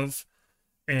more of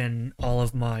in all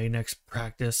of my next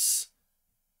practice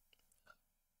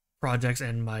projects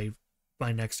and my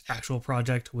next actual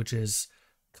project, which is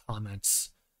comments.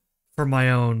 For my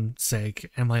own sake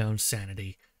and my own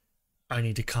sanity, I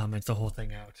need to comment the whole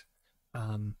thing out.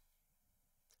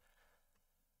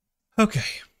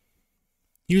 Okay.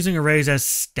 Using arrays as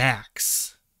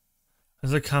stacks.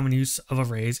 Another common use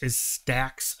of arrays is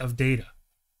stacks of data.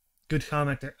 Good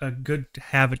comment, a good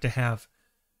habit to have.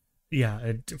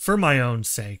 Yeah, for my own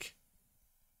sake.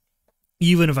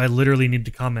 Even if I literally need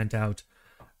to comment out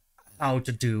how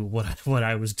to do what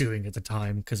I was doing at the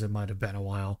time, because it might have been a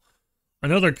while.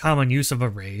 Another common use of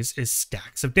arrays is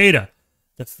stacks of data.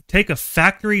 Take a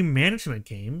factory management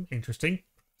game, interesting,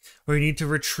 where you need to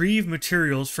retrieve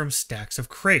materials from stacks of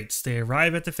crates. They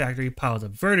arrive at the factory piled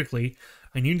up vertically,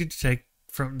 and you need to take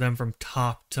them from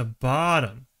top to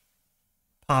bottom.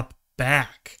 Pop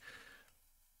back.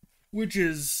 Which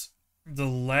is the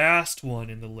last one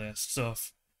in the list. So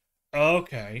if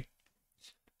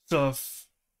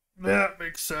that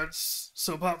makes sense.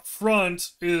 So pop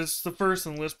front is the first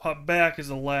on the list, pop back is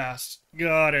the last.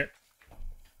 Got it.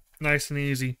 Nice and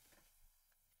easy.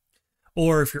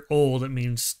 Or if you're old, it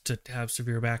means to have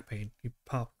severe back pain. You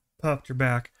popped your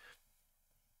back.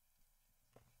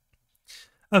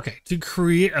 Okay, to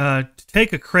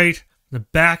take a crate in the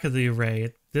back of the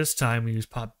array, this time we use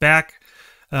pop back.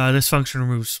 This function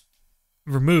removes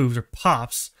or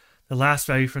pops the last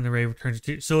value from the array, returns it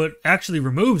to, so it actually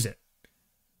removes it.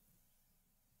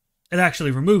 it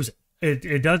actually removes it.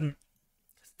 It doesn't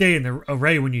stay in the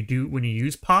array when you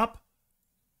use pop.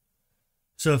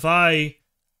 So if I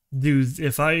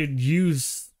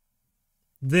use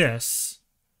this,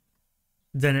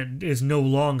 then it is no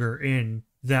longer in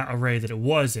that array that it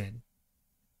was in.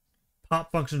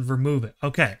 Pop functions remove it.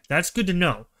 Okay, that's good to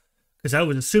know, because I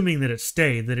was assuming that it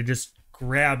stayed, that it just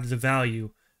grabbed the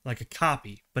value like a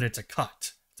copy, but it's a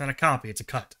cut. It's not a copy, it's a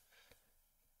cut.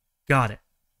 Got it.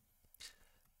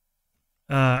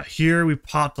 Here we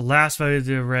pop the last value of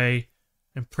the array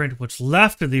and print what's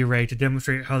left of the array to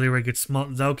demonstrate how the array gets small.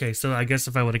 Okay, so I guess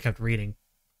if I would have kept reading.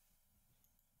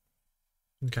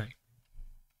 Okay.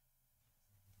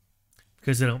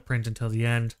 Because they don't print until the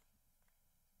end.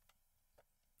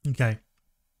 Okay.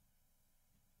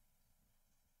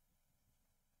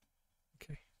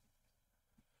 Okay.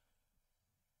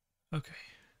 Okay.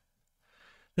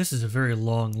 This is a very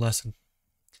long lesson.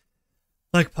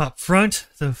 Like pop front,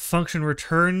 the function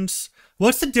returns.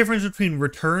 What's the difference between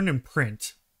return and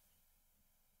print?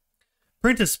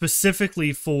 Print is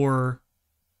specifically for,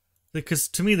 because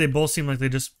to me they both seem like they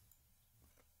just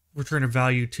return a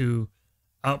value to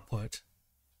output.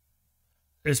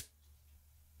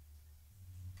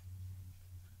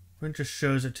 Print just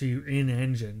shows it to you in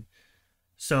engine.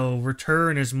 So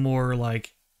return is more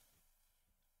like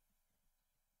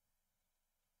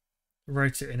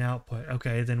writes it in output.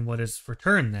 Okay, then what is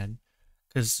return then?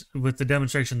 Because with the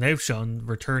demonstration they've shown,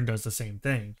 return does the same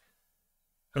thing.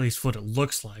 At least what it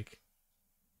looks like.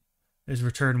 Is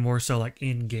return more so like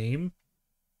in-game?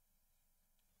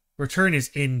 Return is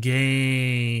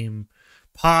in-game.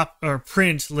 Pop or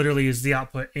print literally is the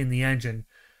output in the engine.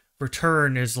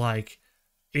 Return is like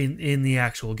in the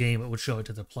actual game, it would show it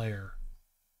to the player.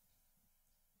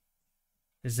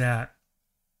 Is that...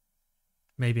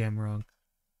 Maybe I'm wrong.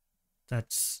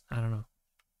 That's... I don't know.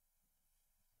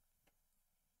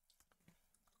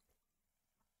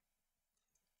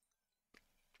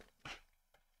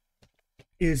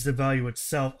 Is the value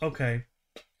itself... Okay.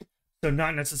 So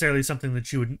not necessarily something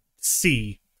that you would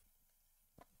see.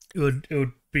 It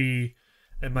would be...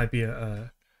 It might be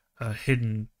a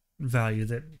hidden value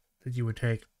that you would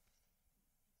take.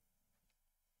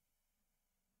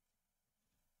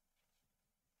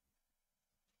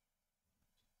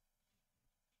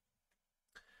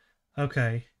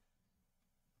 Okay.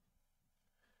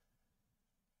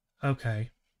 Okay.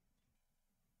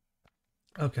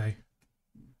 Okay.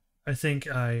 I think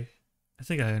I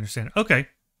understand. Okay.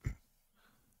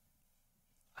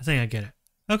 I think I get it.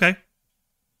 Okay.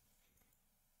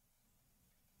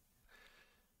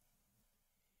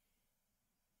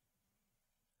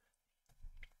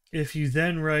 If you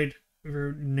then write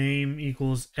name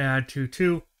equals add to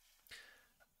 2.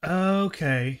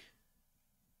 Okay.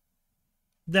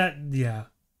 That, yeah.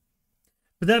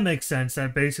 But that makes sense.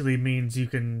 That basically means you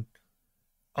can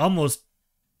almost,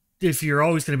 if you're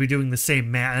always going to be doing the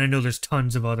same math, and I know there's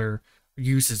tons of other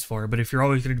uses for it, but if you're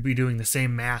always going to be doing the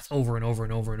same math over and over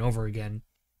and over and over again,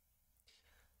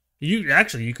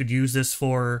 you could use this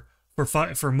for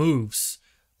moves,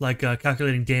 like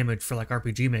calculating damage for like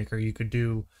RPG Maker. You could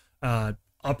do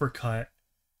uppercut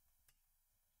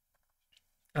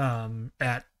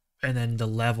at, and then the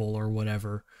level or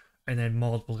whatever, and then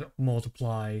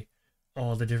multiply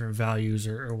all the different values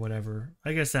or whatever.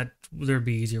 I guess that there'd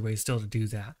be easier ways still to do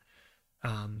that.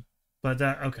 But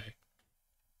that,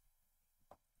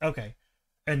 okay.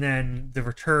 And then the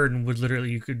return would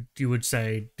literally, you would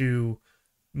say do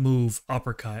move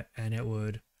uppercut, and it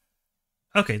would,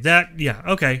 okay, that, yeah,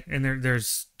 okay. And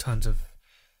there's tons of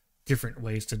different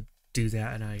ways to do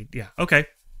that, and okay,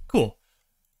 cool.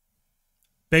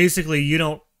 Basically, you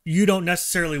don't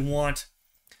necessarily want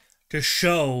to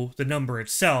show the number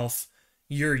itself.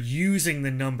 You're using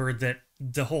the number that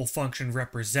the whole function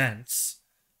represents.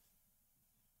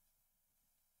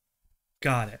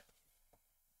 Got it.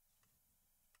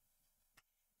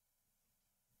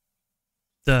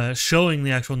 The showing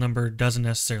the actual number doesn't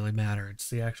necessarily matter. It's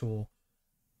the actual...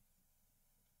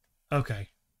 Okay.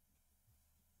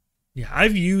 Yeah,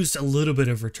 I've used a little bit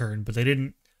of return, but they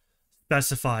didn't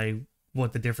specify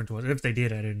what the difference was. If they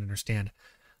did, I didn't understand.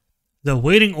 The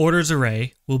waiting orders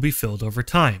array will be filled over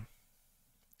time.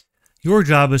 Your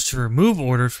job is to remove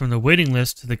orders from the waiting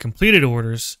list to the completed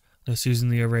orders list using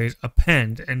the array's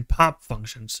append and pop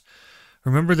functions.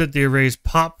 Remember that the array's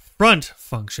pop front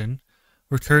function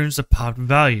returns the popped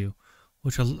value,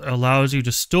 which allows you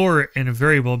to store it in a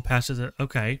variable and pass it.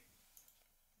 Okay.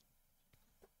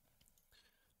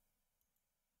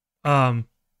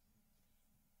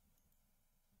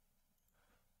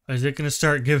 Is it going to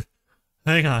start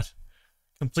hang on.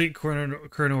 Complete current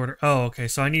order. Oh, okay.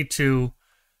 So I need to,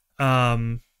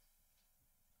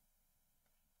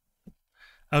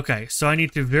 Okay, so I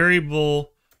need to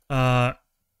variable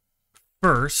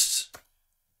first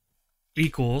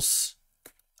equals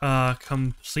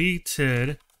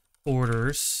completed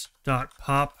orders dot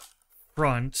pop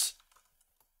front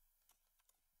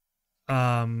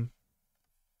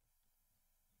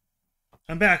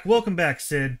I'm back. Welcome back,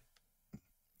 Sid.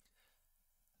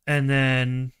 And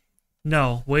then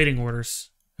no, waiting orders.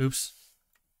 Oops.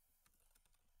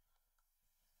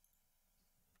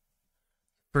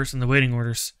 First in the waiting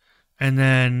orders. And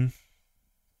then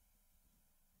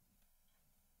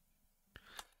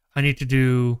I need to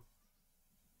do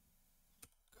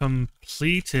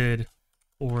completed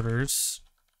orders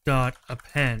dot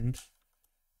append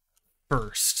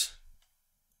first,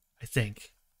 I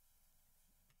think.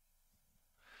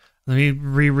 Let me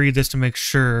reread this to make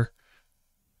sure.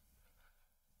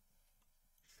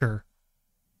 Sure.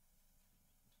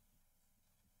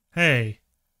 Hey.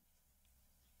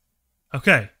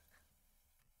 Okay.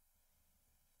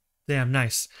 Damn,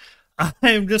 nice.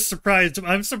 I'm just surprised.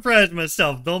 I'm surprised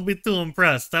myself. Don't be too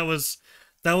impressed. That was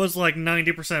like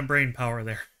 90% brain power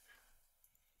there.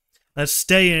 Let's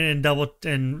stay in and double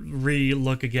and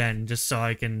re-look again just so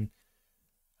I can.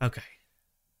 Okay.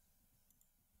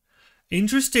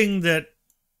 Interesting that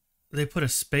they put a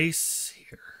space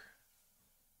here.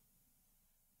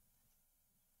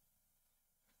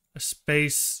 A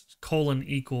space colon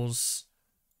equals.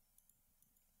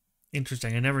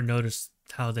 Interesting. I never noticed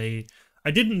how they.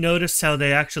 I didn't notice how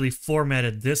they actually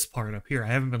formatted this part up here. I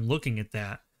haven't been looking at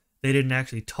that. They didn't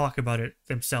actually talk about it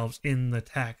themselves in the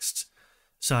text.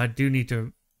 So I do need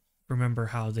to remember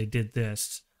how they did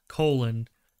this. Colon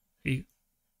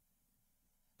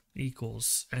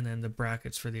equals, and then the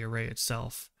brackets for the array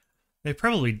itself. They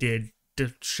probably did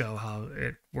to show how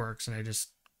it works, and I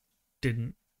just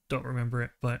don't remember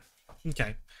it, but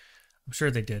okay. I'm sure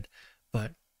they did,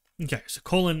 but okay, so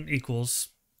colon equals,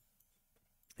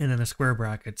 and then the square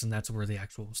brackets, and that's where the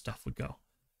actual stuff would go.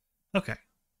 Okay,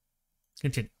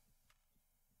 continue.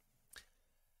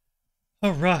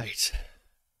 All right.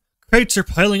 Crates are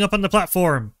piling up on the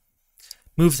platform.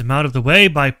 Move them out of the way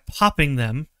by popping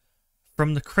them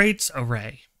from the crates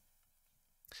array.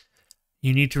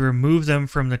 You need to remove them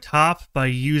from the top by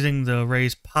using the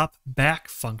array's pop back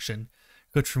function.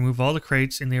 Go to remove all the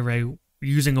crates in the array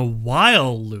using a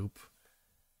while loop.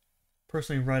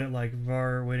 Personally write it like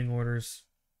var waiting orders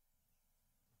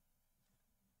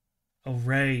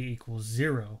array equals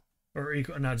 0. Or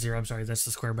equal, not 0, I'm sorry, that's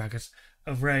the square brackets.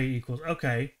 Array equals,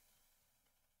 okay.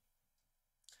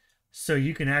 So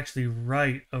you can actually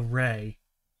write array.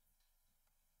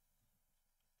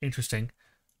 Interesting.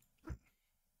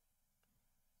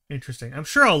 Interesting. I'm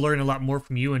sure I'll learn a lot more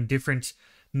from you and different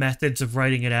methods of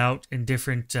writing it out and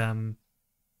different, I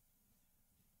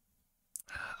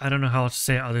don't know how else to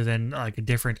say it other than like a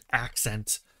different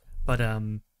accent, but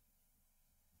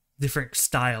different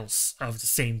styles of the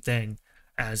same thing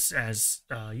as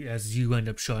you end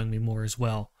up showing me more as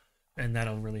well, and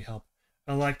that'll really help.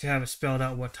 I like to have it spelled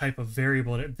out what type of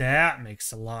variable that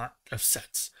makes a lot of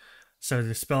sense. So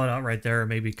to spell it out right there or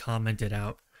maybe comment it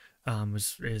out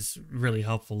is really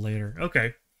helpful later.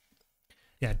 Okay.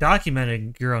 Yeah,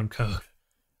 documenting your own code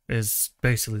is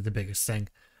basically the biggest thing.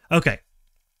 Okay.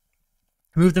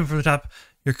 Remove them from the top.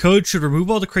 Your code should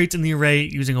remove all the crates in the array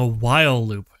using a while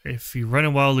loop. If you run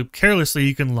a while loop carelessly,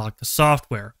 you can lock the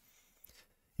software.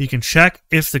 You can check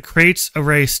if the crates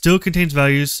array still contains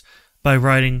values by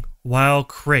writing while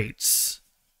crates.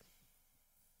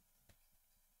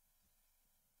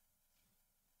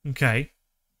 Okay.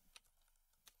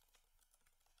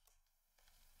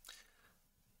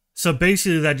 So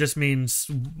basically that just means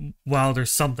while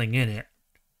there's something in it,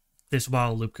 this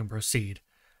while loop can proceed.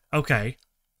 Okay.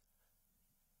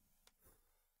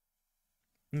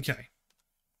 Okay.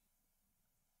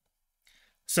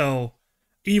 So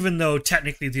even though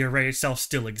technically the array itself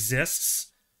still exists,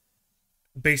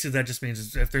 basically that just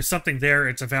means if there's something there,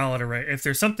 it's a valid array. If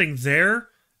there's something there,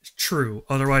 it's true,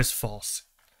 otherwise false.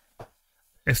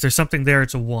 If there's something there,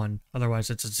 it's a 1, otherwise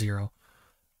it's a 0.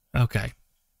 Okay.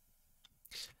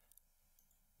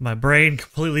 My brain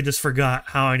completely just forgot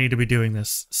how I need to be doing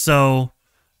this. So,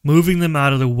 moving them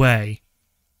out of the way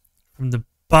from the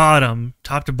bottom,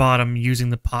 top to bottom, using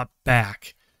the pop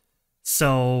back.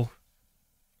 So,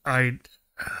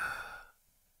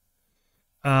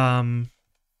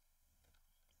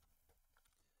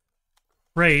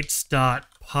 crates dot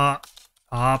pop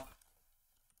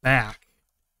back.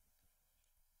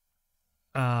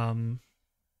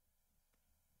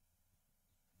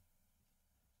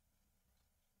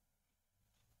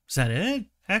 Is that it,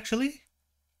 actually?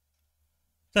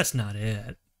 That's not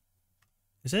it.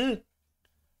 Is it?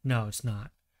 No, it's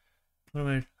not. What am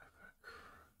I?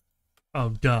 Oh,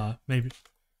 duh. Maybe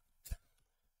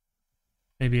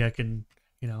I can,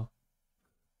 you know.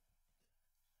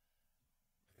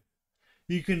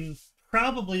 You can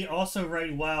probably also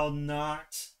write while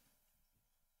not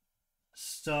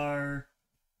star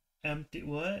empty.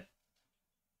 What?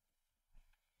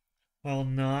 While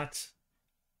not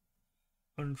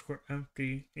underscore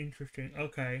empty. Interesting.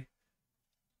 Okay.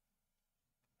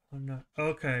 I'm not.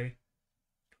 Okay.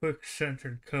 Quick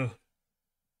centered code.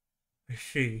 I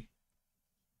see.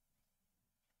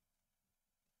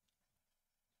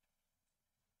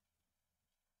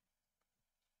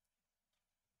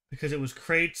 Because it was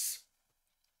crates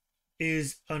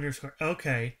is underscore.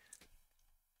 Okay.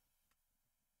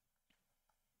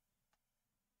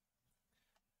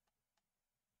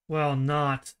 Well,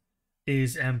 not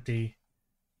is empty.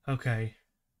 Okay.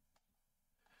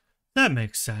 That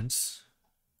makes sense.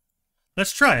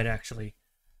 Let's try it, actually.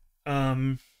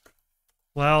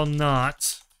 While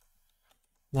not.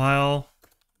 While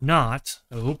not.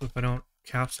 Oh, if I don't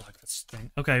caps lock this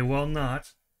thing. Okay, while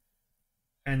not.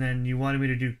 And then you wanted me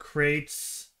to do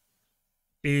crates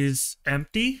is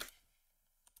empty?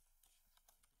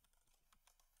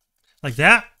 Like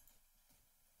that?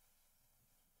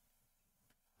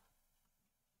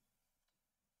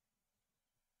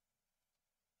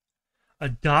 A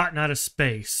dot, not a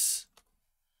space.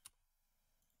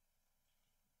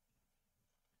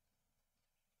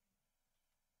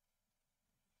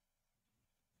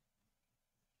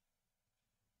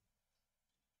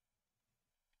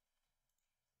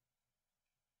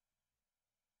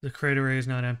 The crate array is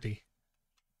not empty.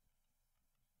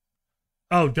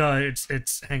 Oh, duh,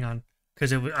 it's hang on.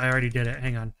 Because I already did it.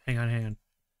 Hang on.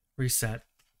 Reset.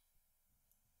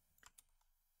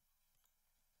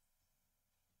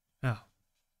 Oh.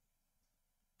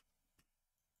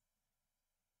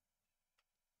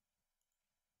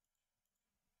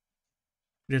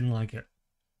 Didn't like it.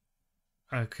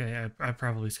 Okay, I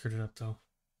probably screwed it up, though.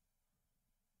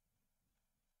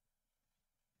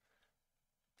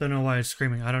 Don't know why it's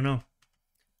screaming. I don't know.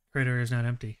 Crate array is not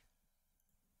empty.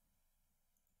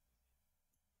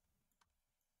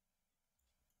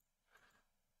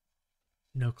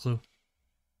 No clue.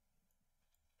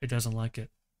 It doesn't like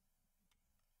it.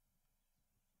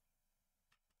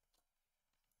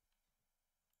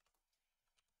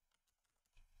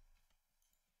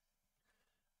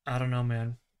 I don't know,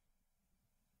 man.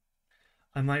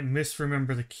 I might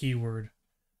misremember the keyword.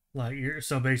 Like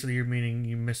so basically you're meaning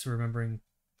you misremembering.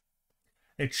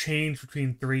 It changed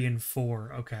between 3 and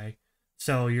 4. Okay.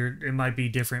 So it might be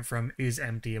different from is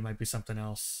empty. It might be something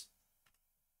else.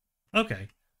 Okay.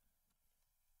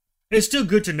 It's still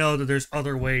good to know that there's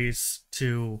other ways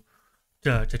to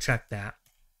check that.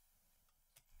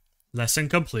 Lesson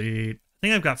complete. I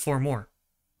think I've got 4 more.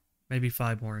 Maybe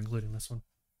 5 more, including this one.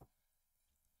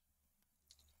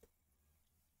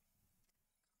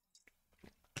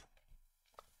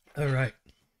 All right.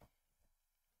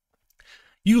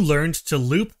 You learned to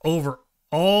loop over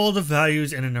all the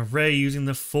values in an array using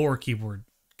the for keyboard.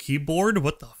 Keyboard?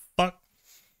 What the fuck?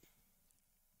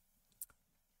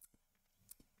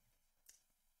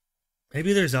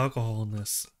 Maybe there's alcohol in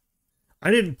this.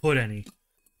 I didn't put any,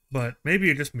 but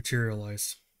maybe it just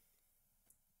materialized.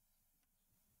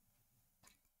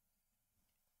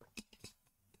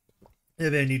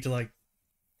 Maybe I need to, like,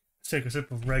 take a sip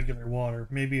of regular water.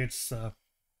 Maybe it's the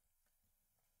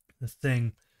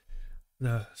thing.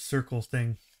 The circle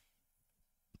thing.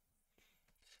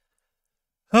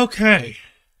 Okay.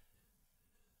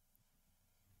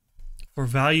 For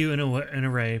value in an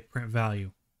array, print value.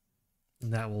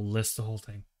 And that will list the whole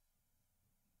thing.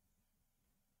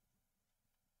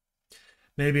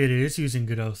 Maybe it is using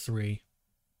Godot 3.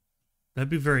 That'd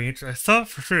be very interesting. I thought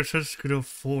for sure it says Godot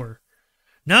 4.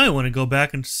 Now I want to go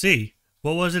back and see.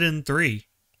 What was it in 3?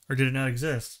 Or did it not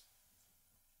exist?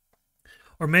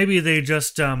 Or maybe they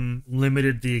just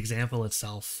limited the example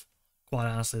itself. Quite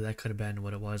honestly, that could have been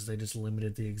what it was. They just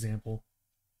limited the example.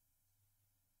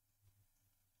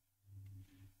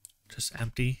 Just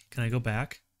empty. Can I go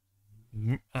back?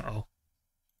 Uh-oh.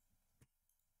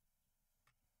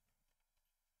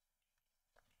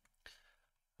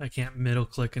 I can't middle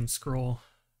click and scroll.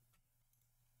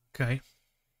 Okay.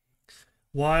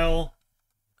 While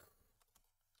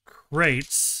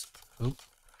crates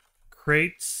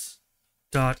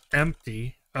dot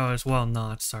empty, as well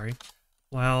not, sorry.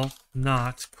 While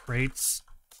not crates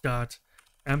dot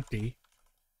empty,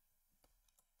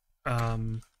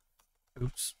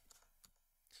 oops.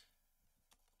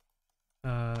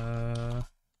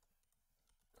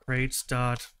 Crates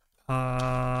dot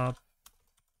pop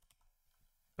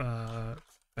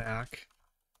back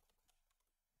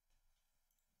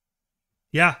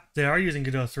Yeah, they are using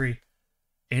Godot 3.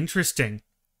 Interesting.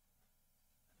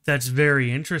 That's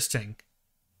very interesting.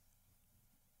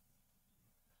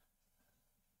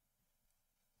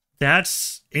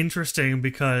 That's interesting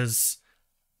because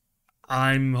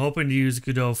I'm hoping to use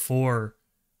Godot 4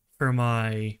 for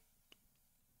my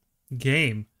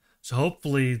game. So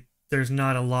hopefully there's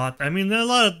not a lot. I mean, a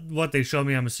lot of what they show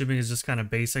me, I'm assuming, is just kind of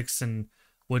basics and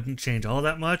wouldn't change all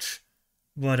that much.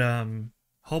 But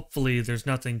hopefully there's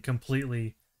nothing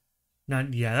completely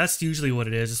not. Yeah, that's usually what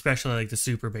it is, especially like the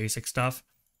super basic stuff.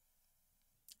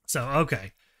 So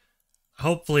okay,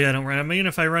 hopefully I don't run. I mean,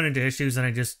 if I run into issues, then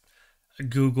I just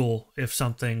Google if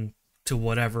something to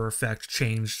whatever effect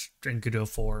changed in Godot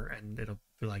 4, and it'll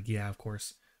be like, yeah, of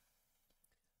course.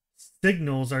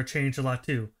 Signals are changed a lot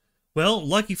too. Well,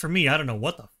 lucky for me, I don't know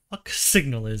what the fuck a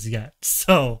signal is yet.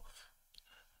 So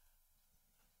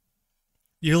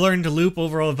you learn to loop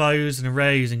overall values in an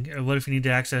array using what if you need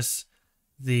to access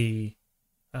the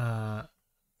third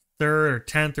or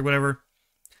 10th or whatever.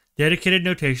 Dedicated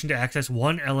notation to access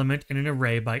one element in an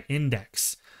array by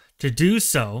index. To do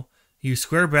so, use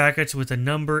square brackets with a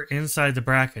number inside the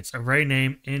brackets. Array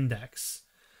name index.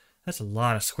 That's a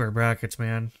lot of square brackets,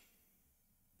 man.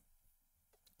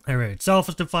 Array itself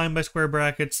is defined by square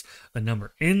brackets. The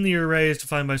number in the array is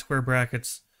defined by square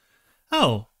brackets.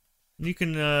 Oh, you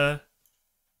can,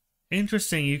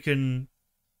 interesting, you can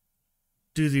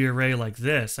do the array like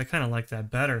this. I kind of like that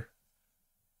better.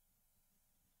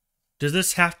 Does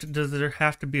there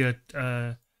have to be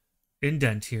a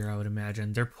indent here, I would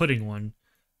imagine. They're putting one.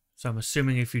 So I'm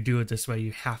assuming if you do it this way,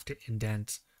 you have to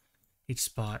indent each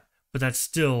spot. But that's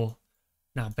still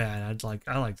not bad.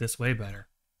 I like this way better.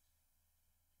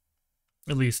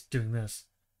 At least doing this.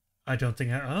 I don't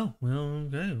think oh, well,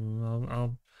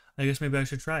 okay. I guess maybe I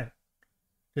should try it.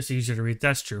 It's easier to read.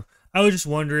 That's true. I was just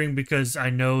wondering because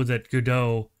I know that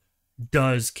Godot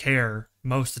does care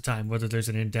most of the time whether there's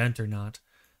an indent or not.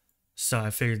 So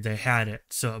I figured they had it,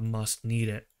 so it must need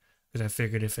it. Because I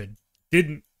figured if it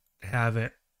didn't have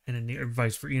it, and it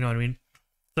vice versa, you know what I mean?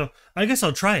 So I guess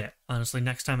I'll try it, honestly,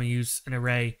 next time I use an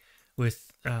array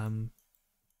with, I'll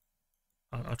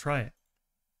try it.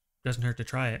 Doesn't hurt to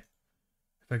try it.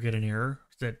 If I get an error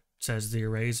that says the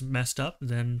array's messed up,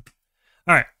 then...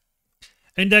 Alright.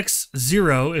 Index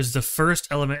 0 is the first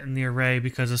element in the array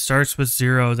because it starts with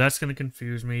 0. That's going to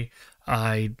confuse me.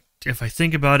 If I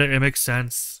think about it, it makes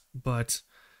sense, but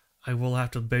I will have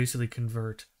to basically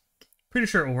convert. Pretty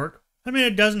sure it will work. I mean,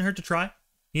 it doesn't hurt to try.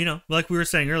 You know, like we were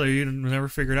saying earlier, you never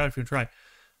figure it out if you try.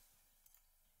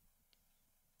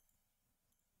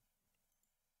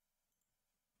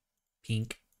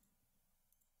 Pink.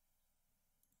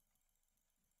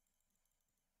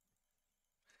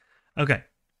 Okay.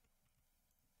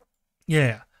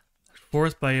 Yeah.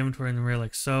 Fourth by inventory in the array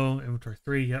like so. Inventory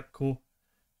 3. Yep, cool.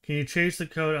 Can you change the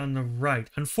code on the right?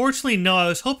 Unfortunately, no. I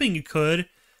was hoping you could.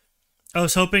 I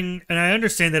was hoping, and I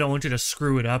understand they don't want you to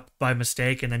screw it up by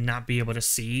mistake and then not be able to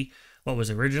see what was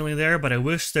originally there, but I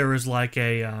wish there was like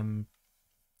a,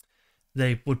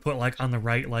 they would put like on the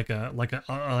right, like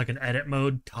an edit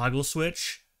mode toggle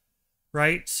switch,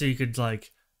 right? So you could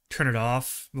like turn it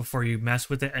off before you mess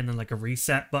with it, and then like a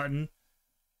reset button.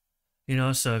 You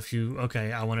know, so if you,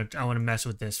 okay, I want to mess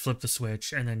with this, flip the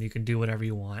switch, and then you can do whatever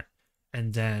you want,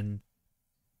 and then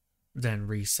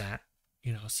reset,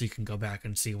 you know, so you can go back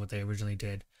and see what they originally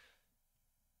did.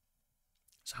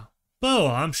 So, but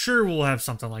I'm sure we'll have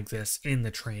something like this in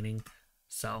the training.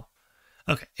 So,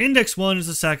 okay, index 1 is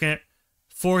the second,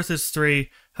 fourth is 3.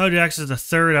 How to access the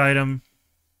third item?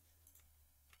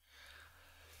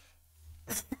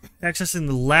 Accessing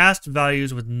the last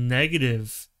values with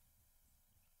negative.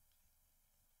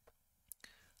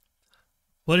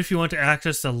 What if you want to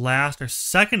access the last or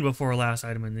second before last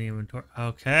item in the inventory?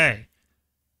 Okay.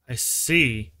 I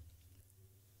see.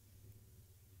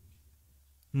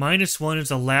 -1 is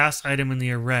the last item in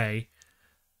the array.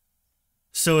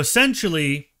 So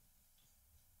essentially...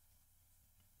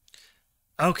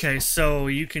 Okay, so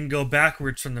you can go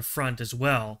backwards from the front as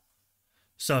well.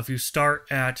 So if you start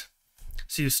at...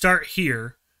 So you start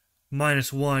here.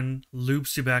 -1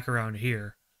 loops you back around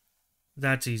here.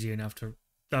 That's easy enough to...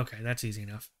 Okay, that's easy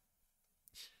enough.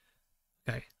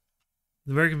 Okay.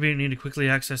 The very convenient need to quickly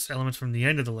access elements from the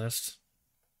end of the list.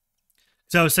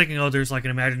 So I was thinking, oh, there's like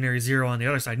an imaginary 0 on the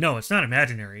other side. No, it's not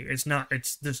imaginary. It's not.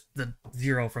 It's just the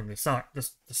 0 from the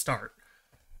start.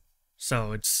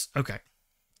 So it's okay.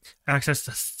 Access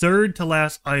the third to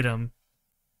last item.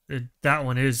 That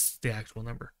one is the actual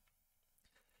number.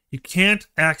 You can't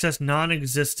access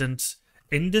non-existent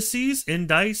indices.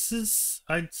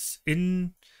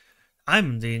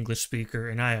 I'm the English speaker,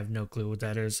 and I have no clue what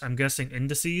that is. I'm guessing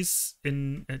indices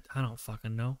in... I don't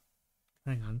fucking know.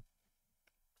 Hang on.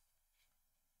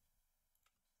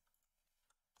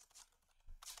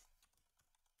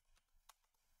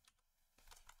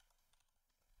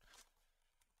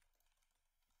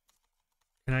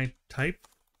 Can I type?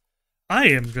 I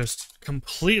am just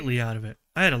completely out of it.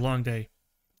 I had a long day.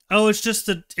 Oh, it's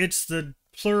the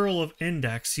plural of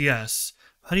index, yes.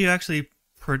 How do you actually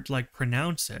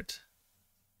pronounce it?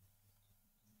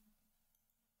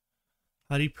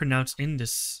 How do you pronounce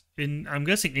I'm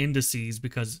guessing indices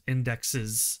because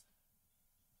indexes.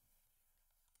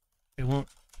 It won't.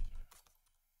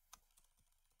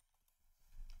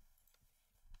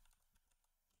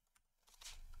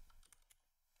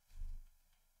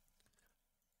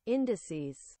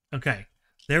 Indices. Okay.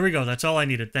 There we go. That's all I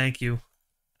needed. Thank you.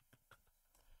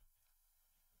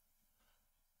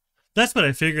 That's what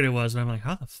I figured it was, but I'm like,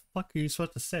 how the fuck are you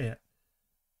supposed to say it?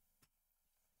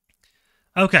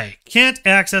 Okay. Can't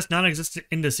access non-existent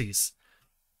indices.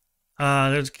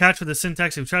 There's a catch with the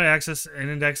syntax. If you try to access an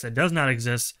index that does not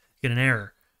exist, get an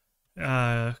error. You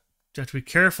have to be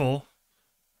careful.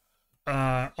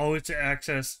 Always to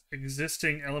access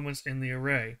existing elements in the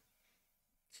array.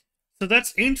 So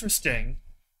that's interesting,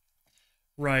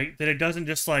 right? That it doesn't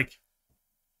just like,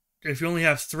 if you only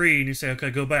have 3 and you say,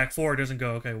 okay, go back 4, it doesn't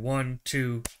go, okay, 1,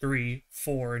 2, 3,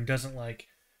 4, and doesn't like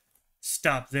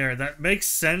stop there. That makes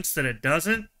sense that it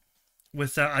doesn't.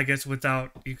 Without, I guess,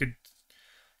 without you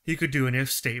could do an if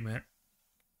statement,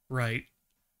 right?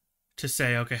 To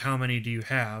say, okay, how many do you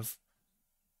have?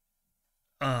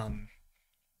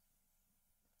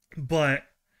 But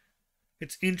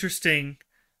it's interesting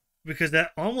because that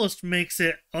almost makes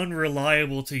it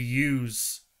unreliable to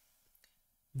use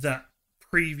that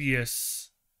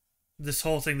this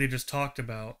whole thing they just talked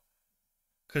about.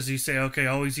 Because you say, okay,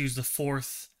 always use the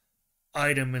 4th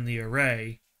item in the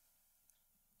array.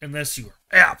 Unless you are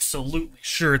absolutely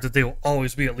sure that they will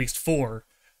always be at least 4,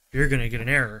 you're going to get an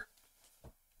error.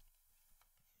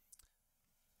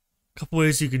 A couple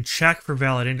ways you can check for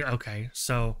valid okay,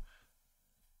 so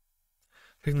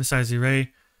picking the size of the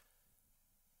array.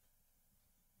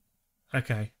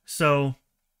 Okay, so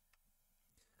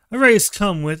arrays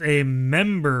come with a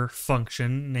member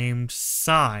function named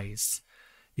size.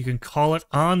 You can call it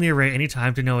on the array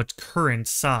anytime to know its current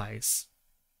size.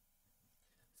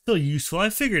 Still useful. I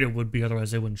figured it would be,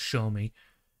 otherwise they wouldn't show me.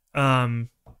 They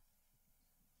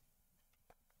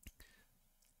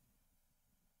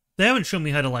haven't shown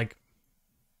me how to, like...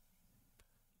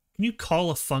 Can you call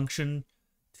a function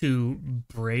to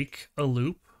break a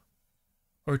loop?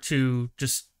 Or to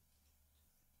just...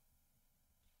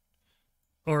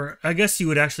 Or I guess you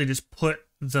would actually just put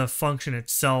the function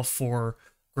itself for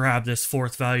grab this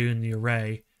 4th value in the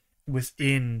array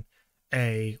within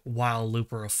a while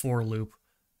loop or a for loop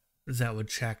that would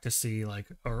check to see, like,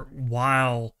 or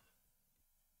while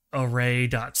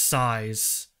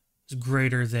array.size is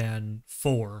greater than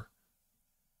 4,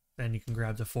 then you can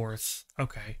grab the 4th.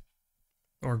 Okay.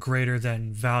 Or greater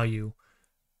than value,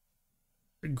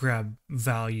 grab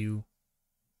value,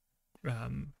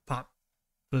 pop,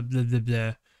 blah, blah, blah,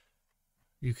 blah.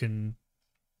 You can,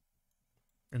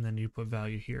 and then you put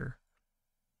value here.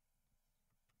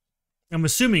 I'm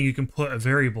assuming you can put a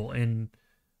variable in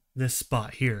this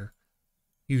spot here.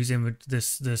 Use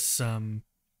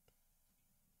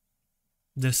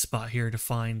this spot here to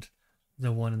find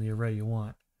the one in the array you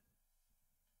want.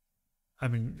 I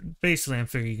mean, basically, I'm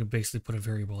figuring you can basically put a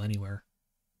variable anywhere,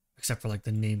 except for like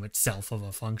the name itself of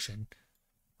a function.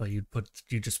 But you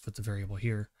just put the variable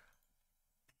here.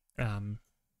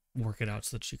 Work it out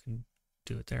so that you can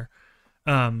do it there.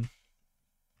 Okay,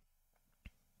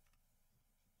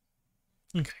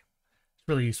 it's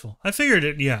really useful. I figured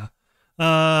it. Yeah.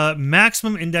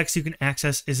 Maximum index you can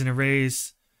access is an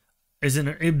arrays in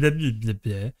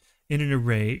an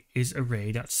array is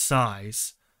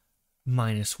array.size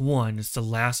minus 1. It's the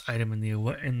last item in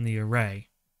the array.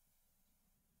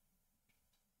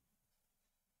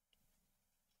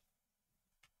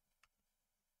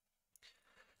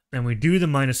 Then we do the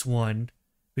minus 1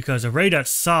 because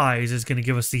array.size is going to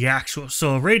give us the actual.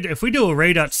 So if we do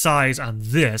array.size on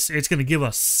this, it's going to give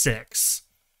us 6.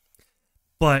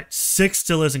 But 6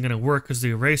 still isn't going to work because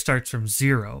the array starts from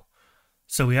 0.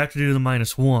 So we have to do the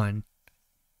minus 1.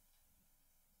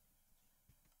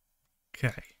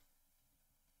 Okay.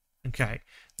 Okay.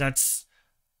 That's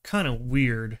kind of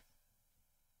weird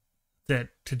to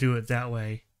do it that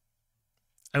way.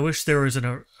 I wish there was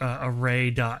an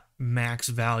array.max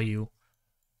value.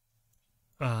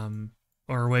 Or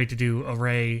a way to do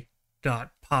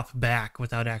array.pop back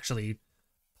without actually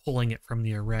pulling it from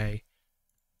the array.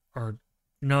 or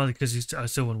no, because I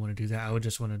still wouldn't want to do that. I would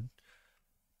just want to,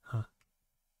 huh?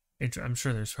 I'm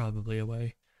sure there's probably a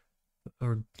way,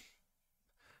 or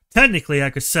technically I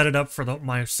could set it up for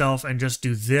myself and just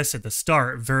do this at the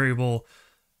start, variable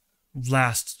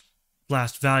last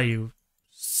value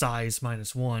size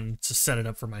 -1 to set it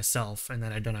up for myself, and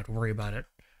then I don't have to worry about it.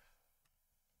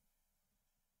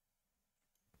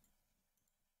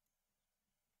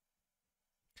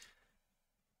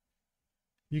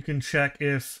 You can check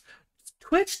if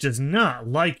Twitch does not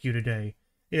like you today.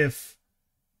 If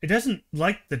it doesn't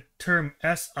like the term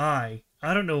SI,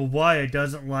 I don't know why it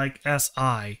doesn't like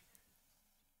SI.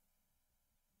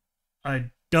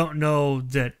 I don't know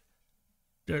that.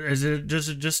 Does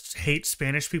it just hate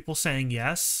Spanish people saying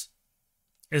yes?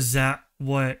 Is that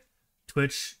what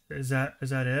Twitch is that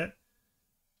it?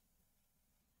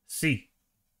 See.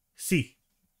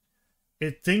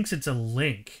 It thinks it's a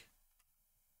link.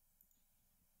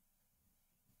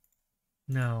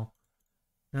 No.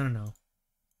 No.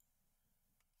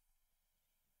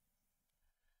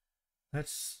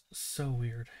 That's so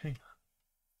weird. Hang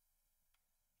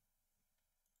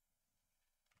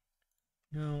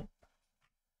on. No.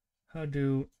 How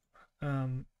do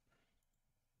go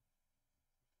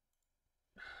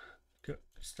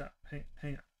stop. Hang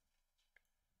on.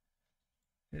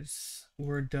 It's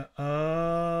word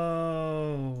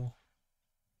oh.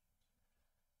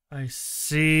 I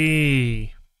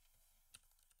see.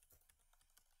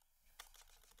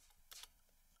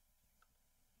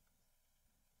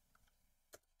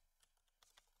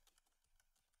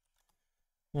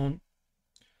 Well,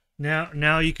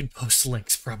 now you can post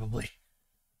links probably.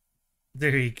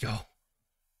 There you go.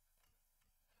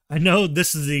 I know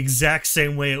this is the exact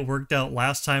same way it worked out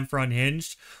last time for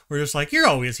Unhinged. We're just like, you're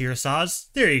always here,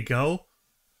 Soz. There you go.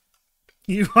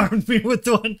 You armed me with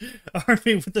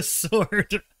the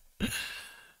sword.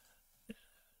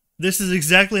 This is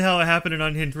exactly how it happened in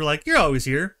Unhinged. We're like, you're always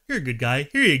here. You're a good guy.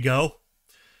 Here you go.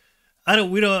 I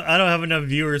don't have enough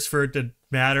viewers for it to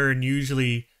matter, and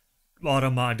usually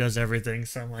Automod does everything.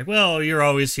 So I'm like, well, you're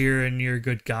always here, and you're a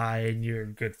good guy, and you're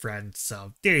a good friend.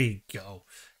 So there you go.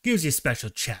 Gives you special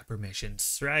chat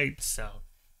permissions, right? So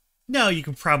now you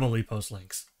can probably post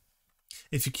links.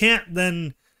 If you can't,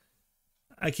 then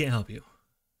I can't help you.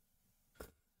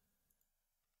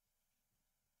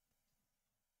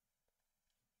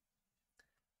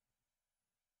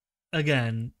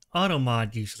 Again,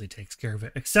 Automod usually takes care of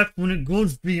it, except when it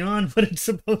goes beyond what it's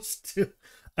supposed to.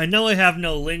 I know I have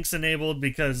no links enabled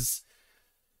because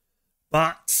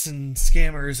bots and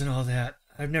scammers and all that.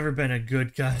 I've never been a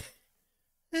good guy.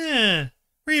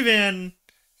 Revan,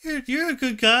 you're a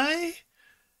good guy.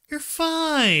 You're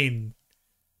fine.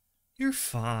 You're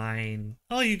fine.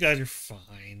 All you guys are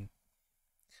fine.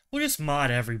 We'll just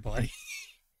mod everybody.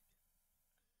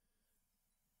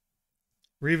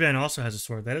 Revan also has a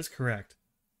sword. That is correct.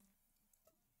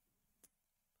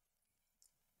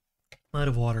 I'm out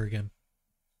of water again.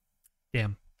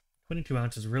 Damn. 22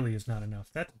 ounces really is not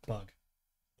enough. That's a bug.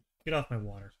 Get off my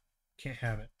water. Can't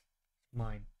have it.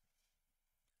 Mine.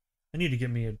 I need to get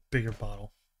me a bigger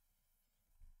bottle.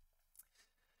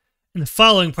 In the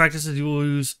following practices, you will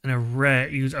use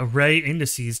array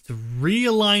indices to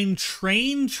realign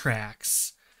train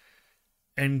tracks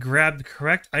and grab the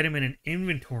correct item in an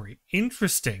inventory.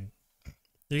 Interesting.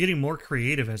 They're getting more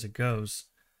creative as it goes.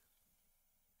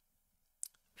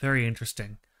 Very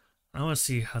interesting. I want to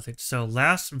see how they... So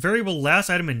variable last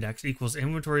item index equals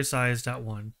inventory size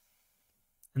 .1.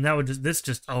 And that would this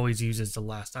just always uses the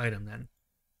last item then.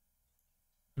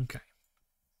 Okay.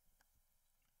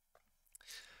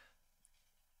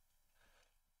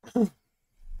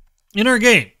 In our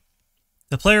game,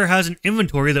 the player has an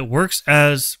inventory that works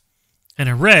as an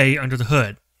array under the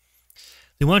hood.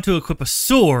 They want to equip a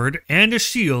sword and a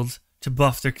shield to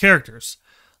buff their characters.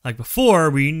 Like before,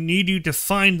 we need you to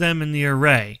find them in the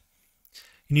array.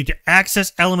 You need to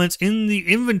access elements in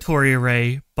the inventory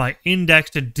array by index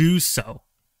to do so.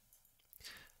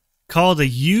 Call the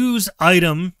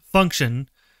useItem function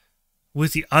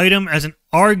with the item as an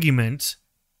argument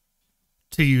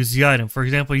to use the item. For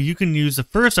example, you can use the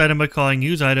first item by calling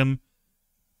useItem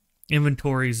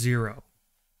inventory 0.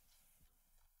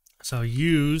 So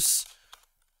use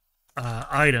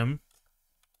item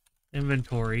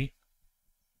inventory,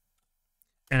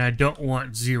 and I don't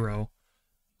want 0.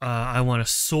 I want a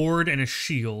sword and a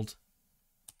shield.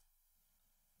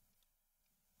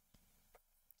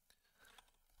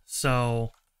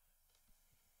 So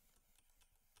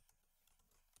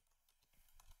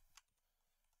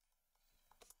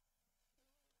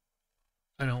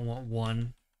I don't want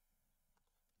 1.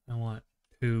 I want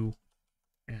 2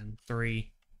 and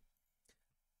 3.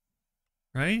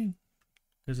 right?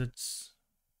 Because it's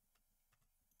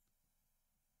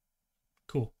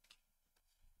cool.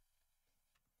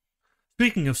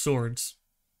 Speaking of swords.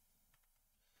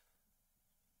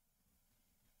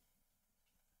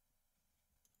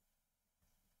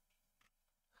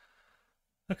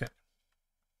 Okay.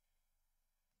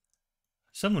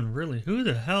 Someone really... Who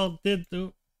the hell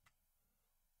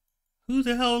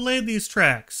laid these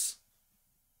tracks?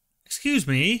 Excuse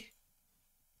me.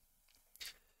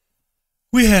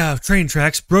 We have train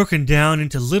tracks broken down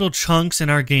into little chunks in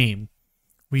our game.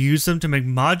 We use them to make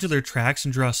modular tracks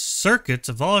and draw circuits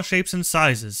of all shapes and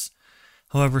sizes.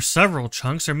 However, several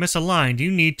chunks are misaligned.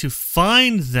 You need to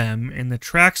find them in the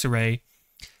tracks array,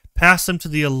 pass them to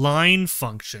the align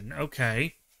function.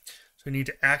 Okay. So we need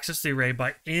to access the array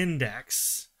by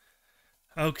index.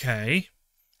 Okay.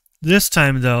 This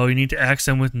time, though, you need to access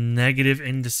them with negative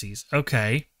indices.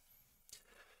 Okay.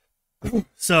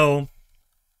 So,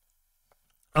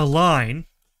 align.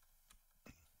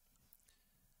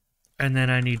 And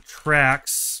then I need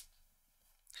tracks.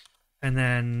 And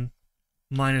then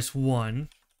 -1.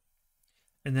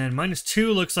 And then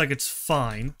 -2 looks like it's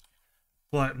fine.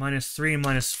 But -3 and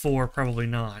 -4 probably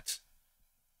not.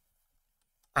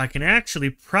 I can actually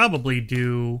probably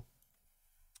do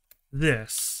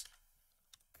this.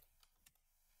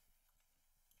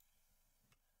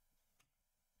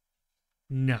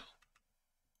 No.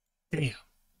 Damn.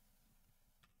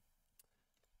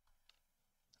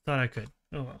 Thought I could.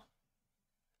 Oh well.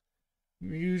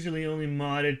 Usually only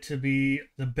modded to be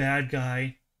the bad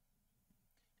guy.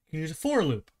 You can use a for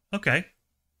loop. Okay.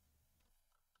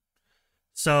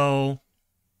 So...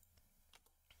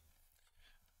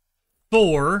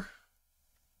 for...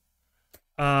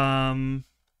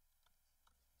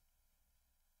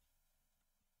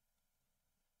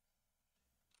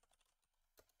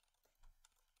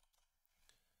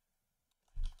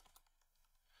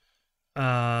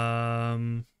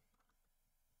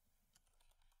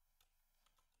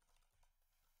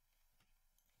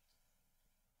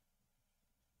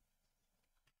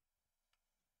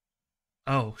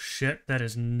 oh, shit. That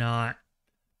is not...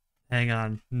 Hang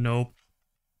on. Nope.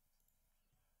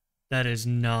 That is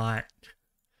not...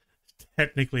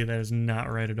 Technically, that is not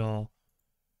right at all.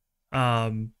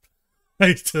 I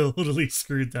totally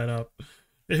screwed that up.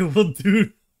 It will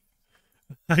do...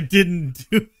 I didn't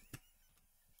do...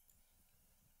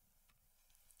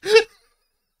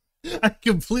 I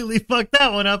completely fucked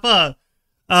that one up, huh?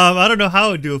 I don't know how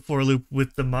I would do a for loop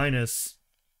with the minus.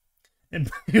 And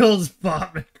Bale's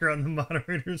bot maker on the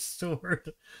moderator's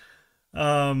sword.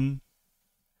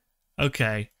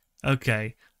 Okay.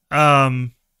 Okay. How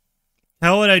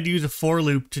would I use a for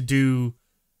loop to do...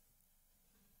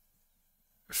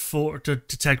 to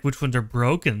detect which ones are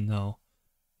broken, though?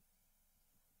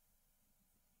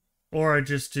 Or I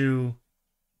just do...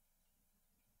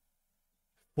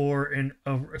 for and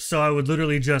over. So I would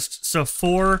literally just... So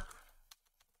for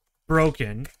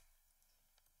broken...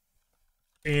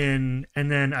 and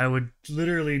then I would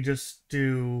literally just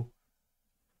do...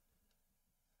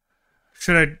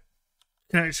 Should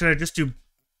I just do...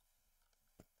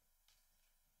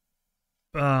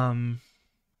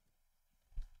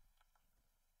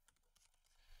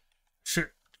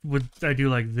 would I do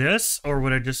like this, or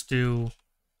would I just do...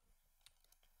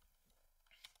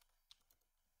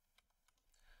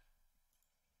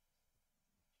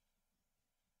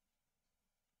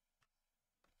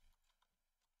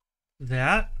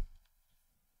 that?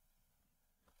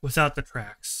 Without the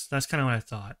tracks. That's kind of what I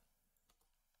thought.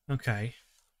 Okay.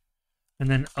 And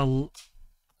then align.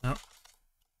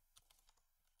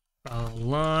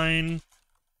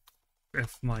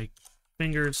 If my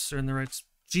fingers are in the right...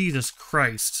 Jesus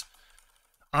Christ.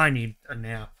 I need a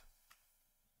nap.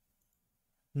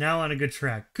 Now on a good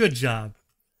track. Good job.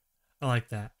 I like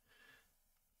that.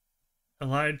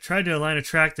 Try to align a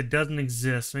track that doesn't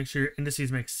exist. Make sure your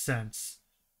indices make sense.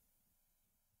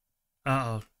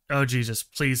 Uh-oh. Oh, Jesus.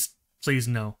 Please. Please,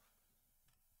 no.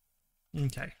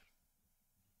 Okay.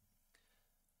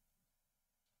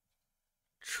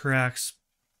 Tracks.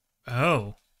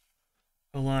 Oh.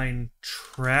 Align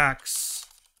tracks.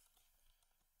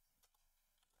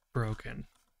 Broken.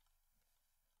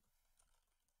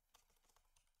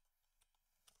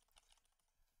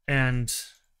 And...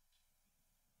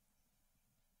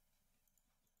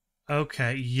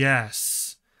 okay,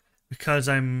 yes. Because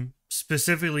I'm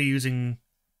specifically using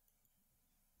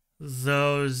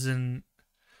those and...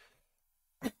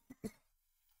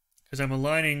 because I'm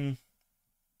aligning...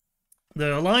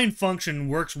 the align function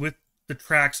works with the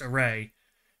tracks array,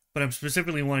 but I'm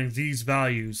specifically wanting these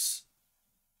values.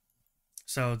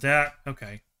 So that...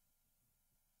 okay.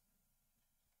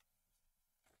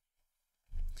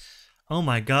 Oh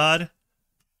my god.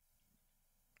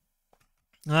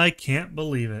 I can't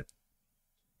believe it.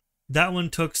 That one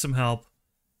took some help,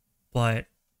 but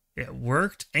it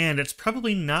worked, and it's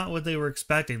probably not what they were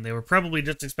expecting. They were probably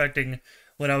just expecting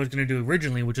what I was going to do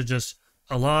originally, which is just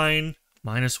align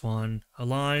 -1,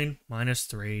 align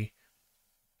 -3.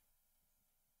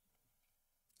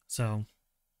 So,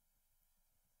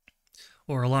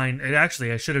 or align, I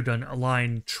should have done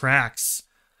align tracks.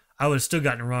 I would have still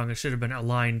gotten it wrong. It should have been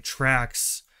align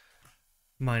tracks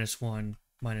 -1,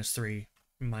 -3,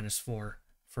 -4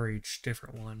 for each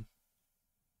different one.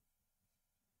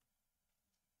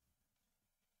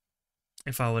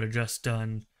 If I would have just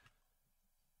done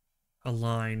a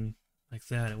line like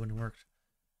that, it wouldn't have worked.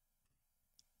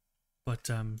 But,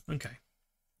 okay.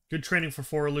 Good training for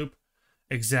for loop.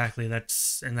 Exactly,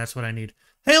 that's what I need.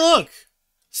 Hey, look!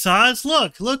 Soz,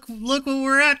 look what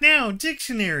we're at now,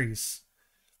 dictionaries.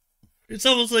 It's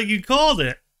almost like you called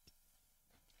it.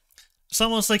 It's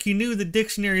almost like you knew that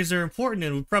dictionaries are important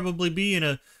and would probably be in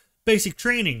a basic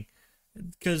training,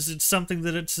 because it's something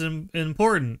that it's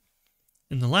important.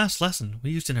 In the last lesson,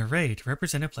 we used an array to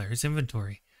represent a player's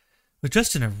inventory. With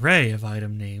just an array of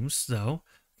item names, though,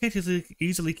 we can't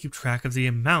easily keep track of the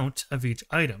amount of each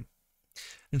item.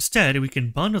 Instead, we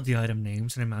can bundle the item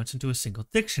names and amounts into a single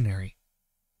dictionary.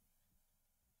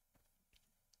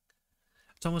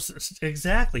 It's almost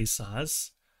exactly,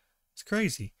 Soz. It's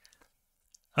crazy.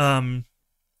 A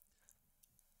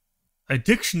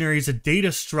dictionary is a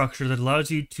data structure that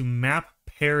allows you to map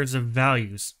pairs of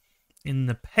values. In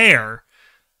the pair,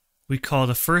 we call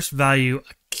the first value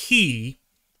a key,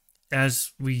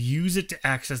 as we use it to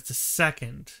access the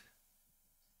second.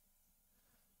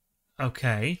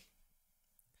 Okay.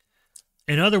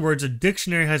 In other words, a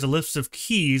dictionary has a list of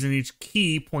keys, and each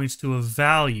key points to a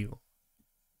value.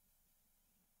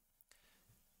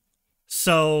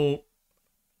 So,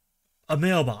 a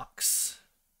mailbox.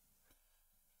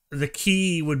 The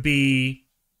key would be,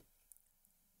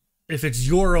 if it's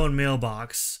your own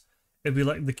mailbox, it'd be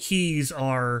like the keys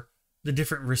are the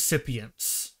different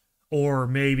recipients, or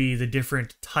maybe the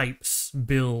different types,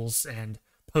 bills and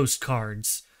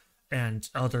postcards and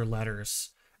other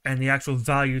letters. And the actual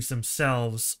values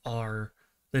themselves are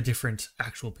the different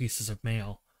actual pieces of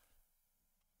mail.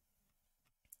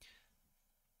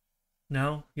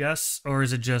 No? Yes? Or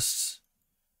is it just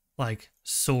like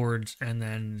swords and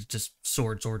then just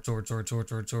sword?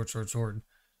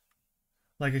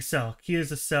 Like a cell. Key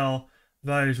is a cell.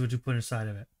 Values what you put inside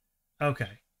of it.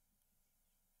 Okay.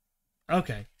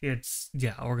 Okay. It's,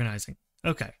 yeah, organizing.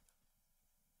 Okay.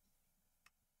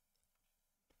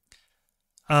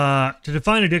 To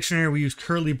define a dictionary, we use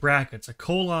curly brackets. A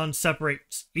colon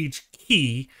separates each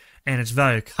key and its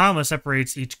value. A comma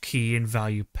separates each key and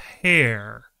value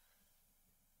pair.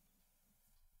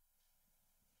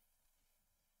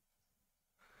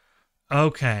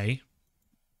 Okay.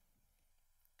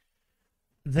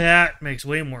 That makes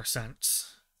way more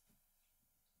sense.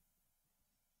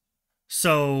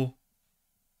 So,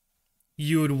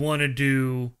 you would want to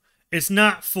do... It's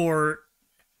not for...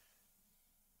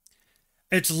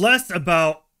 It's less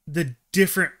about the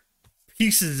different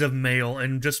pieces of mail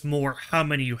and just more how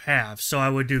many you have. So I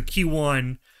would do key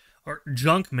 1 or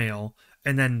junk mail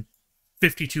and then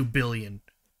 52 billion.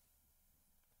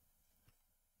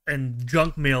 And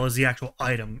junk mail is the actual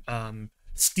item.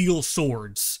 Steel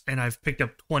swords, and I've picked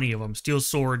up 20 of them. Steel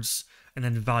swords, and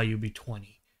then the value would be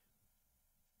 20.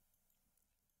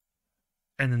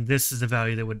 And then this is the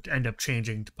value that would end up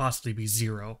changing to possibly be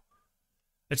 0.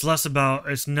 It's less about,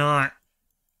 it's not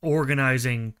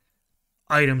organizing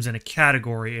items in a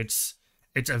category. It's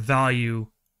a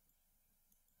value.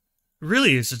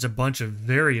 Really, it's just a bunch of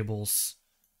variables.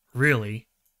 Really.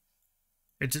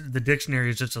 The dictionary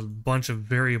is just a bunch of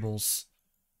variables.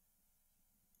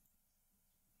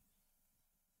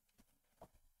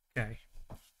 Okay.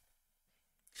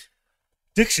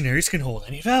 Dictionaries can hold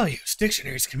any values.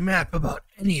 Dictionaries can map about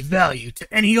any value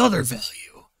to any other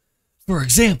value. For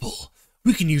example,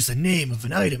 we can use the name of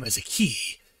an item as a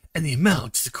key, and the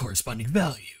amount is the corresponding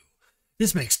value.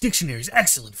 This makes dictionaries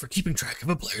excellent for keeping track of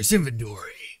a player's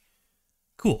inventory.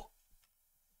 Cool.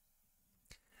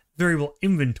 Variable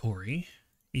inventory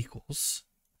equals,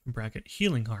 bracket,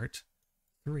 healing heart,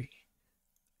 3,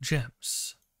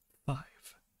 gems, 5,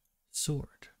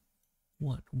 sword,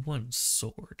 1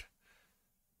 sword,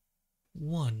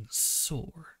 1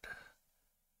 sword.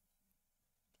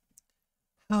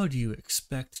 How do you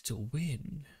expect to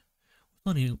win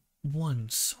with only 1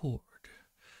 sword?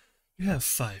 You have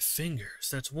 5 fingers.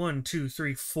 That's 1, 2,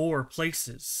 3, 4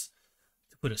 places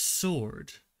to put a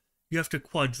sword. You have to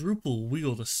quadruple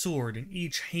wield a sword in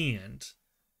each hand.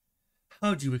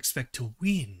 How do you expect to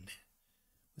win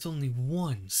with only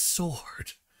one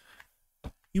sword?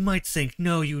 You might think,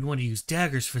 no, you would want to use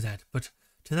daggers for that, but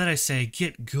to that I say,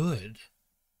 get good.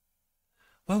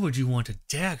 Why would you want a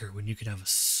dagger when you could have a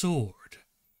sword?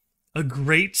 A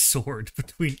great sword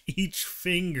between each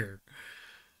finger.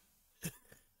 You're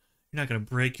not going to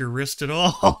break your wrist at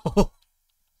all.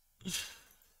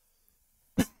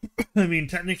 I mean,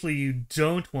 technically you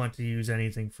don't want to use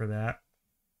anything for that.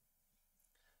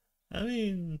 I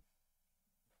mean...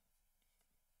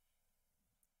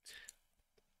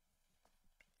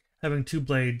 having two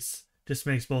blades just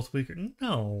makes both weaker.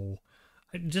 No.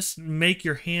 Just make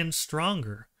your hand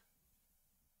stronger.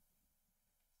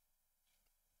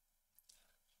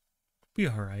 Be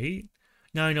alright.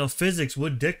 Now I know physics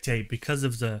would dictate, because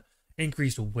of the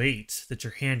increased weight that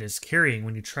your hand is carrying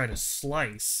when you try to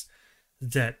slice,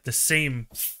 that the same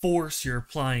force you're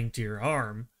applying to your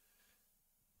arm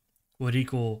would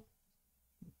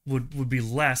be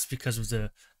less because of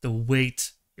the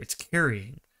weight it's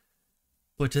carrying.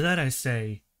 But to that I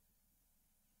say,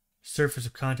 surface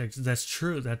of contact, that's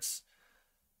true,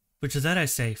 but to that I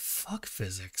say, fuck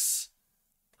physics.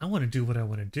 I want to do what I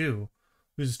want to do.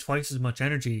 Uses twice as much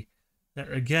energy.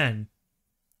 That, again,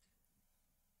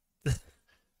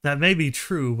 that may be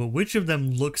true, but which of them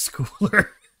looks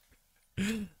cooler?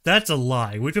 That's a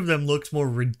lie. Which of them looks more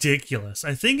ridiculous?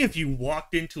 I think if you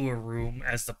walked into a room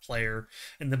as the player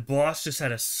and the boss just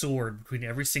had a sword between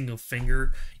every single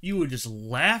finger, you would just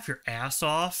laugh your ass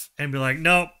off and be like,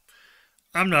 nope,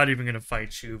 I'm not even going to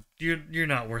fight you. You're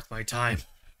not worth my time.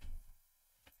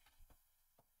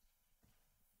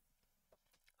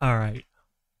 Alright.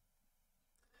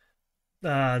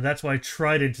 That's why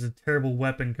Trident is a terrible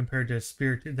weapon compared to a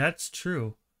spear. That's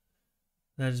true.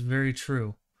 That is very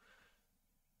true.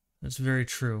 That's very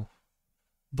true.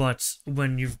 But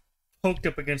when you've poked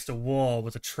up against a wall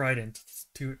with a trident,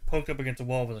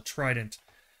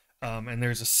 and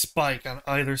there's a spike on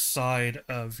either side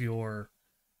of your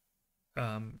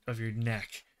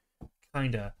neck,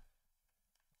 kinda,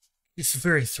 it's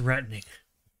very threatening.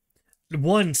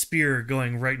 One spear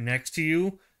going right next to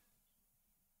you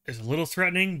is a little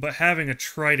threatening, but having a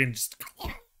trident just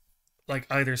like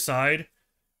either side,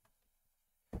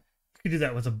 you could do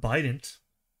that with a bident.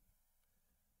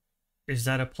 Is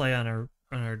that a play on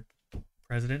our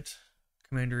president,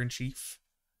 commander-in-chief?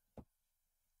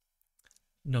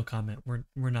 No comment.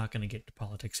 We're not going to get to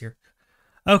politics here.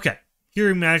 Okay. Here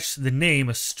we match the name,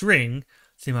 a string,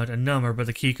 same amount, a number, but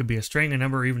the key could be a string, a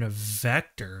number, or even a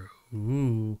vector.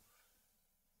 Ooh.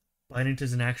 Bident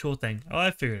is an actual thing. Oh,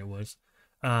 I figured it was.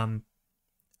 I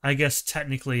guess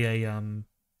technically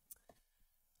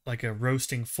like a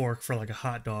roasting fork for like a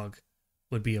hot dog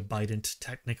would be a bident,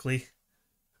 technically.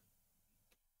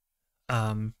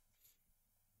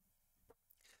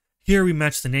 Here we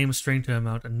match the name, a string, to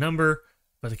amount, a number,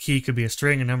 but the key could be a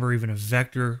string, a number, even a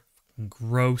vector.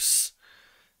 Gross.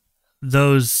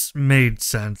 Those made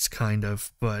sense, kind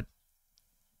of, but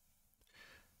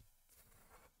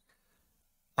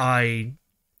I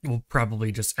will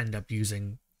probably just end up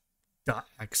using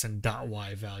 .x and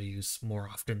 .y values more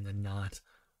often than not.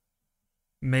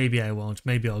 Maybe I won't.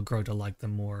 Maybe I'll grow to like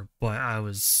them more, but I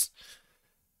was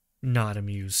not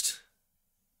amused.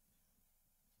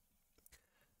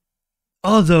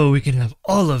 Although we can have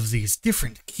all of these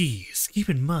different keys, keep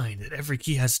in mind that every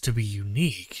key has to be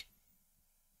unique.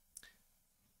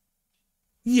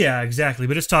 Yeah, exactly,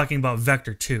 but it's talking about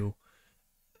vector 2.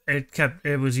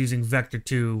 It was using vector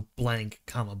 2 blank,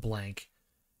 comma blank,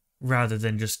 rather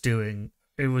than just doing,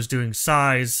 it was doing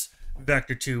size,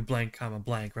 vector 2 blank, comma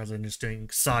blank, rather than just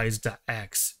doing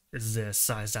size.x is this,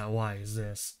 size.y is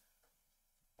this.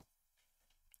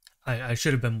 I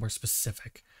should have been more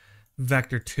specific.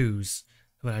 Vector 2's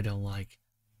what I don't like.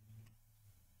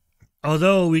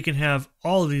 Although we can have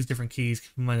all of these different keys,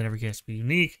 keep in mind that every key has to be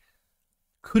unique.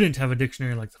 Couldn't have a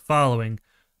dictionary like the following.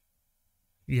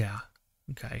 Yeah,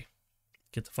 okay.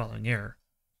 Get the following error.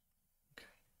 Okay.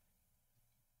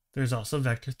 There's also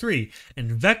vector 3,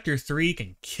 and vector 3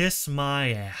 can kiss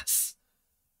my ass.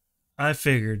 I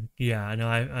figured. Yeah, I know,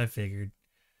 I figured.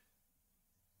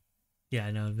 Yeah,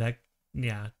 no,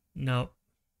 yeah, no.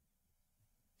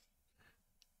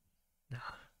 No.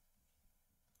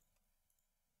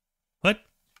 What?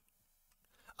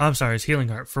 I'm sorry, it's Healing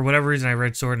Heart. For whatever reason, I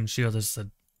read Sword and Shield as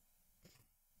the...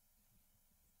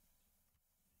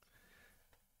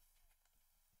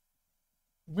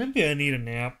 Maybe I need a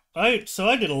nap. So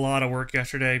I did a lot of work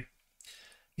yesterday.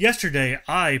 Yesterday,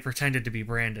 I pretended to be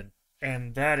Brandon.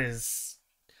 And that is...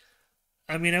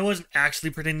 I mean, I wasn't actually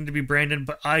pretending to be Brandon,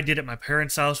 but I did at my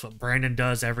parents' house what Brandon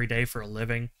does every day for a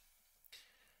living.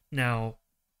 Now,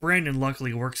 Brandon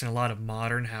luckily works in a lot of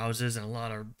modern houses and a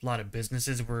lot of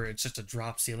businesses where it's just a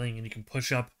drop ceiling and you can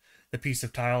push up the piece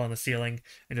of tile on the ceiling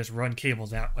and just run cable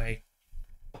that way.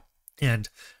 And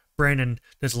Brandon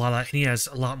does a lot of that. He has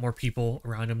a lot more people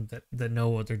around him that know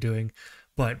what they're doing.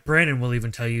 But Brandon will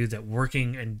even tell you that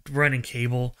working and running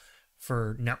cable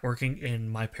for networking in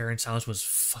my parents' house was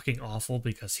fucking awful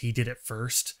because he did it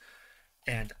first.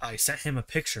 And I sent him a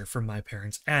picture from my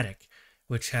parents' attic,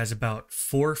 which has about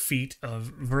 4 feet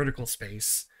of vertical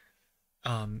space.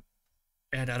 And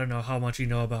I don't know how much you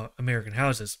know about American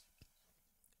houses,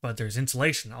 but there's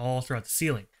insulation all throughout the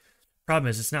ceiling. Problem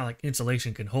is, it's not like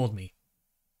insulation can hold me.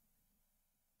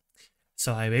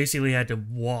 So I basically had to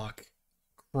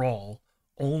crawl,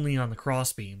 only on the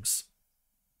cross beams.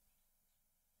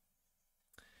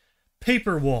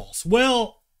 Paper walls.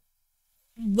 Well,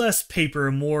 less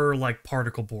paper, more like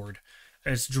particle board.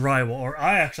 It's drywall, or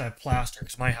I actually have plaster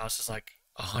because my house is like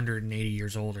 180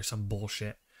 years old or some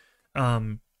bullshit.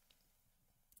 But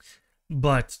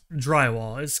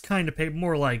drywall is kind of paper,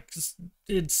 more like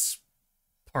it's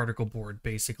particle board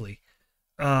basically.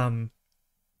 But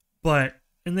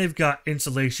and they've got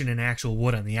insulation and actual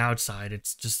wood on the outside.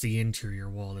 It's just the interior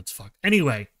wall that's fucked.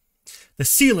 Anyway, the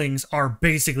ceilings are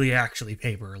basically actually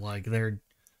paper. Like, they're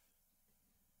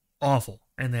awful.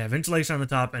 And they have insulation on the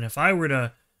top. And if I were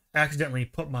to accidentally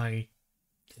put my...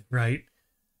 Right?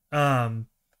 Point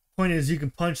is, you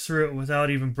can punch through it without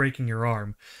even breaking your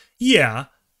arm. Yeah,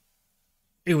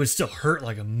 it would still hurt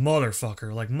like a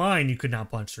motherfucker. Like, mine, you could not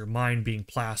punch through. Mine being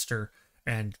plaster,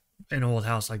 and an old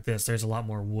house like this, there's a lot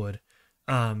more wood.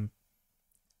 I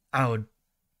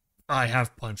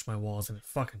have punched my walls and it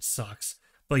fucking sucks.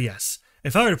 But yes,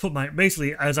 if I were to put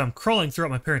basically, as I'm crawling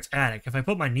throughout my parents' attic, if I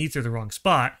put my knee through the wrong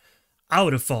spot, I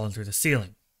would have fallen through the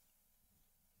ceiling.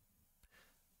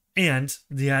 And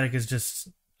the attic is just,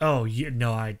 that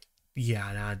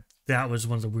was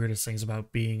one of the weirdest things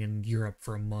about being in Europe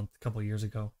for a month, a couple of years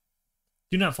ago.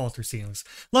 Do not fall through ceilings.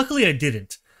 Luckily I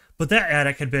didn't, but that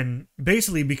attic had been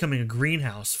basically becoming a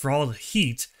greenhouse for all the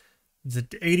heat, the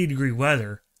 80-degree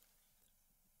weather.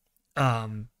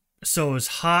 So it was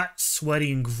hot,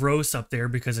 sweaty, and gross up there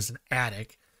because it's an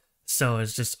attic. So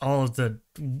it's just all of the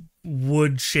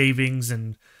wood shavings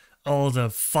and all the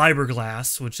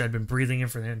fiberglass, which I'd been breathing in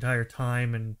for the entire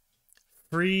time, and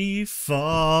free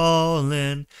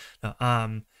falling,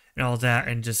 and all that,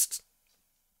 and just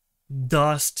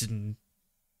dust and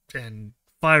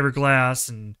fiberglass,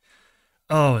 and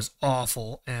oh, it was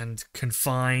awful, and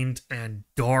confined and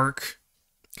dark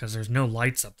because there's no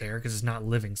lights up there because it's not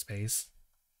living space,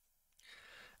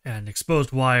 and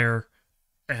exposed wire,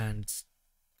 and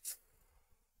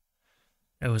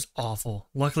it was awful.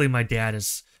 Luckily, my dad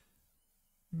is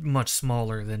much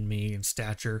smaller than me in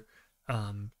stature.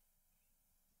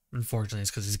 Unfortunately,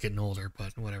 it's because he's getting older,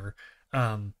 but whatever.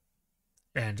 And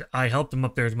I helped him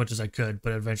up there as much as I could,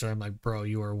 but eventually I'm like, bro,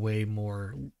 you are way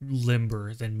more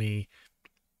limber than me.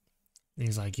 And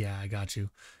he's like, yeah, I got you.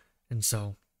 And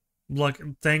so,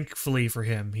 thankfully for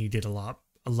him, he did a lot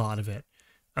of it.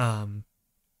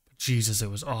 Jesus, it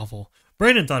was awful.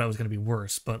 Brandon thought it was going to be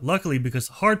worse, but luckily, because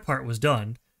the hard part was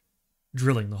done,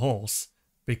 drilling the holes,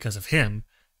 because of him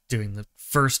doing the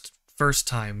first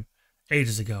time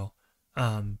ages ago,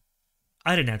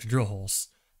 I didn't have to drill holes,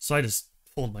 so I just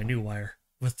pulled my new wire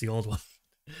with the old one.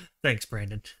 Thanks,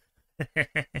 Brandon.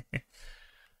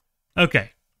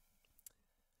 Okay.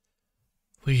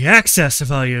 We access the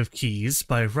value of keys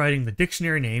by writing the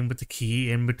dictionary name with the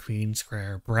key in between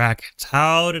square brackets.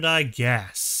 How did I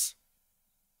guess?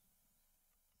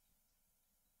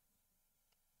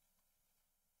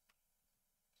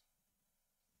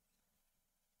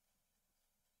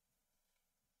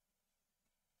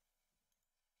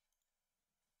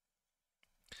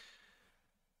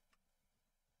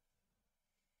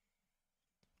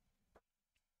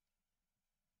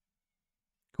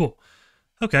 Cool.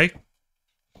 Okay.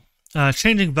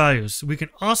 Changing values. We can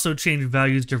also change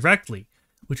values directly,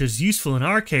 which is useful in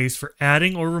our case for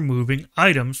adding or removing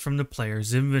items from the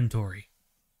player's inventory.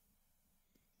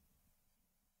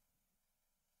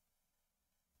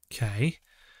 Okay.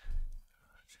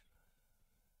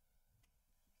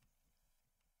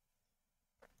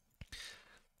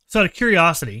 So out of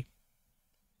curiosity,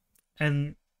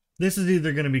 and this is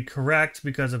either going to be correct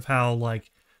because of how,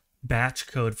 like, batch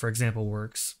code, for example,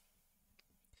 works,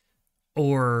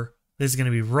 or this is going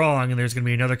to be wrong, and there's going to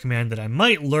be another command that I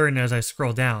might learn as I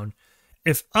scroll down.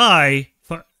 If I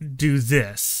do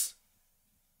this,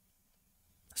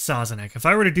 Sozanek, if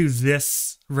I were to do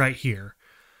this right here,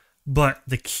 but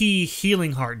the key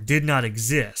healing heart did not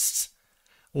exist,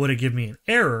 would it give me an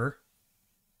error,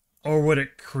 Or would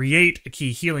it create a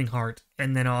key healing heart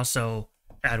and then also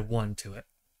add 1 to it?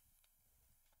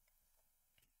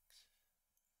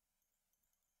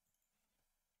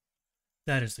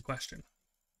 That is the question.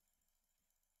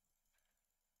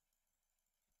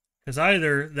 Because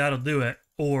either that'll do it,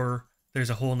 or there's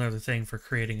a whole nother thing for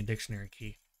creating a dictionary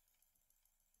key.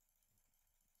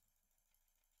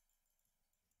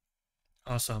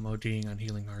 Also, I'm ODing on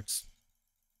healing hearts.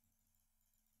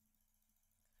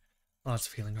 Lots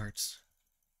of healing hearts.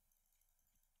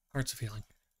 Hearts of healing.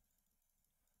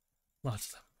 Lots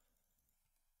of them.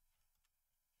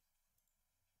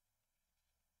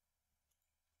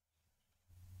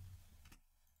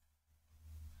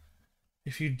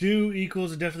 If you do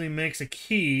equals, it definitely makes a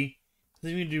key.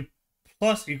 Then you do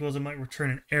plus equals, it might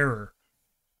return an error.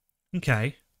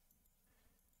 Okay.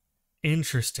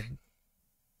 Interesting.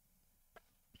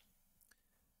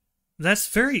 That's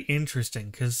very interesting,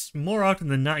 because more often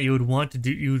than not, you would want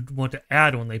to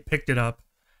add when they picked it up,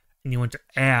 and you want to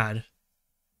add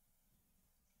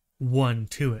 1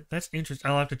 to it. That's interesting.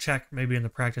 I'll have to check. Maybe in the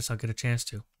practice I'll get a chance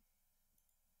to.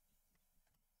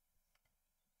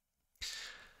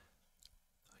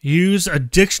 Use a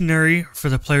dictionary for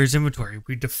the player's inventory.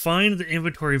 We defined the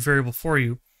inventory variable for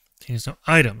you. Contains no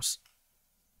items.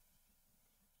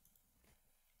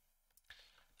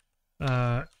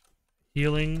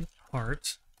 Healing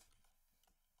heart.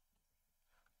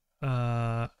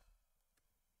 3.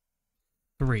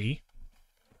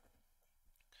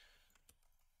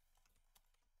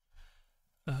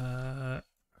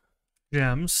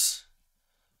 Gems.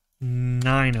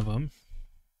 9 of them.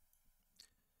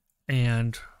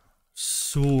 And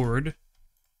sword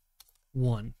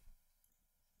 1.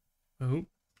 Oh.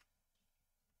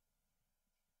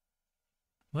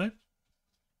 What?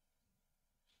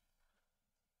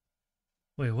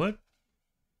 Wait, what?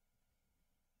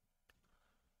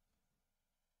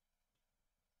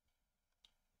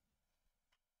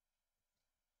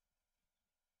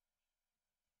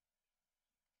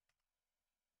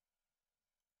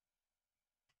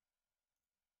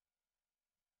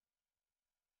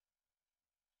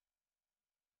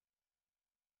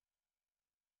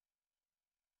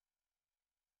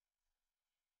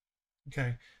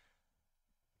 Okay.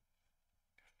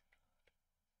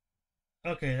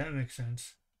 Okay, that makes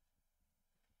sense.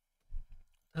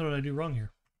 How did I do wrong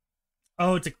here?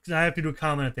 Oh, I have to do a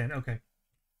comment at the end. Okay.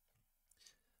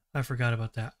 I forgot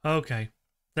about that. Okay.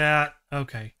 Okay.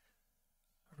 I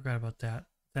forgot about that.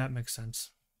 That makes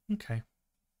sense. Okay.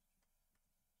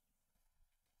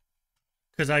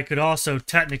 Because I could also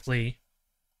technically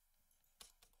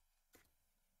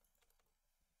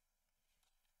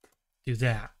do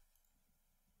that.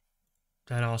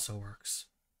 That also works.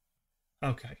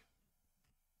 Okay.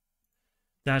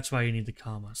 That's why you need the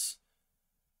commas.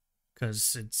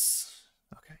 Because it's...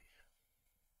 Okay.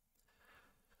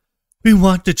 We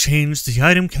want to change the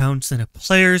item counts in a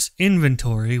player's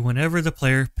inventory whenever the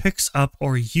player picks up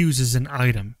or uses an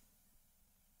item.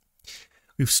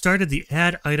 We've started the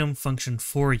add item function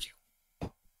for you.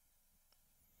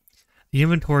 The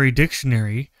inventory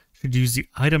dictionary should use the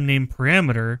item name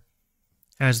parameter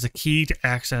as the key to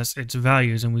access its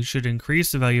values, and we should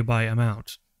increase the value by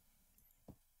amount.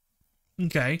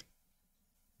 Okay.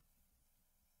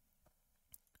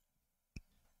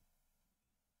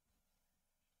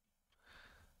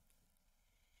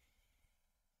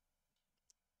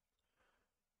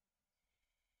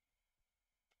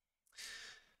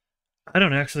 I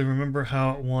don't actually remember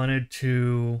how it wanted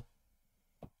to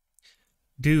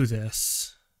do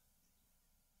this.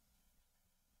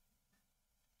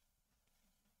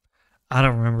 I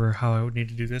don't remember how I would need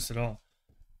to do this at all.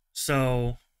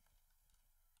 So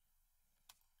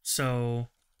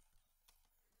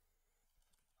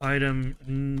item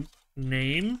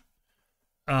name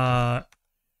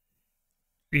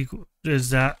equal,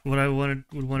 is that what I would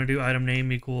want to do? Item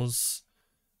name equals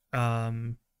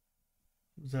remember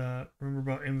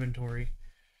about inventory.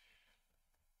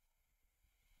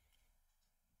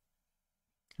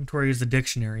 Inventory is the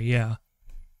dictionary, yeah.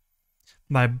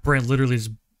 My brain literally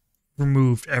just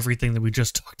removed everything that we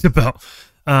just talked about.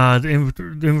 The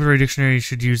inventory dictionary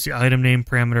should use the item name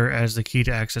parameter as the key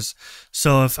to access.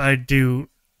 So if I do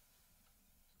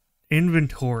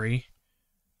inventory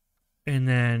and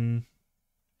then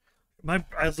I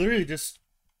literally just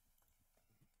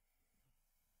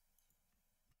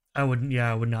I would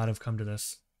not have come to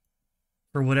this.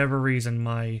 For whatever reason,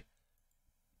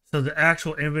 so the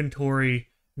actual inventory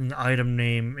and the item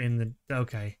name in the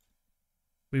okay.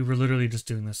 We were literally just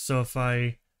doing this. So if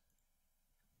I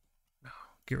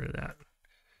get rid of that.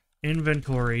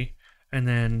 Inventory and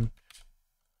then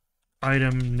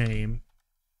item name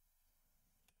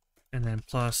and then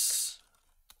plus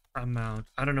amount.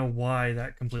 I don't know why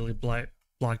that completely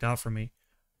blocked out for me.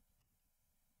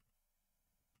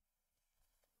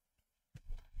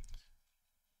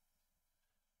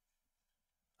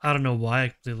 I don't know why I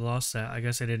completely lost that. I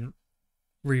guess I didn't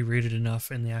reread it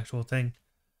enough in the actual thing.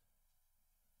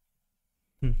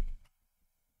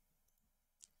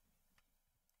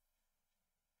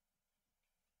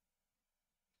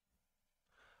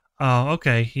 Oh,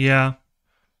 okay, yeah.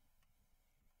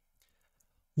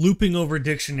 Looping over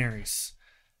dictionaries.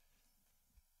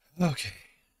 Okay.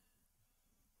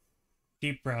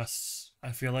 Deep breaths.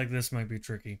 I feel like this might be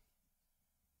tricky.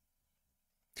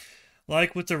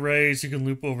 Like with arrays, you can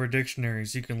loop over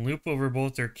dictionaries. You can loop over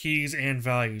both their keys and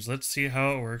values. Let's see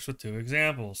how it works with two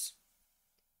examples.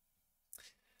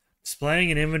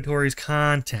 Displaying an inventory's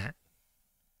content.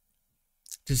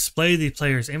 To display the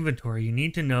player's inventory, you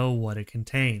need to know what it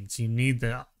contains. You need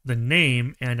the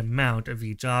name and amount of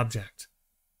each object.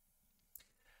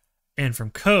 And from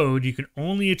code, you can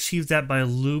only achieve that by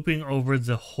looping over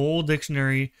the whole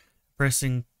dictionary,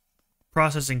 processing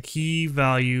key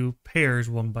value pairs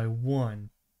one by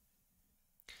one.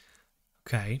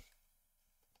 Okay.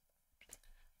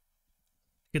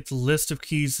 Get the list of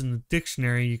keys in the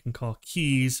dictionary, you can call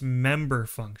keys member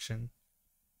function.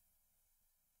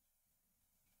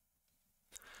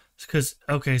 Because,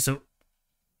 okay, so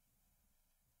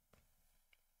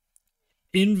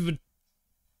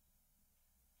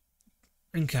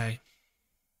okay.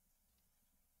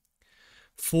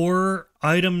 For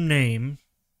item name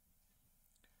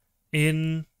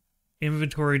in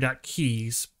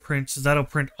inventory.keys prints, that'll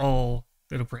print all,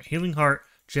 it'll print healing heart,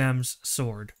 gems,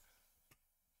 sword.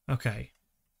 Okay.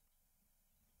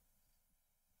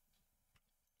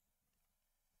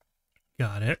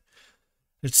 Got it.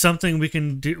 It's something we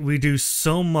can do. We do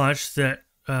so much that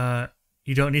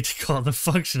you don't need to call the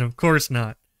function. Of course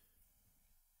not.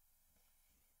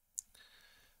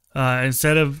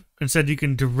 Instead, you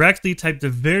can directly type the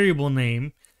variable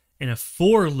name in a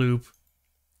for loop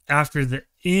after the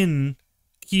in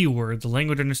keyword. The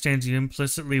language understands you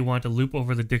implicitly want to loop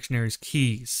over the dictionary's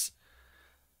keys.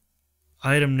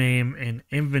 Item name and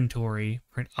inventory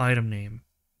print item name.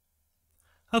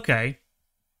 Okay.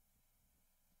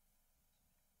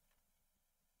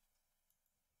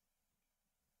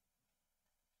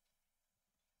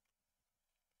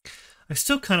 I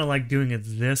still kind of like doing it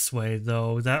this way,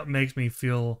 though. That makes me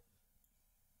feel...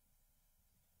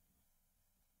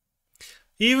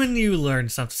 Even you learn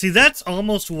something. See, that's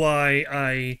almost why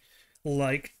I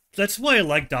like... That's why I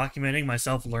like documenting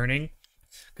myself learning.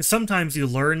 Because sometimes you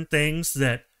learn things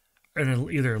that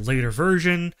in either a later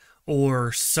version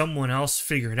or someone else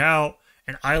figured out,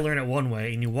 and I learn it one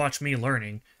way, and you watch me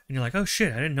learning, and you're like, oh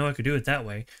shit, I didn't know I could do it that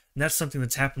way. And that's something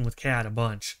that's happened with Cat a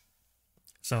bunch.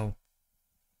 So...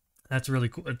 That's really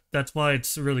cool. That's why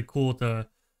it's really cool to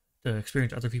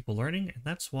experience other people learning, and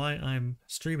that's why I'm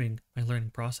streaming my learning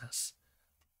process.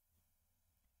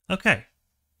 Okay.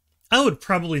 I would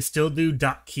probably still do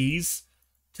 .keys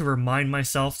to remind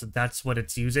myself that that's what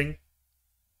it's using,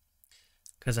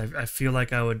 because I feel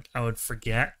like I would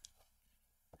forget.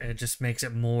 And it just makes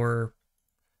it more...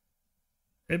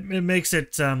 It makes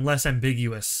it less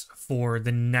ambiguous for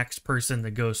the next person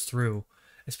that goes through.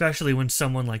 Especially when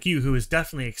someone like you, who is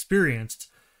definitely experienced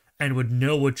and would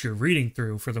know what you're reading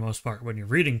through for the most part when you're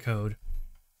reading code,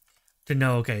 to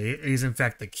know, okay, it is in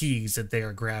fact the keys that they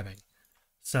are grabbing.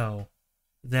 So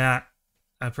that,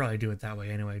 I'd probably do it that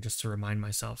way anyway, just to remind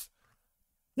myself.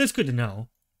 It's good to know.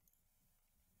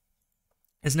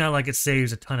 It's not like it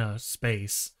saves a ton of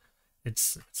space.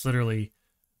 It's literally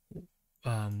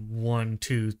 1,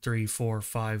 2, 3, 4,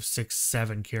 5, 6,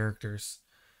 7 characters.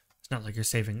 Not like you're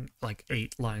saving like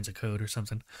 8 lines of code or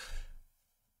something.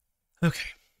 Okay.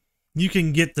 You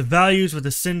can get the values with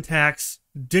the syntax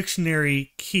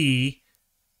dictionary key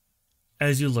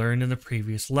as you learned in the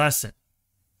previous lesson.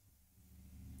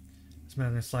 This man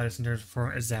going to slide us in terms of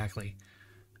format. Exactly.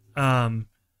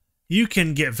 You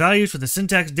can get values with the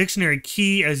syntax dictionary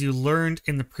key as you learned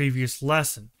in the previous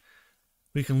lesson.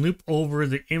 We can loop over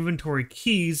the inventory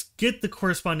keys, get the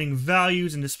corresponding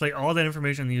values, and display all that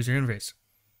information on the user interface.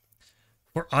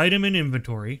 For item in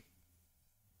inventory,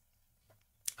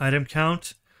 item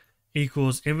count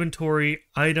equals inventory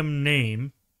item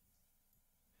name.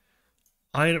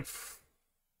 Item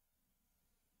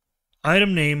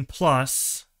name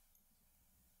plus,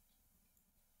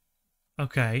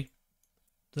 okay,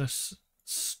 the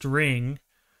string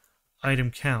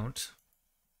item count.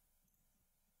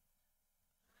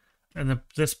 And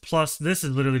this plus, this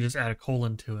is literally just add a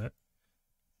colon to it.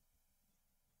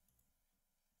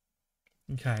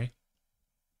 Okay.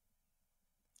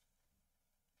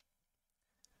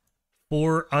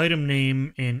 For item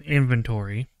name in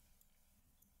inventory.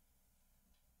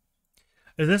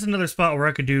 Is this another spot where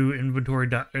I could do inventory?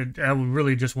 I would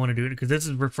really just want to do it because this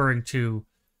is referring to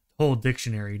the whole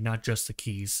dictionary, not just the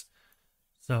keys.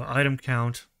 So item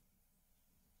count.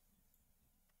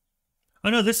 Oh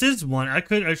no, this is one.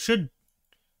 I should.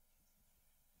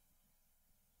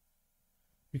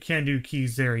 You can do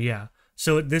keys there, yeah.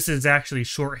 So this is actually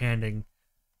shorthanding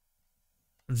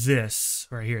this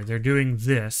right here. They're doing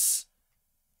this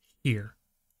here.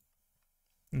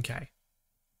 Okay.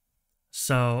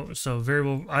 So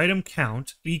variable item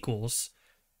count equals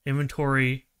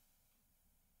inventory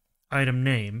item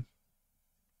name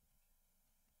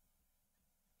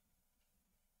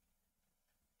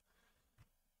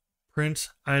print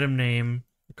item name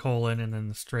colon and then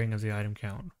the string of the item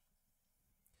count.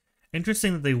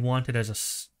 Interesting that they want it as a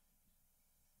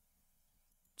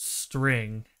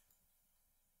string.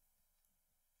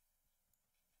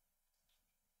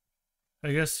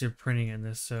 I guess you're printing in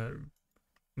this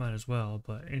might as well,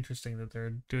 but interesting that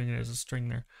they're doing it as a string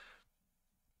there.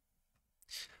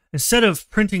 Instead of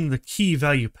printing the key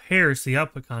value pairs to the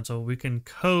output console, we can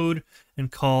code and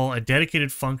call a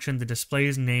dedicated function that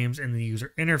displays names in the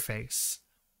user interface.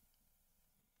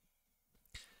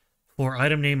 For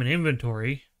item name and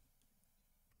inventory,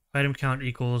 item count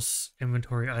equals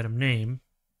inventory item name.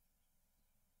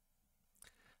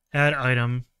 Add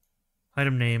item,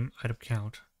 item name, item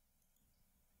count.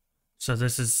 So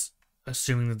this is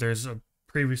assuming that there's a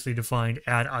previously defined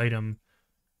add item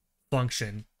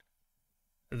function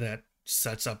that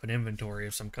sets up an inventory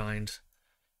of some kind,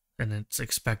 and it's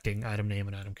expecting item name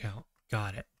and item count.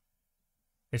 Got it.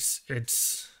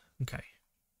 It's okay.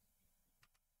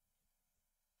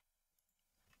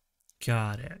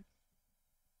 Got it.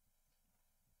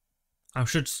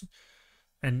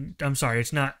 And I'm sorry,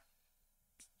 it's not.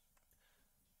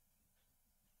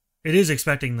 It is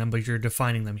expecting them, but you're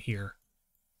defining them here.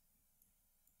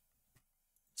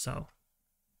 So.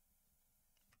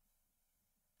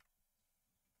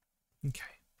 Okay.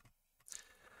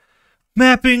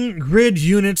 Mapping grid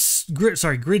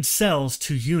cells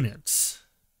to units.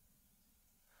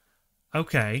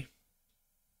 Okay.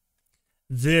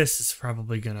 This is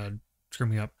probably gonna screw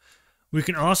me up. We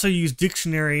can also use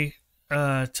dictionary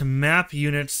to map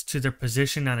units to their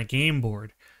position on a game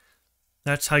board.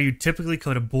 That's how you typically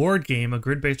code a board game, a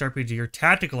grid-based RPG, or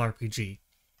tactical RPG.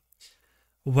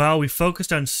 While we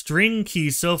focused on string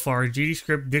keys so far,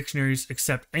 GDScript dictionaries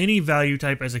accept any value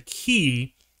type as a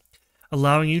key,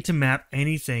 allowing you to map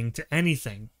anything to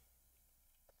anything.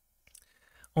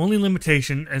 Only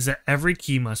limitation is that every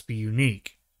key must be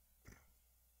unique.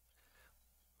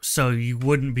 So you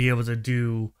wouldn't be able to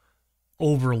do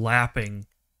overlapping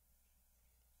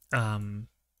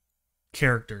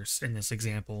characters in this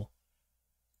example.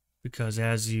 Because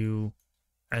as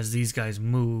these guys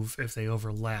move, if they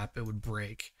overlap, it would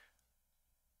break.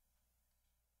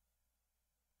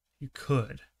 You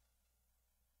could.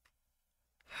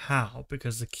 How?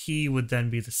 Because the key would then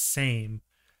be the same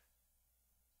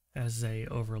as they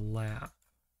overlap.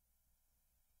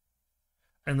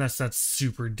 Unless that's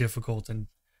super difficult and...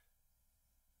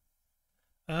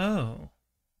 Oh.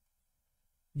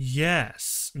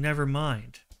 Yes. Never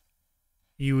mind.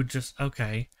 You would just...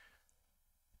 Okay.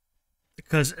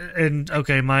 Because, and,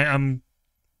 okay,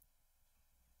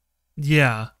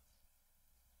 yeah.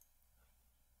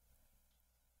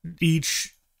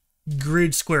 Each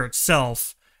grid square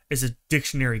itself is a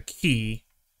dictionary key,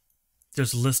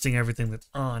 just listing everything that's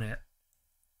on it.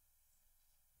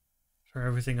 For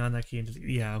everything on that key,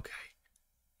 yeah, okay.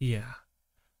 Yeah.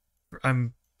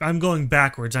 I'm going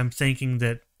backwards. I'm thinking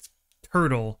that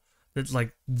turtle, that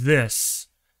like this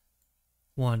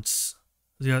wants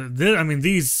the other, I mean,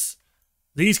 these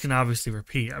can obviously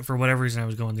repeat. For whatever reason, I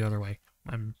was going the other way.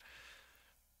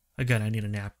 Again, I need a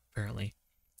nap, apparently.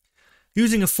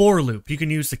 Using a for loop, you can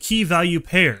use the key value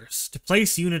pairs to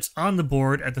place units on the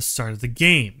board at the start of the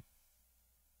game.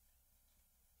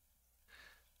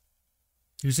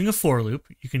 Using a for loop,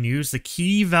 you can use the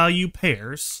key value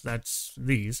pairs, that's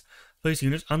these, place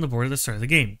units on the board at the start of the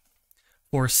game.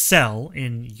 For cell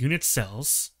in unit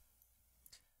cells,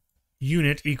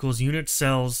 unit equals unit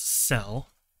cells cell.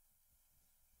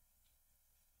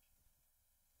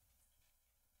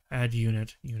 Add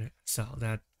unit, cell.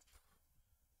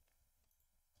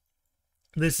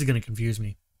 This is going to confuse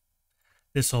me.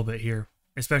 This whole bit here.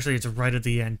 Especially it's right at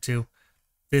the end, too.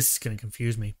 This is going to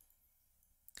confuse me.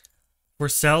 For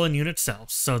cell and unit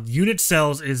cells. So unit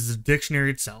cells is the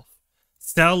dictionary itself.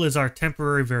 Cell is our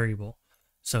temporary variable.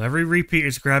 So every repeat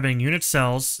is grabbing unit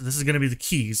cells. This is going to be the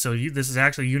keys. So this is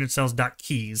actually unit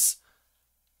cells.keys.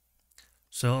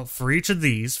 So for each of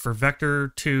these, for vector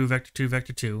 2, vector 2,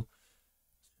 vector 2,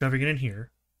 shoving it in here,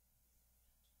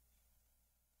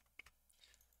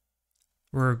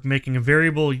 we're making a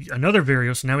variable, another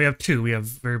variable. So now we have two. We have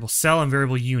variable cell and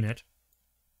variable unit.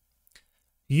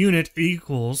 Unit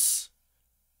equals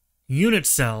unit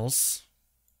cells.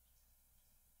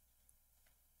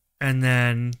 And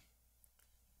then,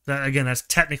 that again, that's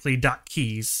technically dot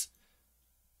keys.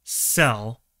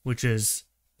 Cell, which is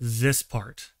this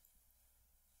part.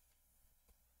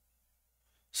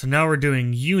 So now we're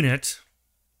doing unit,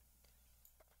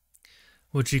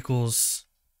 which equals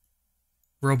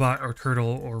robot or turtle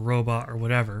or robot or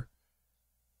whatever.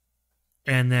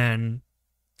 And then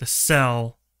the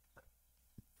cell,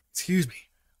 excuse me,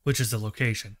 which is the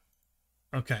location.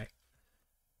 Okay.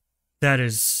 That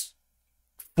is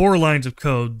 4 lines of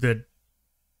code that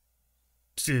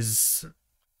is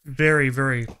very,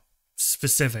 very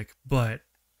specific, but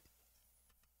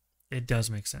it does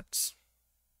make sense.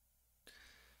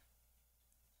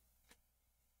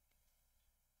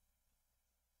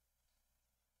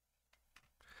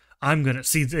 I'm gonna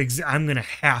see. I'm gonna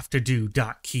have to do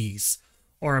dot keys,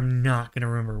 or I'm not gonna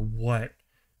remember what.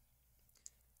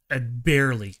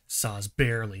 Barely, Soz,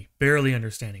 barely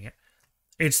understanding it.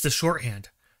 It's the shorthand,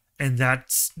 and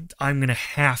that's I'm gonna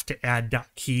have to add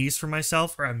dot keys for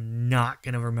myself, or I'm not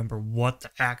gonna remember what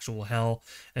the actual hell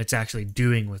it's actually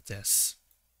doing with this.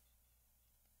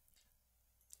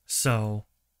 So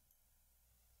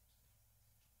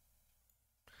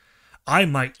I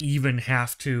might even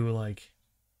have to like.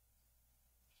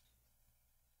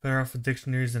 Better off with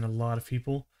dictionaries than a lot of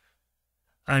people.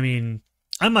 I mean,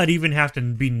 I might even have to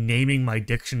be naming my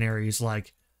dictionaries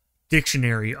like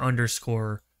dictionary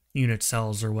underscore unit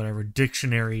cells or whatever,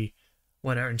 dictionary,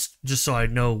 whatever, just so I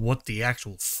know what the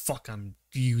actual fuck I'm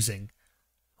using.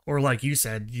 Or like you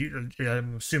said,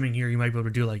 I'm assuming here you might be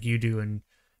able to do like you do and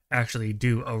actually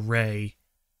do array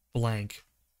blank.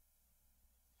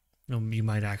 No, you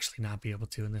might actually not be able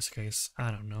to in this case.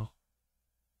 I don't know.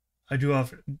 I do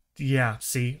have, yeah,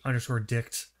 see, underscore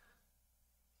dict.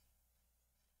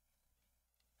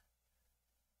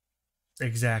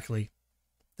 Exactly.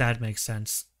 That makes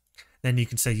sense. Then you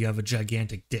can say you have a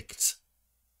gigantic dict.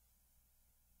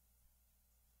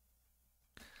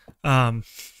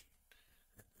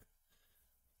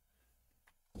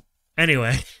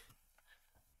 Anyway.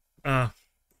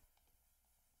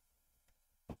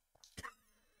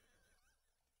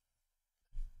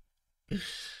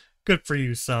 Good for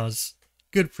you, Soz.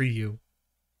 Good for you.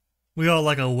 We all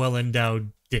like a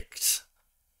well-endowed dict.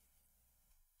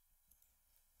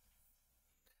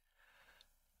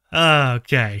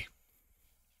 Okay.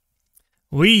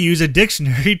 We use a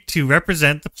dictionary to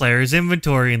represent the player's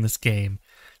inventory in this game.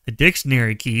 The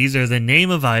dictionary keys are the name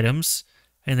of items,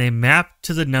 and they map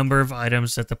to the number of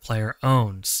items that the player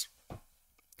owns.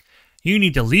 You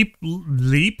need to loop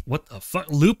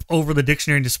over the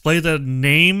dictionary and display the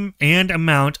name and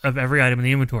amount of every item in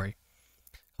the inventory.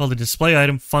 Called the display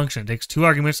item function. It takes 2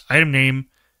 arguments, item name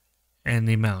and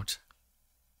the amount.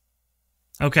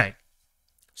 Okay.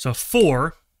 So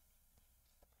for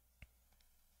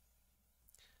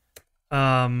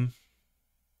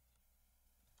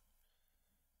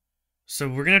so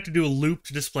we're gonna have to do a loop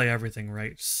to display everything,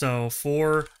 right? So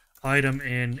for item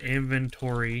in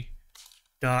inventory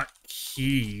dot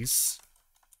keys.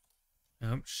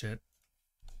 Oh shit.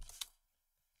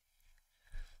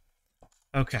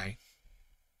 Okay.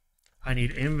 I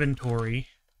need inventory.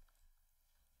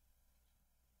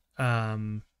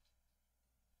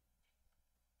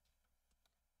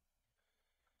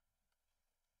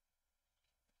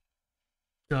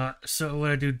 So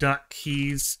what I do dot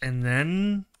keys and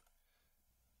then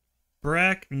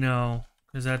no,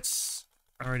 because that's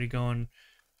already going.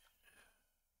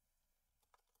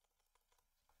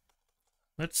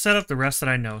 Let's set up the rest that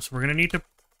I know. So we're gonna need to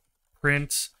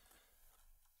print.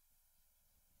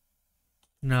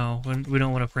 No, we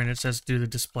don't want to print. It says do the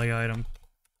display item.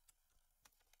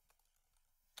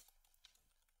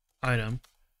 Item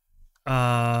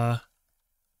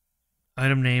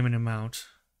name and amount.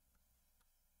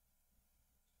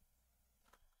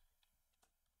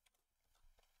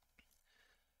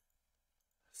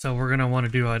 So we're gonna want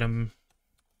to do item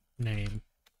name.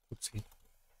 Oopsie.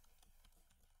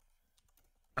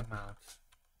 Amount.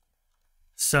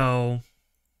 So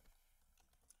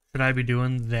should I be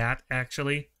doing that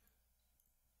actually?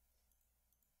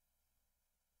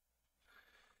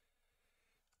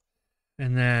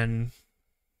 And then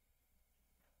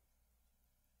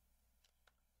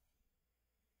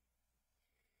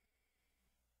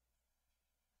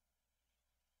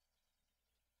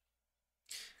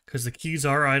because the keys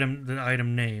are the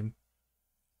item name.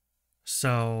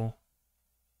 So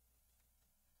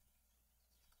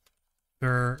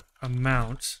their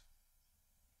amount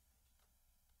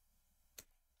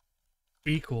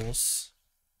equals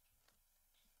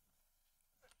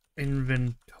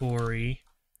inventory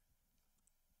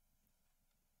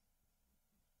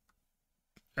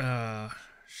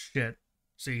shit.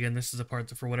 So again, this is the part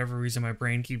that for whatever reason my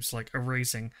brain keeps like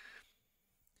erasing.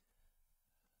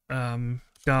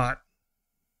 Dot.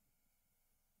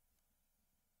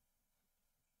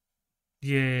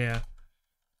 Yeah.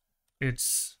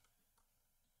 It's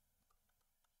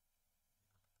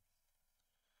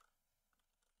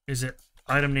is it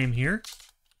item name here?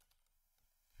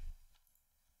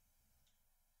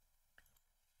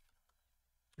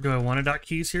 Do I want a dot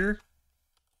keys here?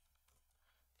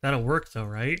 That'll work though,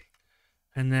 right?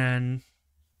 And then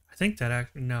I think that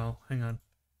no, hang on.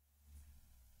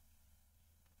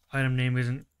 Item name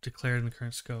isn't declared in the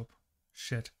current scope.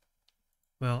 Shit.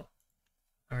 Well,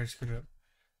 I already screwed it up.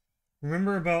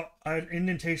 Remember about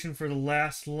indentation for the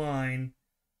last line,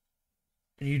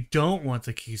 and you don't want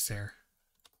the keys there.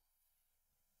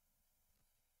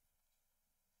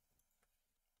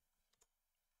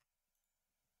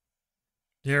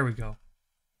 There we go.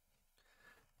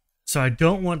 So I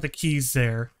don't want the keys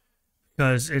there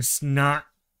because it's not,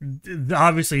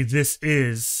 obviously this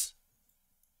is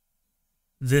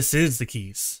the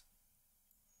keys.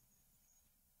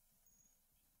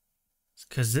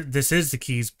 Because this is the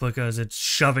keys because it's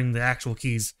shoving the actual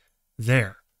keys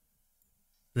there.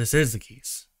 This is the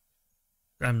keys.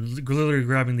 I'm literally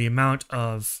grabbing the amount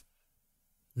of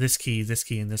this key,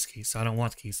 and this key. So I don't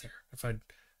want the keys there. If I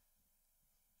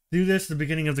do this at the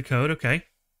beginning of the code, okay.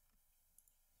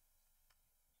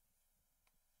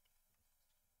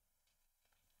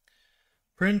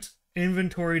 Print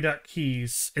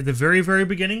inventory.keys at the very, very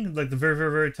beginning, like the very,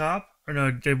 very, very top. Or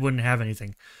no, it wouldn't have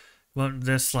anything. You want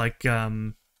this like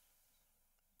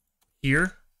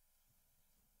here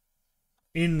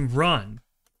in run,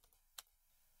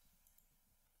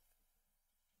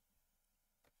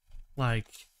 like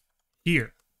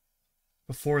here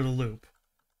before the loop.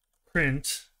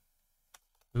 Print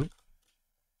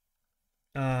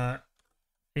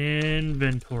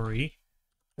inventory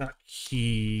dot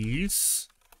keys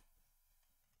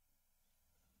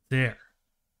there.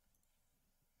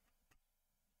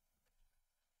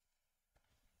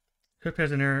 Script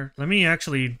has an error. Let me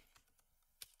actually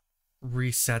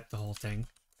reset the whole thing.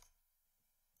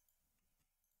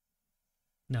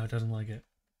 No, it doesn't like it.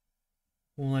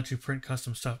 Won't let you print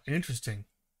custom stuff. Interesting.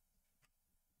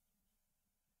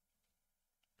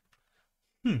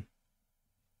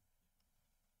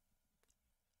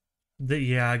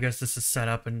 Yeah, I guess this is set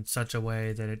up in such a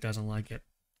way that it doesn't like it.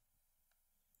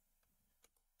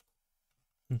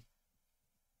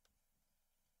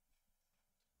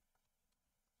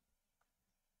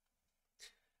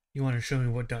 You want to show me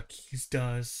what .keys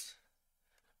does?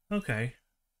 Okay.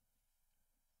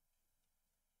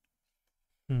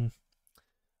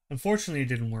 Unfortunately, it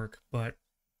didn't work, but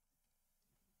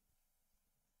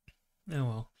oh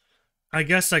well. I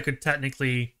guess I could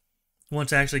technically,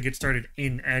 once I actually get started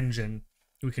in Engine,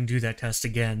 we can do that test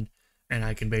again, and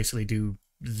I can basically do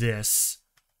this,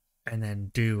 and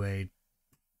then do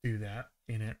that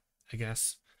in it, I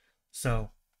guess.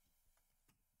 So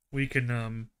we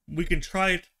can try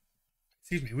it.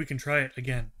 Excuse me, we can try it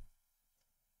again.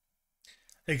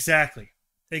 Exactly.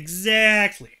 I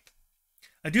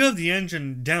do have the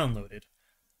engine downloaded.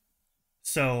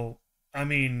 So, I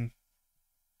mean,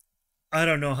 I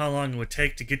don't know how long it would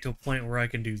take to get to a point where I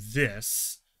can do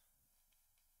this.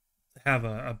 Have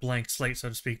a blank slate, so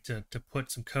to speak, to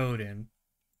put some code in.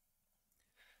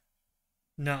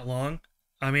 Not long.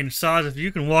 I mean, Soz, if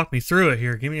you can walk me through it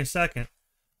here, give me a second.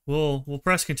 We'll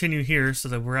press continue here so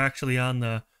that we're actually on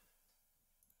the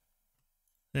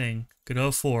thing.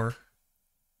 Godot 4.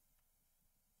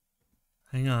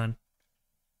 Hang on.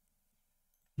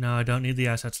 No, I don't need the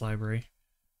assets library.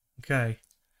 Okay.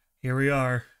 Here we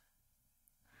are.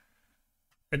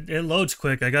 It loads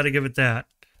quick. I got to give it that.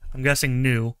 I'm guessing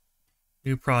new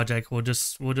project. We'll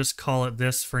just call it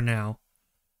this for now.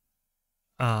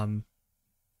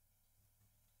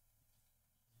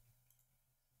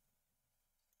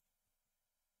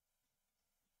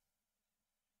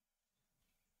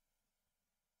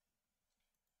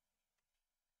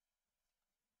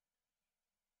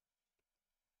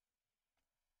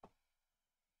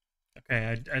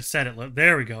 Okay, I set it.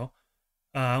 There we go.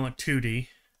 I went 2D.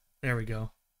 There we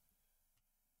go.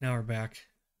 Now we're back.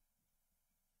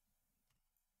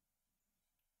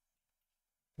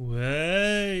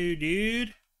 Whoa,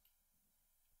 dude.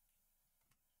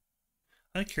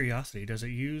 Out of curiosity, does it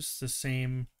use the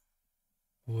same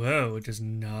Whoa, it does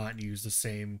not use the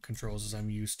same controls as I'm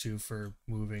used to for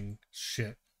moving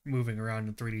around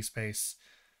in 3D space.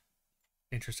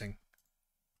 Interesting.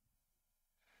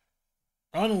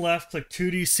 On the left, click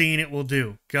 2D scene, it will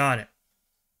do. Got it.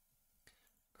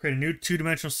 Create a new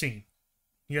two-dimensional scene.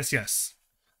 Yes, yes.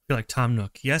 I feel like Tom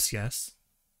Nook. Yes, yes.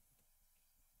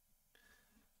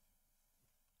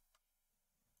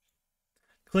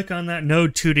 Click on that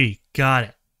node 2D. Got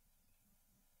it.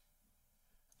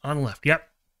 On the left, yep.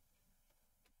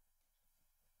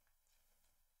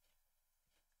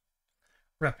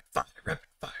 Rapid fire, rapid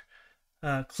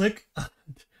fire. Click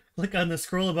on the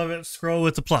scroll above it, scroll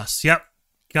with the plus. Yep,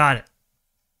 got it.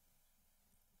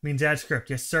 Means add script.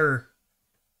 Yes, sir.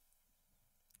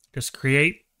 Just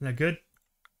create. Is that good?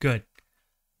 Good.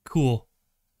 Cool.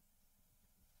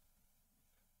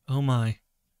 Oh my.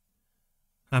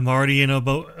 I'm already in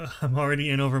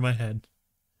over my head.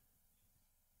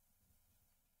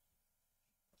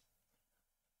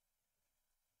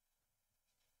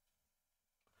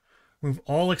 Move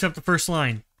all except the first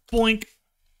line. Boink.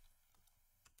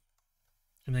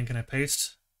 And then can I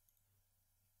paste?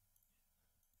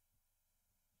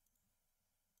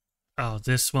 Oh,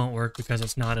 this won't work because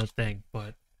it's not a thing,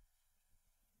 but...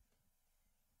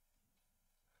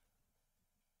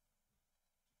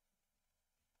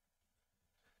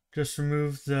 Just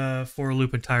remove the for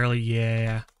loop entirely.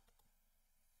 Yeah.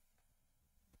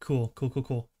 Cool, cool, cool,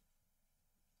 cool.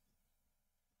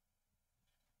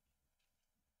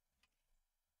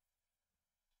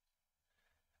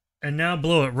 And now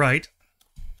blow it right.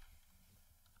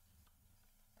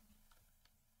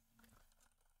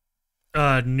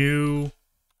 New.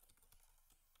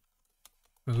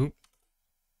 Oop.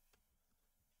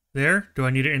 There? Do I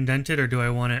need it indented or do I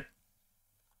want it?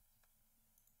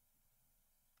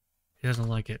 He doesn't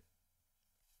like it.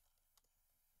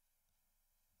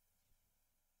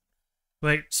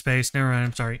 Wait, space. Never mind.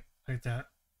 I'm sorry. Like that.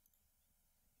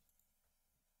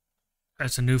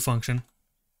 That's a new function.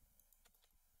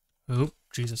 Oop.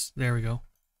 Jesus. There we go.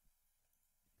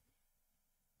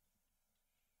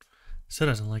 Still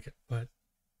doesn't like it, but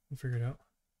we'll figure it out.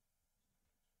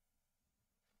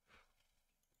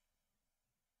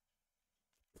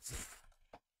 It's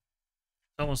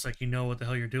almost like you know what the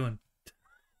hell you're doing.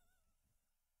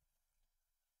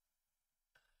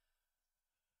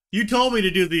 You told me to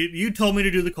do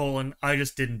the colon. I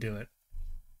just didn't do it.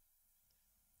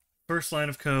 First line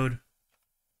of code.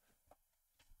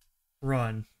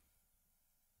 Run.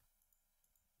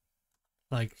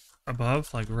 Like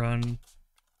above, like run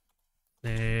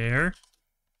there.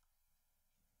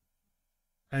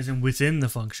 As in within the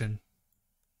function.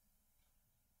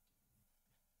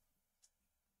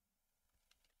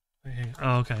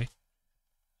 Oh, okay.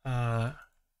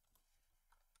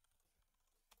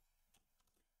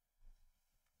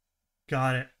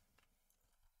 Got it.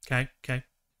 Okay, okay.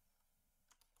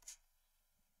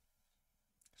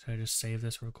 So I just save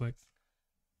this real quick.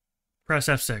 Press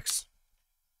F6.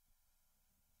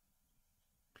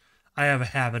 I have a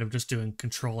habit of just doing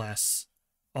Control S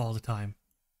all the time.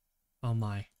 Oh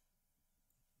my.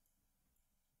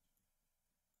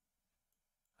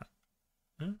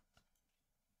 Huh?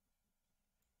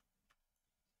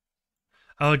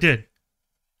 Oh, it did.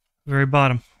 Very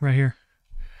bottom, right here.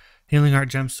 Healing Heart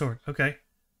Gem Sword. Okay.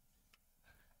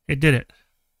 It did it.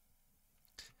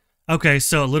 Okay,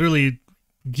 so it literally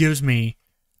gives me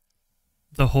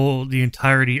the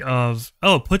entirety of...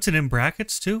 Oh, it puts it in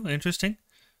brackets too? Interesting.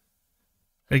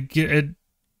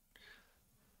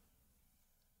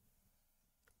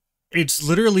 It's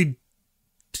literally...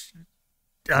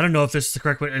 I don't know if this is the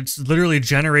correct way. It's literally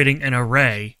generating an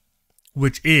array,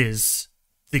 which is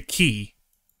the key.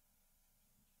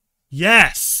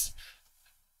 Yes!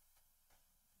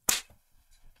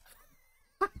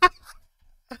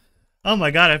 Oh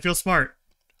my god, I feel smart.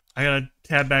 I gotta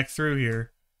tab back through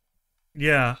here.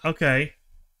 Yeah, okay.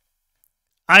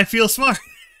 I feel smart.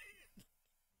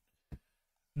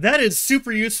 That is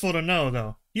super useful to know,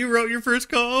 though. You wrote your first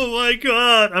code. Oh my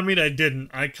god. I mean, I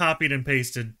didn't. I copied and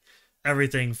pasted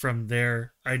everything from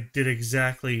there. I did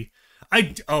exactly...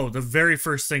 Oh, the very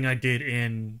first thing I did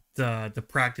in the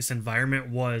practice environment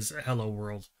was Hello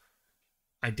World.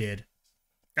 I did.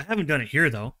 I haven't done it here,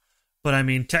 though. But, I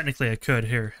mean, technically I could.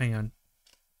 Here, hang on.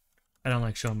 I don't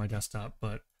like showing my desktop,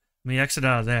 but let me exit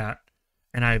out of that.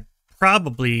 And I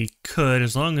probably could,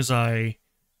 as long as I...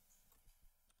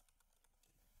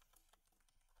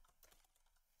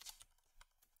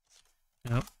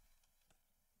 Yep.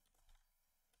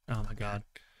 Oh my god.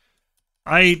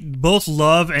 I both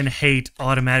love and hate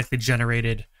automatically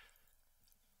generated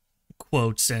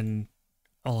quotes and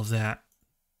all of that.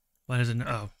 Why doesn't...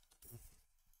 Oh.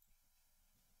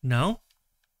 No?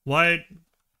 Why?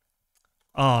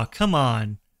 Oh, come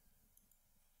on.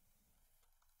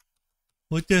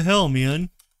 What the hell, man?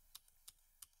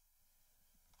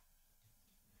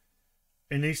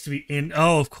 It needs to be in.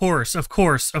 Oh, of course, of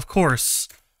course, of course.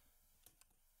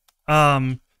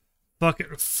 Bucket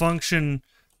function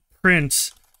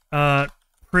print.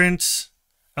 Print.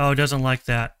 Oh, it doesn't like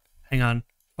that. Hang on.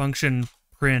 Function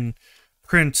print.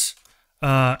 Print.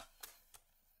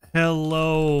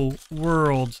 Hello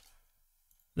world.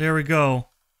 There we go.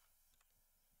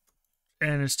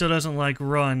 And it still doesn't like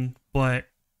run, but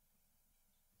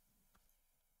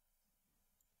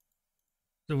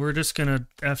so we're just gonna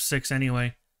F6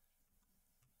 anyway.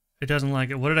 It doesn't like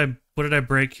it. What did I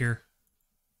break here?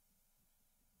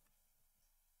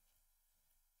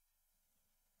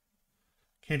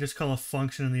 Can't just call a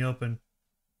function in the open.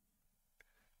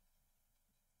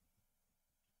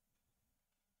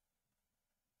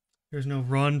 There's no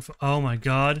run. Oh my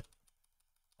god.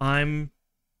 I'm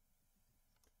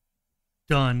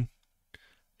done.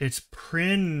 It's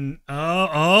print.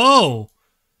 Oh.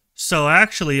 So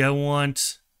actually, I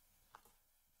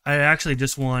actually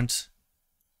just want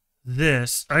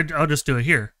this. I'll just do it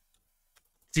here.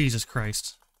 Jesus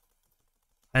Christ.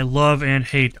 I love and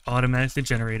hate automatically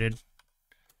generated.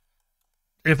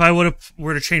 If I were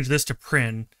to change this to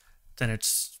print, then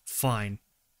it's fine.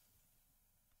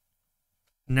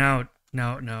 Now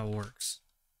it works.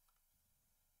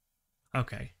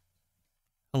 Okay.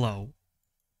 Hello.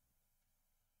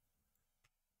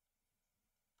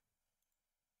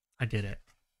 I did it.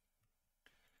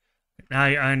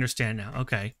 I understand now.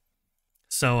 Okay.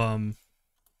 So,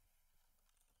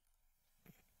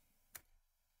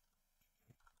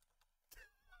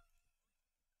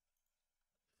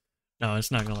 no,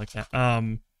 it's not gonna like that.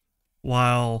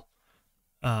 While,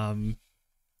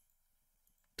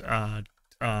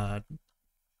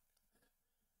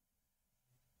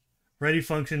 ready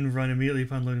function run immediately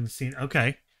upon loading the scene.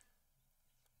 Okay.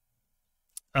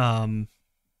 I'm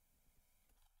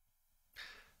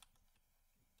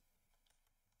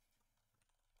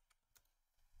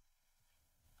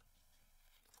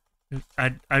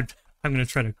gonna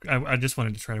try to. I just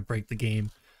wanted to try to break the game,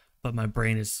 but my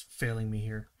brain is failing me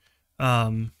here.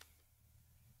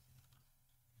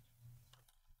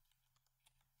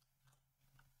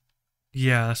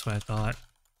 Yeah, that's what I thought.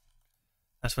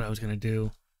 That's what I was gonna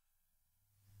do.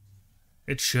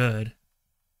 It should.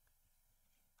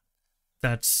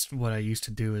 That's what I used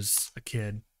to do as a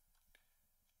kid.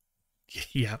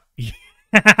 Yeah.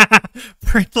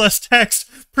 Print less text.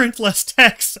 Print less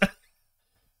text.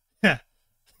 Yeah.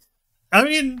 I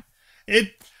mean,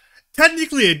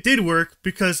 technically it did work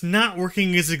because not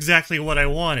working is exactly what I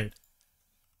wanted.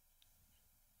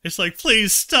 It's like,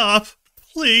 please stop.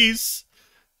 Please.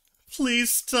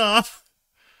 Please stop.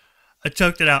 I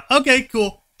choked it out. Okay,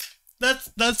 cool.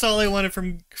 That's all I wanted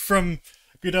from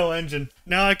Godot Engine.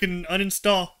 Now I can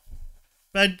uninstall.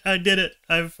 I did it.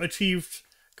 I've achieved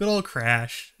good old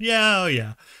crash. Yeah, oh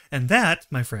yeah. And that,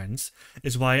 my friends,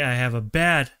 is why I have a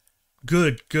bad,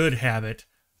 good habit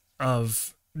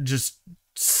of just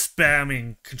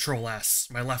spamming Control S.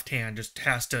 My left hand just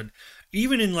has to,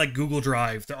 even in like Google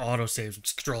Drive, the autosaves,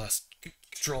 just Control S,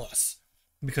 Control S.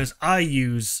 Because I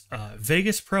use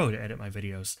Vegas Pro to edit my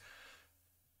videos.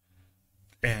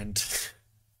 And,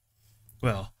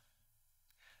 well,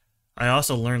 I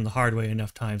also learned the hard way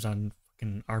enough times on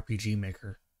fucking RPG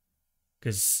Maker.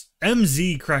 Because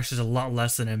MZ crashes a lot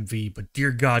less than MV, but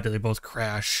dear God, do they both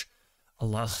crash a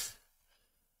lot.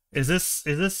 Is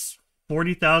this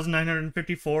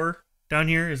 40,954 down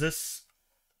here? Is this...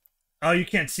 Oh, you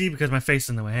can't see because my face is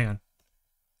in the way. Hang on.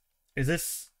 Is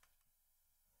this...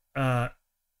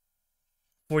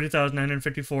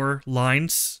 40,954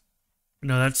 lines?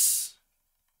 No, that's...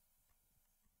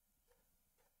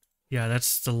 Yeah,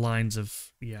 that's the lines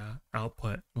of... Yeah,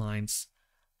 output lines.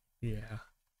 Yeah.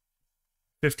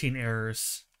 15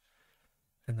 errors.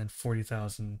 And then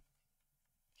 40,000...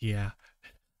 Yeah.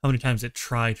 How many times it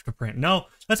tried to print. No,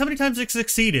 that's how many times it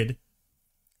succeeded.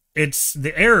 It's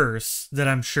the errors that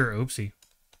I'm sure... Oopsie.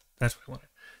 That's what I wanted.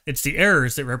 It's the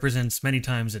errors that represents many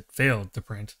times it failed to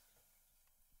print.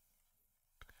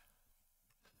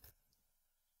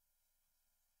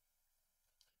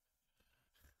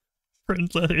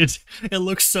 It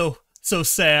looks so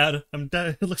sad.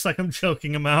 It looks like I'm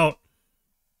choking him out.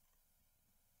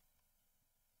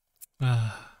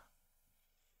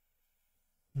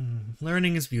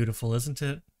 Learning is beautiful, isn't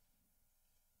it?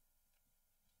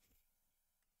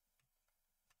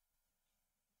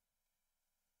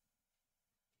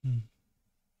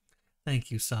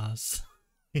 Thank you, Soz.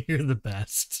 You're the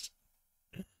best.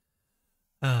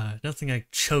 Nothing like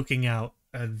choking out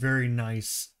a very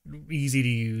nice, easy to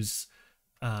use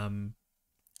game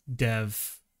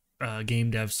dev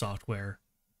software.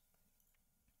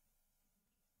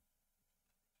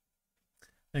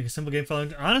 Like a simple game file.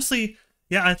 Honestly,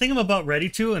 yeah, I think I'm about ready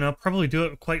to, and I'll probably do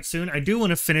it quite soon. I do want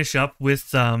to finish up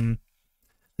with the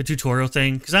tutorial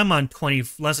thing, because I'm on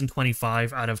less than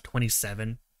 25 out of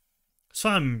 27. So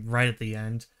I'm right at the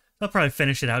end. I'll probably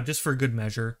finish it out just for good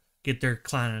measure. Get their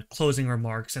kind of closing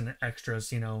remarks and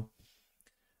extras, you know.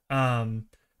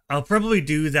 I'll probably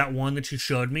do that one that you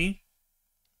showed me,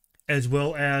 as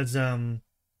well as,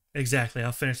 exactly,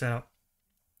 I'll finish that out.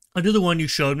 I'll do the one you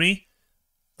showed me,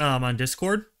 on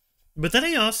Discord. But then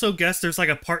I also guess there's like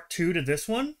a part 2 to this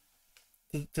one,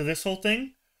 to this whole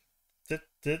thing.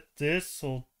 This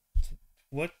whole,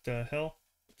 what the hell?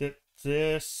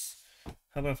 This,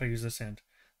 how about if I use this hand?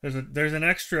 There's an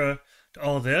extra to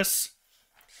all this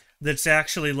that's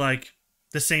actually like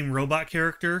the same robot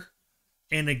character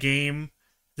in a game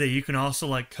that you can also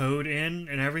like code in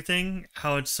and everything,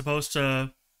 how it's supposed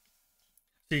to,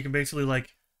 so you can basically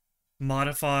like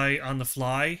modify on the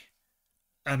fly.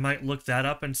 I might look that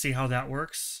up and see how that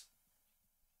works.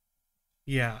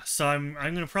 Yeah, so I'm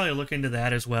gonna probably look into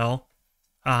that as well.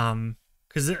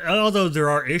 Because although there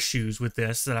are issues with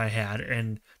this that I had,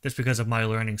 and just because of my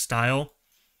learning style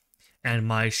and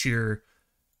my sheer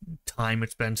time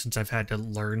it's been since I've had to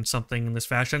learn something in this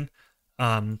fashion,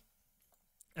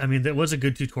 I mean, that was a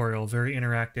good tutorial, very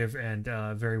interactive and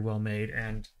very well made,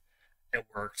 and it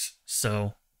worked.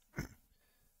 So,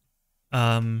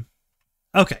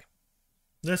 okay.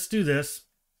 Let's do this.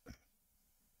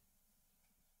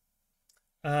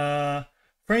 Frankly,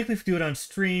 if you do it on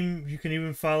stream, you can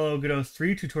even follow Godot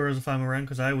 3 tutorials if I'm around,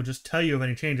 because I will just tell you of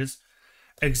any changes.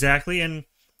 Exactly, and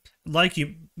like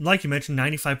you mentioned,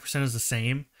 95% is the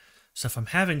same. So if I'm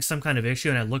having some kind of issue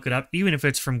and I look it up, even if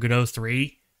it's from Godot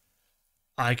 3,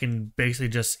 I can basically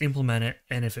just implement it,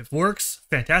 and if it works,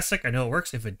 fantastic, I know it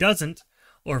works. If it doesn't,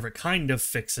 or if it kind of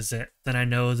fixes it, then I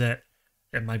know that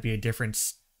it might be a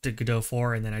difference to Godot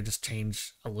 4, and then I just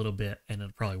change a little bit, and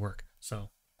it'll probably work. So,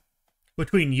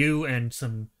 between you and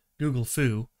some Google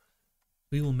foo,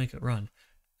 we will make it run.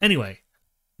 Anyway,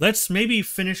 let's maybe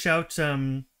finish out.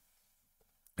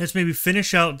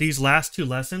 These last 2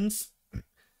 lessons,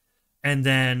 and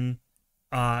then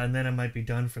I might be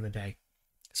done for the day.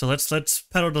 So let's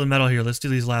pedal to the metal here. Let's do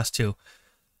these last 2.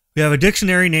 We have a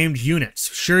dictionary named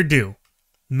units. Sure do.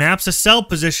 Maps a cell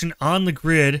position on the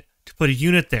grid to put a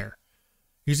unit there.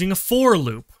 Using a for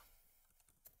loop.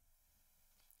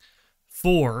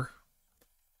 For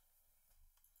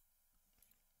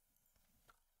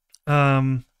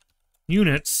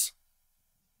units.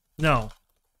 No.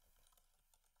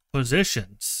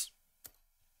 Positions.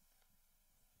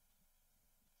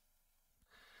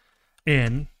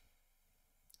 In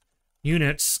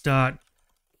units.keys.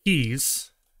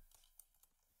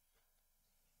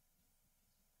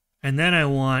 And then I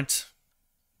want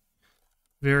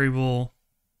variable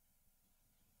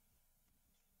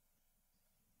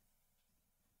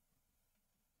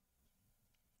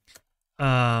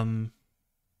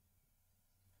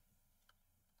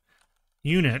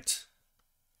unit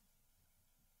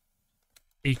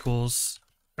equals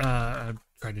I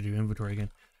tried to do inventory again.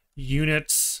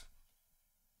 Units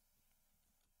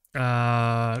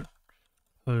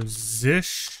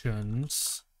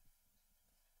positions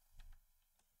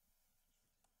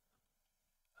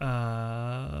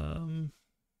I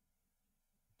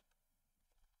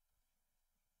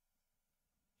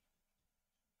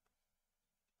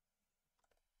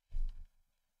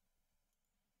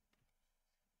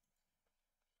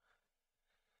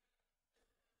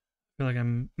feel like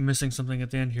I'm missing something at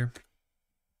the end here.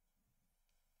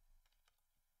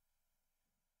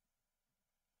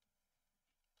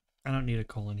 I don't need a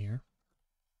colon here.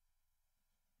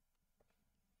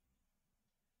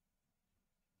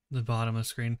 The bottom of the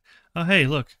screen. Oh, hey,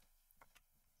 look.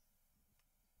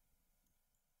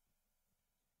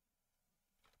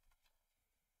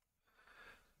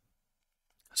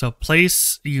 So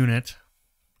place unit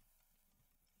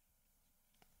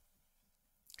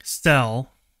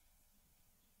cell.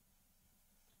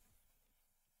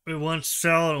 It wants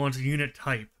cell, it wants unit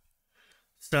type.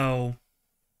 So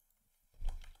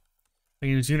I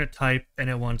use unit type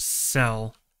and it wants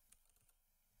cell.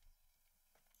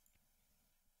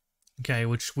 Okay,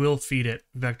 which will feed it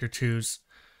vector2s.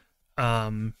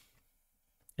 And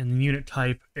the unit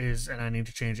type is, and I need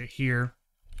to change it here.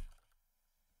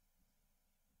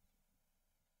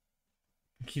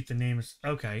 Keep the name as,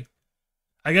 okay.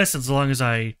 I guess as long as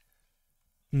I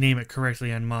name it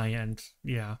correctly on my end,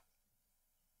 yeah.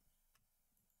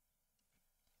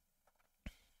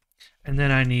 And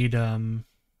then I need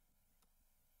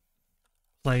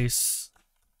place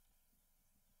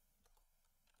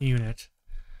unit.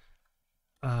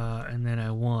 And then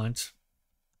I want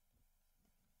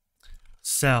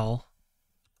cell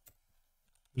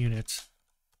unit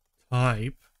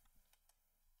type.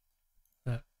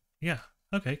 Yeah.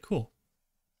 Okay, cool.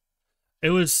 It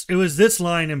was this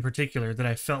line in particular that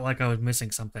I felt like I was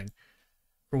missing something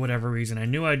for whatever reason. I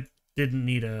knew I didn't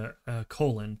need a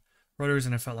colon. For whatever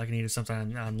reason, I felt like I needed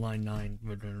something on line 9,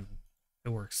 but it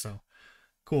works, so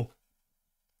cool.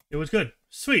 It was good.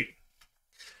 Sweet.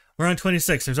 We're on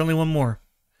 26. There's only one more.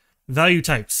 Value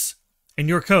types. In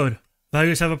your code,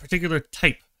 values have a particular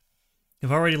type.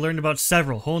 You've already learned about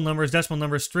several: whole numbers, decimal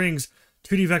numbers, strings,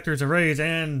 2D vectors, arrays,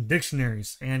 and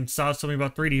dictionaries, and saw something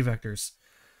about 3D vectors.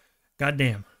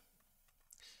 Goddamn.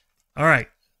 Alright.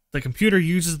 The computer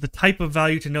uses the type of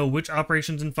value to know which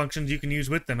operations and functions you can use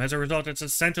with them. As a result, it's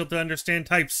essential to understand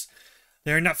types.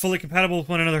 They are not fully compatible with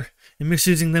one another, and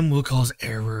misusing them will cause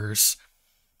errors.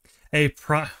 A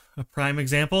prime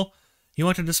example: you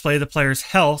want to display the player's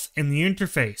health in the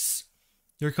interface.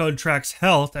 Your code tracks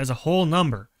health as a whole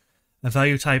number, a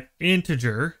value type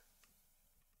integer.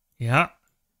 Yeah.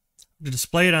 To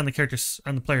display it on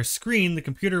the player's screen, the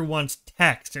computer wants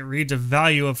text. It reads a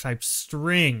value of type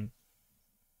string.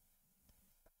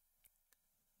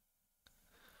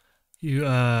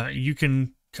 You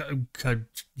can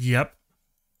yep.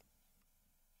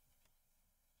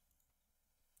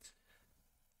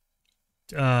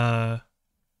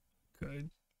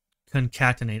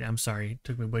 Concatenate. I'm sorry, it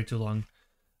took me way too long.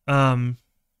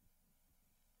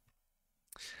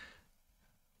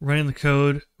 Running the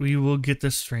code, we will get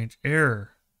this strange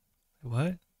error.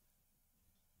 What?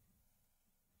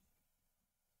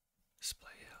 Display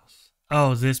health.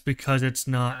 Oh, this because it's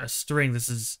not a string. This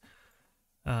is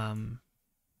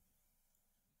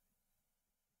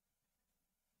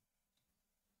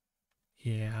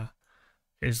yeah.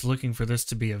 Is looking for this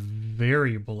to be a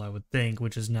variable, I would think,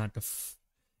 which is not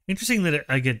interesting that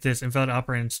I get this invalid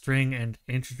operand string and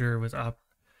integer with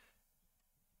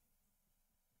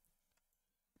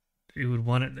you would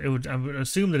want it. I would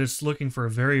assume that it's looking for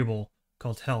a variable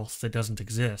called health that doesn't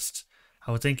exist.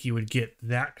 I would think you would get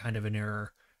that kind of an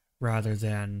error rather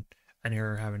than an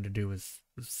error having to do with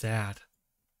that.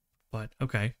 But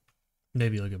okay,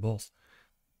 maybe you'll get both.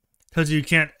 Because you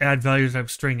can't add values type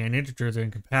string and integer, they're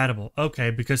incompatible.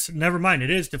 Okay, because never mind, it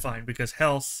is defined because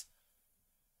health.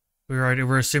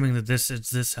 We're assuming that this is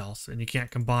this health, and you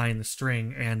can't combine the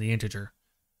string and the integer.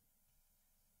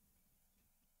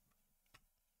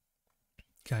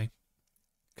 Okay.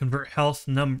 Convert health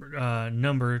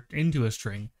number into a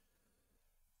string.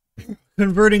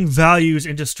 Converting values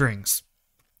into strings.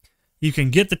 You can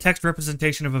get the text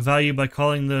representation of a value by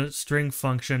calling the string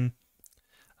function.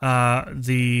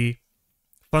 The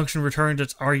function returns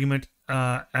its argument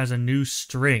as a new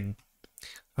string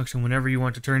function whenever you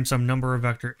want to turn some number or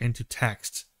vector into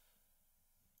text.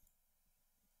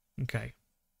 Okay.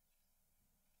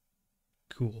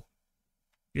 Cool.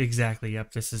 Exactly.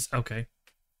 Yep. This is okay.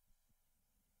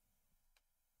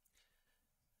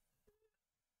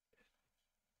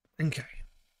 Okay.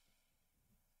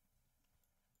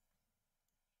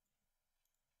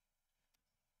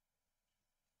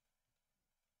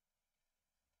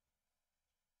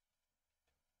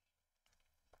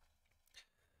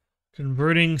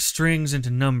 Converting strings into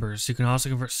numbers. You can also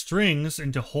convert strings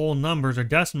into whole numbers or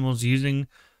decimals using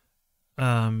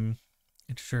integer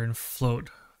and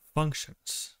float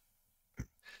functions.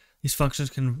 These functions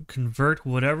can convert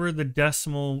whatever the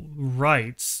decimal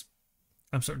writes.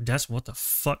 I'm sorry, decimal, what the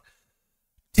fuck?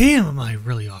 Damn, am I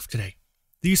really off today?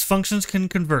 These functions can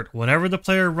convert whatever the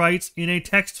player writes in a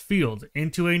text field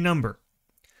into a number.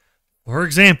 For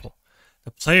example,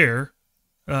 the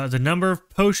number of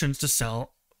potions to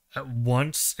sell at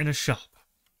once in a shop.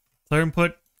 Player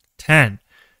input 10.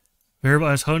 Variable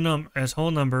as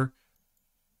whole number.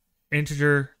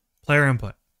 Integer player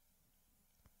input.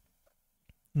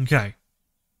 Okay.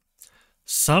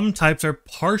 Some types are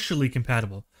partially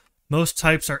compatible. Most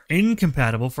types are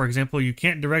incompatible. For example, you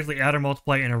can't directly add or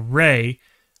multiply an array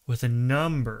with a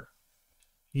number.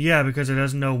 Yeah, because it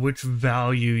doesn't know which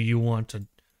value you want to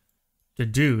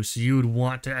do. So you would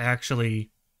want to actually...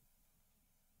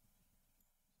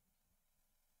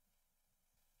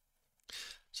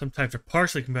 Some types are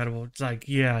partially compatible. It's like,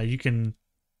 yeah, you can...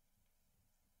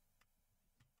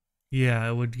 Yeah,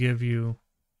 it would give you...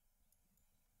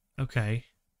 Okay.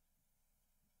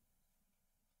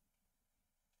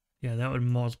 Yeah, that would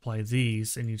multiply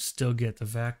these, and you'd still get the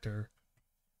vector.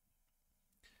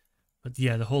 But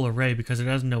yeah, the whole array, because it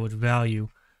doesn't know its value.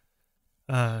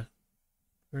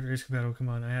 Vector is compatible. Come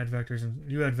on, I had vectors and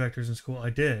you had vectors in school. I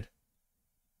did.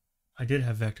 I did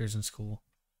have vectors in school.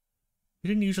 We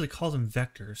didn't usually call them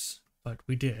vectors, but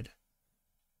we did.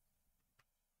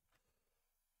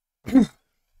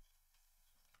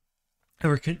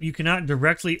 However, you cannot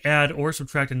directly add or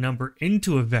subtract a number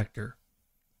into a vector.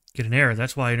 Get an error.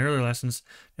 That's why in earlier lessons,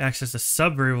 to access the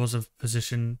subvariables of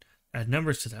position, add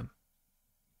numbers to them.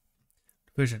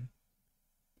 Division.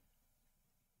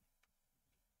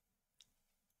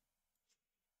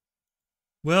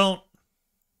 Well,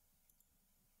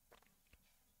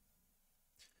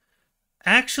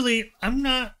 actually, I'm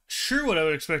not sure what I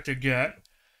would expect to get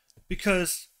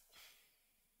because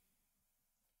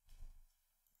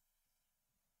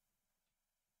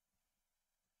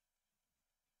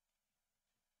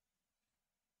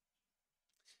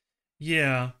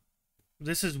yeah,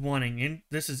 this is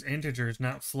this is integers,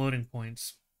 not floating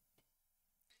points.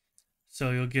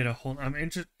 So you'll get a whole.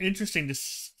 Interesting to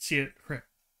see it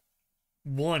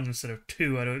 1 instead of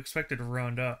 2. I'd expect it to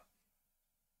round up.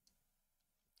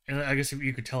 And I guess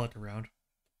you could tell it to round.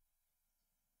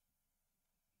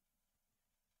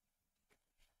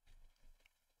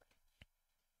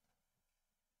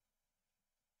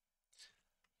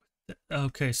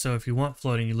 Okay, so if you want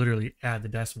floating, you literally add the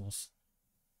decimals.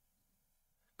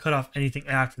 Cut off anything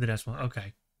after the decimal.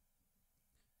 Okay.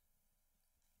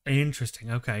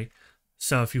 Interesting. Okay.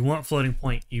 So if you want floating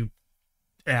point, you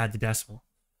add the decimal.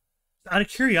 Out of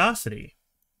curiosity,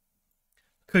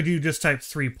 could you just type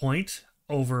 3 point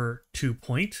over 2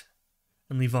 point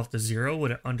and leave off the 0?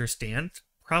 Would it understand?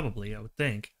 Probably, I would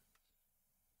think.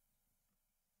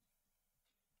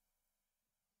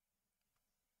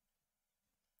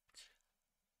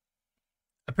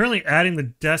 Apparently adding the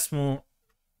decimal,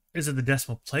 is it the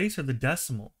decimal place or the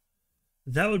decimal?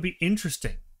 That would be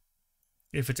interesting.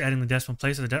 If it's adding the decimal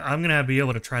place or I'm going to be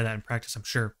able to try that in practice, I'm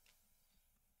sure.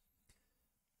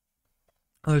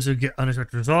 Others would get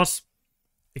unexpected results.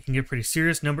 It can get pretty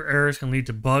serious. Number errors can lead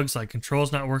to bugs like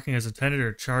controls not working as intended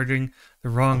or charging the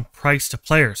wrong price to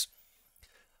players.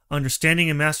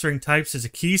 Understanding and mastering types is a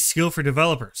key skill for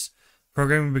developers.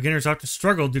 Programming beginners often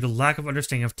struggle due to lack of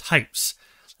understanding of types.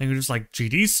 Languages like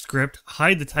GD's script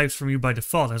hide the types from you by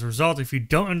default. As a result, if you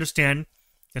don't understand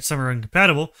that some are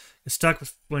incompatible, you're stuck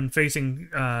when facing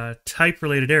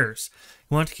type-related errors.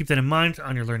 You want to keep that in mind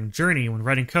on your learning journey. When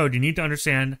writing code, you need to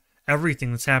understand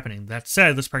everything that's happening. That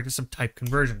said, let's practice some type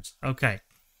conversions. Okay.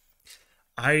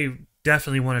 I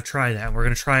definitely want to try that. We're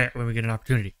going to try it when we get an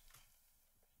opportunity.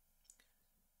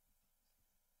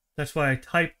 That's why I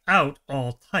type out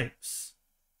all types.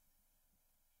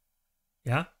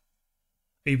 Yeah?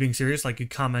 Are you being serious? Like you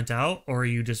comment out? Or are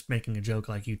you just making a joke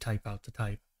like you type out the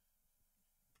type?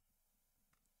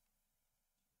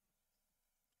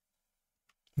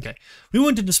 Okay. We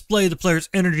want to display the player's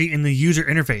energy in the user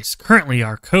interface. Currently,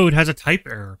 our code has a type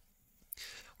error.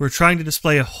 We're trying to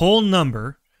display a whole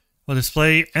number, while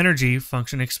display energy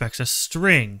function expects a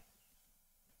string.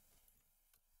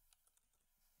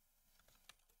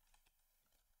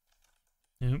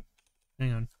 Nope.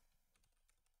 Hang on.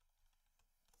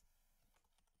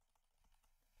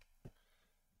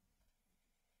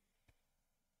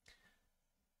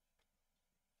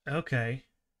 Okay.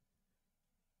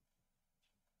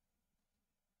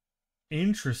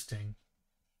 Interesting.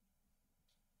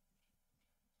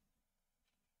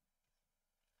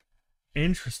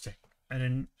 Interesting.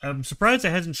 And I'm surprised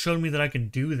it hasn't shown me that I can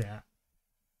do that.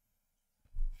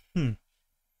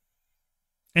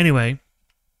 Anyway.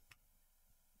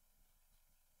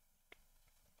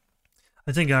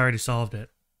 I think I already solved it.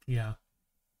 Yeah.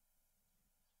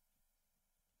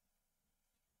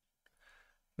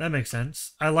 That makes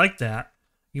sense. I like that.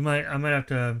 I might have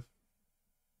to...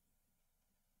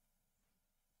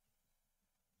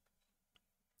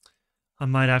 I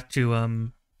might have to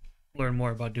learn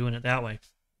more about doing it that way.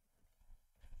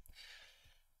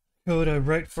 Go to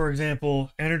write, for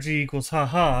example, energy equals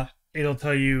haha. It'll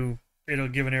tell you, it'll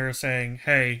give an error saying,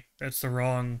 hey, that's the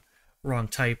wrong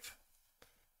type.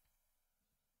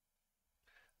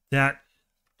 That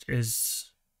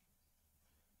is...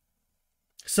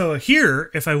 So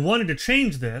here, if I wanted to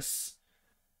change this,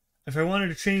 would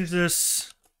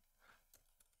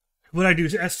I do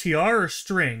str or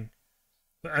string?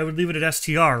 I would leave it at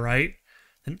str, right?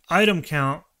 Then item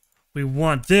count, we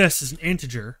want this as an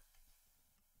integer.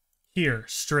 Here,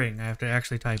 string. I have to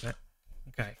actually type it.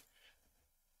 Okay.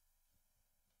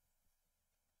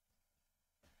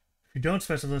 If you don't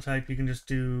specify the type, you can just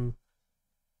do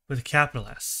with a capital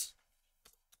S.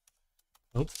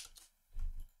 Nope.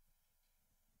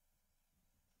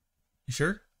 You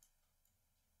sure?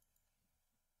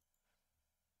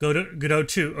 Godot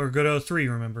 2 or Godot 3,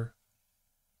 remember?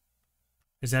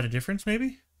 Is that a difference,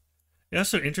 maybe? It's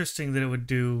also interesting that it would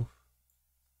do...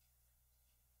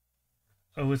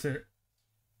 Oh, with it...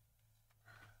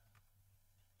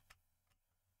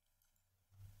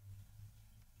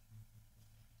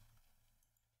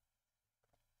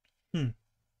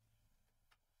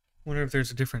 Wonder if there's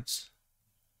a difference.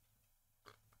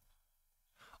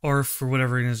 Or for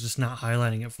whatever reason, it's just not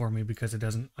highlighting it for me because it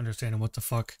doesn't understand what the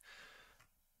fuck.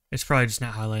 It's probably just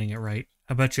not highlighting it right.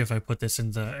 I bet you if I put this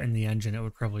in the engine, it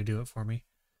would probably do it for me.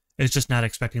 It's just not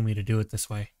expecting me to do it this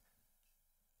way.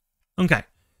 Okay.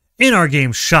 In our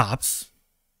game shops,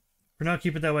 for now,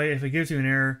 keep it that way. If it gives you an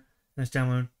error, this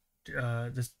demo,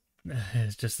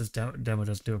 it's just this demo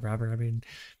doesn't do it proper. I mean,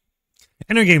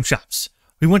 in our game shops,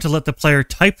 we want to let the player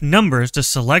type numbers to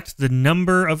select the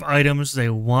number of items they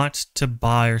want to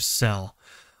buy or sell.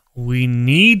 We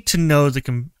need to know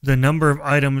the number of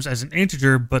items as an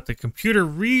integer, but the computer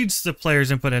reads the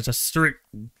player's input as a string.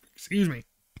 Excuse me.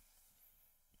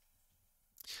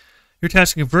 Your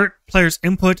task to convert player's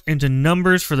input into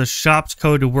numbers for the shop's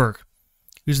code to work.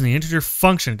 Using the integer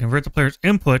function, convert the player's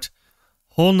input,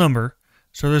 whole number,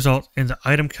 so the result in the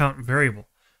item count variable.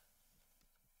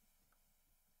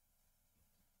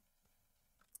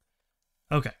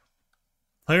 Okay.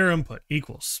 Player input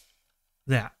equals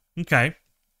that. Okay.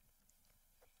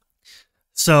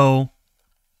 So,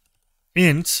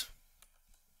 int,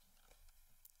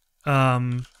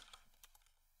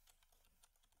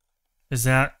 is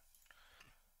that,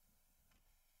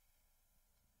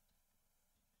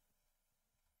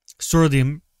 store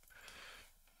the,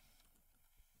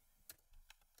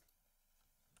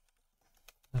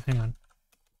 hang on,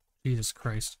 Jesus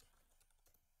Christ.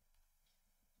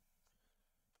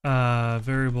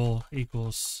 Variable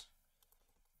equals,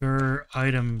 var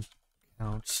item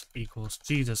counts equals,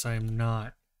 Jesus, I am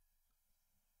not.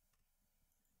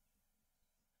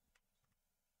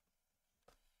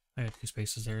 I have 2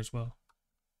 spaces there as well.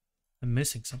 I'm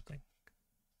missing something.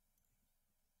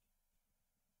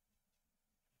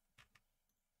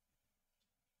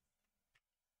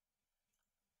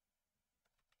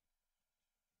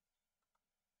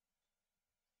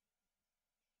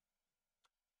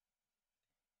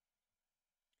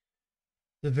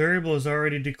 The variable is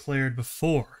already declared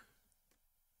before.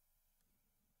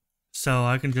 So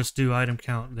I can just do item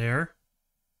count there.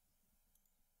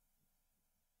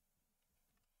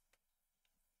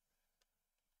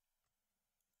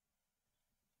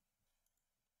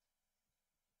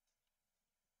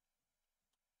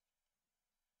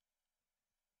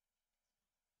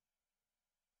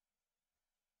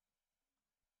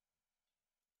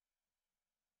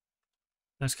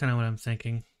 That's kind of what I'm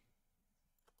thinking.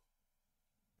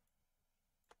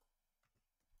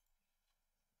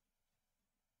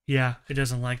 Yeah, it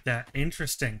doesn't like that.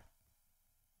 Interesting.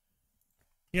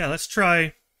 Yeah, let's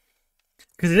try.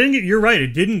 Because it didn't get, you're right,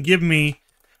 it didn't give me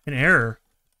an error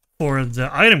for the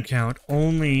item count,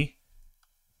 only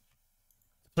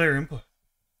player input.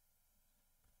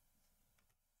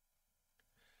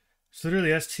 It's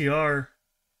literally str.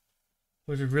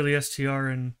 Was it really str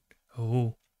and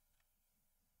oh.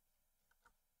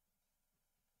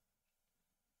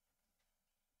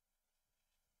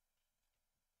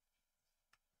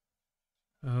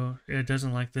 Oh, it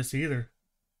doesn't like this either.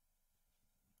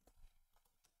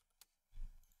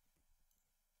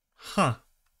 Huh.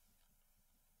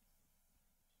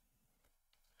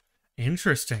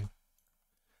 Interesting.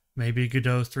 Maybe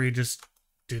Godot 3 just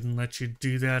didn't let you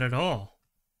do that at all.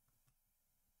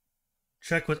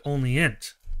 Check with only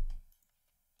int.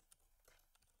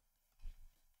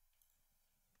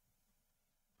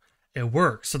 It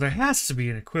works, so there has to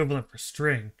be an equivalent for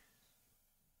string.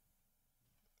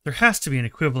 There has to be an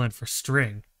equivalent for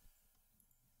string.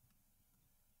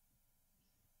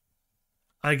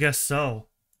 I guess so.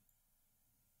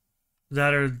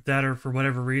 That or for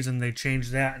whatever reason they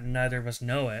changed that and neither of us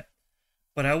know it.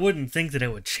 But I wouldn't think that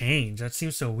it would change. That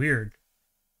seems so weird.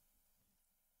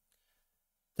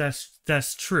 That's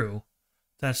true.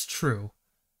 That's true.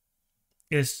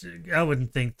 I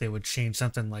wouldn't think they would change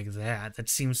something like that. That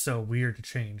seems so weird to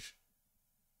change.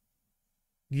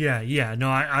 Yeah.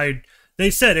 No, they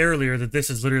said earlier that this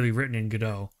is literally written in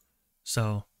Godot.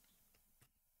 So.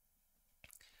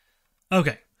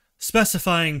 Okay.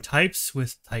 Specifying types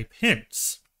with type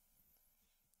hints.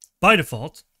 By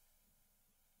default,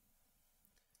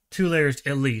 2 layers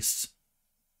at least.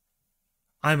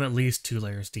 I'm at least 2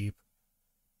 layers deep.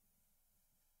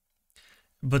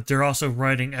 But they're also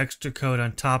writing extra code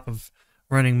on top of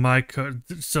running my code.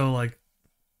 So, like,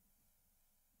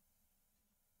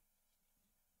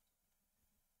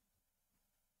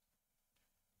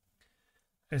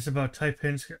 it's about type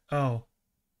hints. Oh.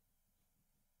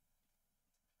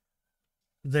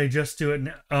 They just do it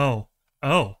now. Oh.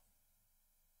 Oh.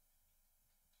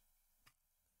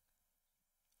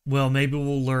 Well, maybe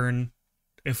we'll learn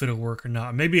if it'll work or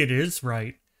not. Maybe it is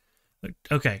right.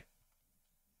 Okay.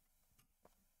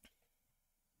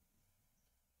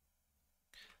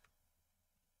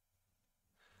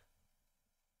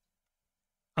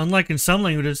 Unlike in some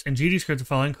languages, in GDScript, the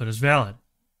following code is valid.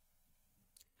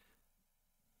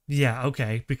 Yeah,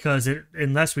 okay, because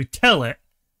unless we tell it,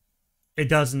 it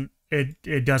doesn't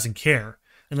care.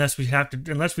 Unless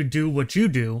we do what you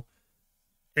do,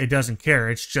 it doesn't care.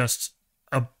 It's just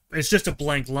a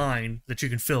blank line that you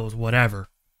can fill with whatever.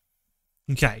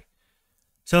 Okay.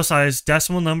 Cell size,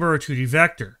 decimal number, or 2D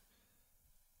vector.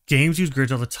 Games use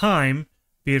grids all the time,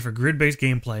 be it for grid-based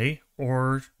gameplay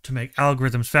or to make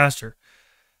algorithms faster.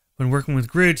 When working with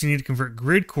grids, you need to convert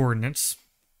grid coordinates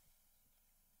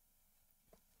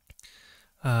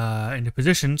into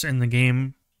positions in the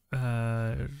game.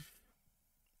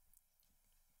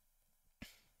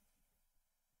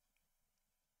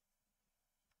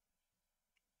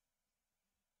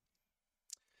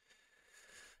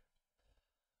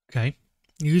 Okay.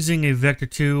 Using a vector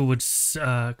 2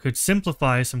 could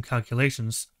simplify some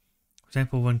calculations. For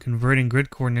example, when converting grid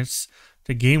coordinates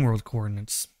to game world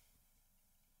coordinates.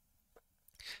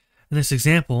 In this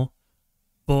example,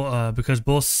 because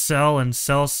both cell and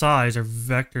cell size are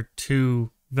vector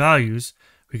 2 values,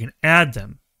 we can add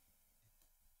them.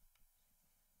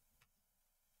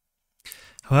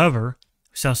 However,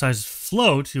 if cell size is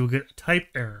float, you'll get a type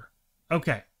error.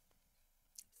 Okay.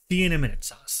 See you in a minute,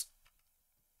 Sauce.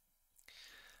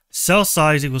 Cell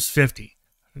size equals 50.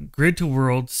 Grid to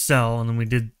world, cell, and then we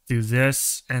do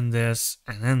this, and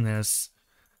then this.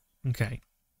 Okay.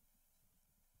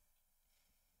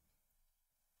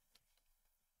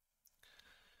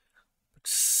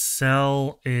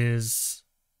 Cell is...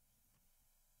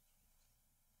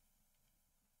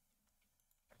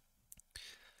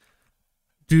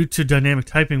 Due to dynamic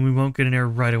typing, we won't get an error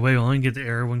right away. We'll only get the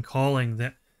error when calling.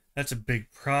 That's a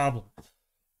big problem.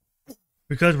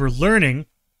 Because we're learning,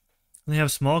 we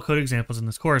have small code examples in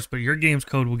this course, but your game's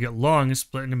code will get long and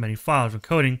split into many files. When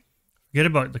coding, forget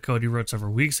about the code you wrote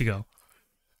several weeks ago.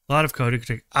 A lot of code, it could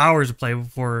take hours to play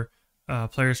before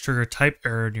players trigger a type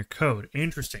error in your code.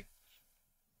 Interesting.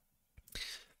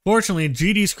 Fortunately,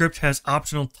 GDScript has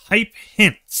optional type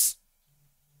hints.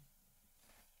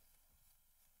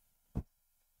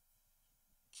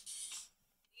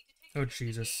 Oh,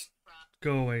 Jesus.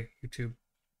 Go away, YouTube.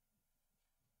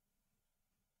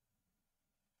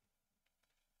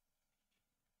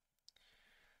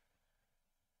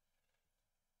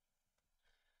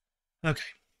 Okay.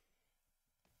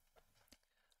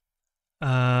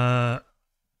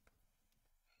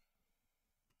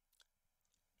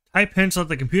 Type hints let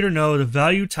the computer know the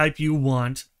value type you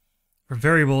want for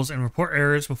variables and report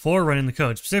errors before running the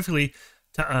code. Specifically,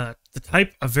 the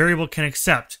type a variable can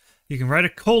accept. You can write a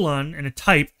colon and a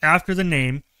type after the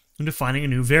name when defining a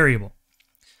new variable.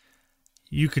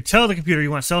 You could tell the computer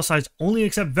you want cell size only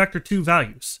accept vector 2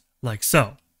 values, like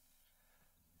so.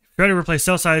 If you try to replace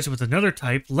cell size with another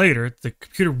type later, the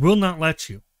computer will not let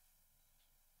you.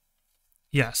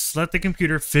 Yes, let the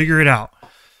computer figure it out.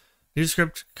 This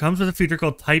script comes with a feature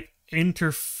called type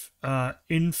inference. In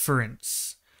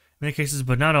many cases,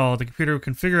 but not all, the computer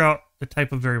can figure out the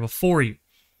type of variable for you.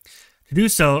 To do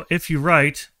so, if you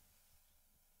write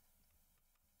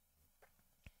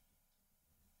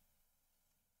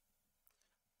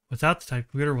without the type,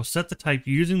 the computer will set the type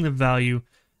using the value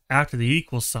after the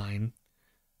equal sign.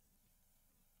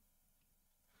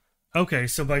 Okay,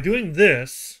 so by doing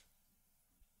this,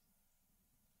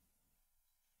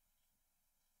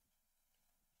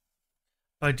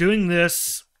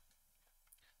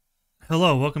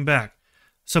 hello, welcome back.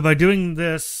 So by doing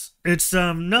this, it's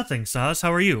nothing, Saz.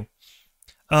 How are you?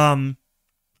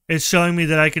 It's showing me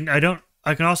that I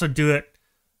can also do it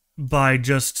by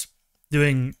just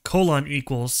doing colon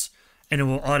equals, and it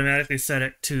will automatically set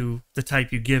it to the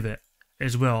type you give it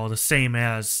as well, the same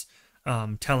as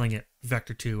telling it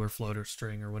vector 2 or float or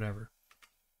string or whatever.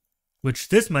 Which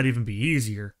this might even be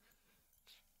easier.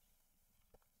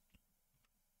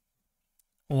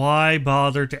 Why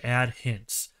bother to add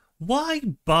hints? Why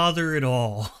bother at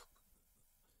all?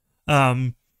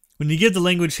 When you give the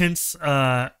language hints,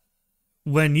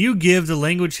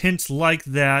 like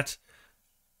that,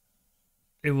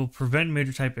 it will prevent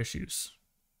major type issues.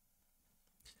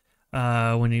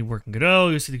 When you work in Godot,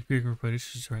 you see the computer can put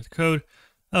issues to write the code.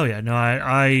 Oh yeah, no,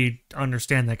 I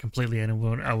understand that completely,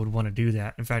 and I would want to do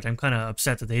that. In fact, I'm kind of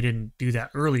upset that they didn't do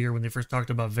that earlier when they first talked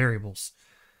about variables.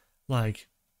 Like,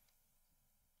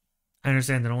 I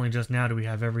understand that only just now do we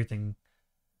have everything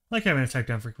Like having to type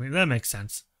down frequently. That makes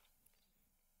sense.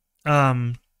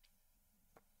 Yeah.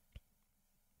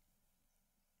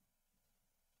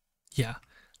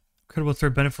 Incredible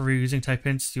third benefit for using type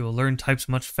hints. You will learn types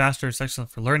much faster. It's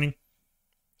excellent for learning.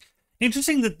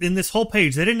 Interesting that in this whole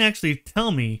page, they didn't actually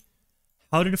tell me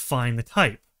how to define the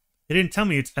type. They didn't tell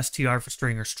me it's str for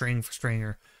string for string,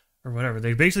 or whatever.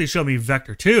 They basically showed me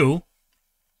vector2.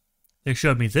 They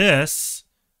showed me this.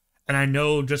 And I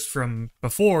know just from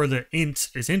before that int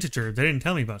is integer. They didn't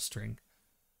tell me about string.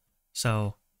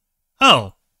 So,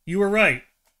 oh, you were right.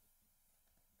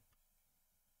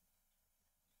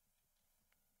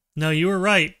 No, you were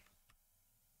right.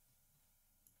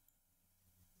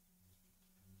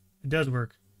 It does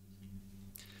work.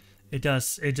 It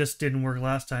does. It just didn't work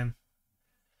last time.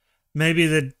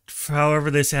 Maybe however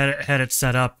they had it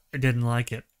set up, it didn't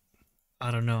like it.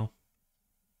 I don't know.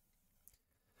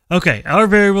 Okay, our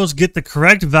variables get the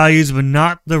correct values but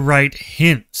not the right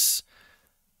hints.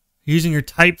 Using your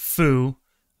type foo.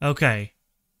 Okay.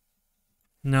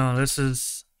 No, this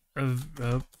is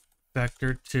a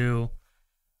vector 2.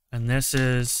 And this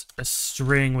is a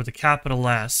string with a capital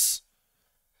S.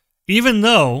 Even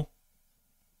though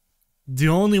the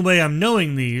only way I'm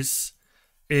knowing these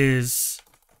is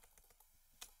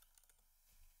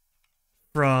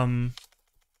from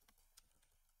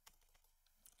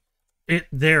it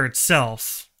there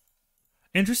itself.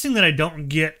 Interesting that I don't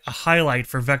get a highlight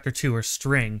for vector2 or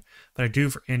string, but I do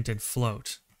for int and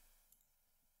float.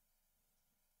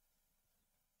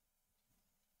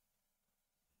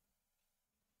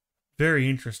 Very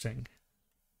interesting.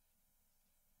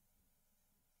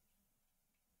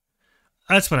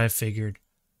 That's what I figured.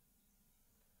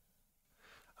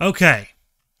 Okay.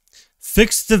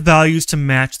 Fix the values to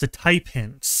match the type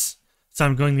hints. So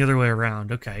I'm going the other way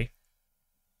around. Okay.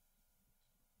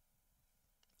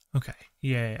 Okay.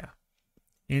 Yeah.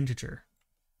 Integer.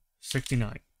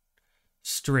 69.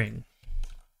 String.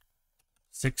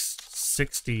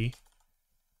 669.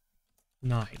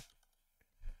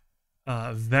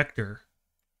 Vector.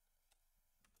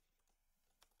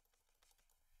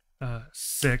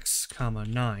 6,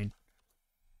 9.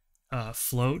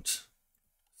 Float.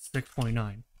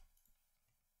 6.9.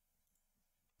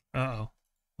 Uh-oh.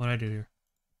 What'd I do here?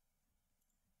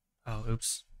 Oh,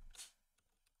 oops.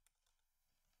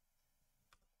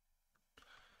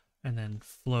 And then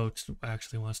float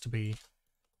actually wants to be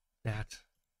that.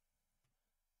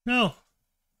 No.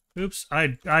 Oops.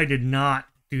 I did not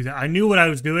do that. I knew what I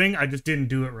was doing. I just didn't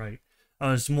do it right.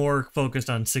 I was more focused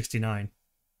on 69.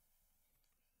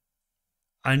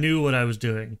 I knew what I was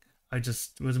doing. I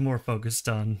just was more focused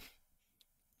on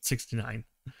 69.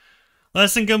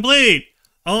 Lesson complete!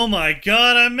 Oh my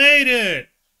god, I made it!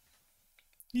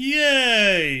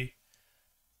 Yay!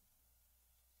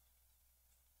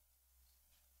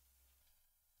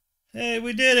 Hey,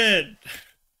 we did it!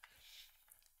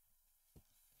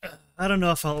 I don't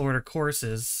know if I'll order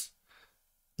courses.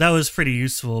 That was pretty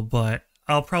useful, but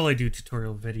I'll probably do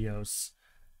tutorial videos,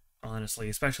 honestly,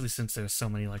 especially since there's so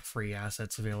many like free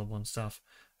assets available and stuff.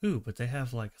 Ooh, but they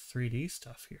have like 3D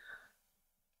stuff here.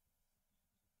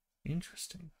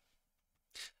 Interesting.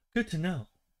 Good to know.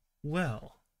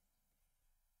 Well,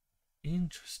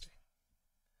 interesting.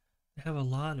 They have a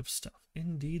lot of stuff.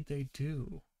 Indeed they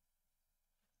do.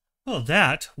 Well,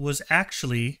 that was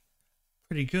actually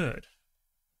pretty good.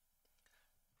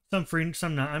 Some free,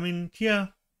 some not. I mean, yeah.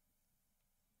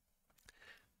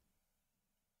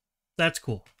 That's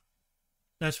cool.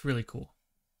 That's really cool.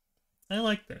 I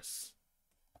like this.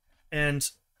 And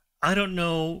I don't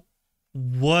know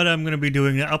what I'm going to be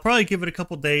doing. I'll probably give it a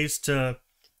couple days to,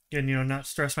 again, you know, not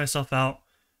stress myself out.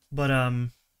 But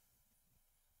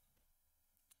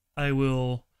I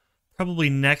will probably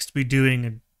next be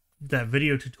doing that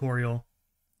video tutorial,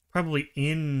 probably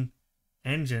in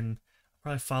Engine.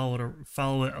 I'll probably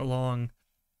follow it along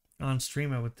on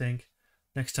stream, I would think.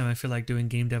 Next time I feel like doing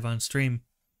game dev on stream.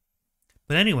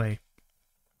 But anyway,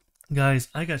 guys,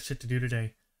 I got shit to do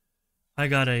today. I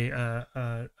got a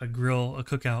grill, a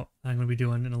cookout I'm going to be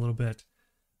doing in a little bit.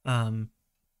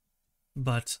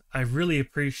 But I really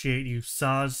appreciate you,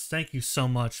 Soz. Thank you so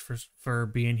much for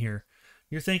being here.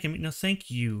 You're thanking me. No, thank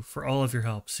you for all of your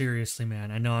help. Seriously,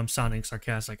 man. I know I'm sounding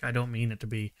sarcastic. I don't mean it to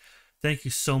be. Thank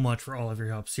you so much for all of your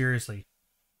help. Seriously.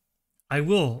 I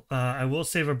will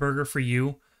save a burger for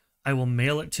you. I will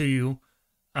mail it to you.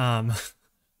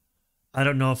 I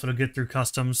don't know if it'll get through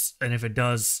customs, and if it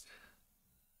does,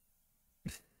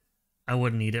 I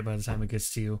wouldn't eat it by the time it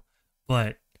gets to you.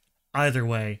 But either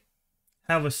way,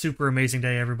 have a super amazing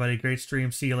day, everybody. Great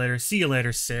stream. See you later. See you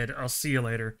later, Sid. I'll see you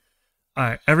later. All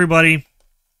right, everybody.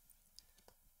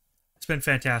 It's been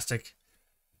fantastic.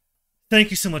 Thank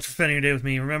you so much for spending your day with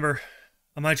me. Remember,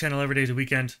 on my channel, every day is a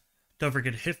weekend. Don't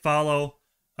forget to hit follow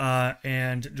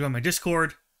and join my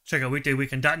Discord. Check out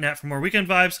weekdayweekend.net for more weekend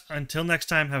vibes. Until next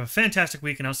time, have a fantastic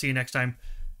week, and I'll see you next time,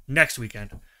 next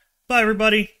weekend. Bye,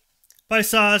 everybody. Bye,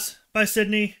 Soz. Bye,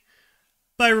 Sydney.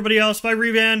 Bye, everybody else. Bye,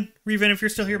 Revan. Revan, if you're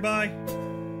still here, bye.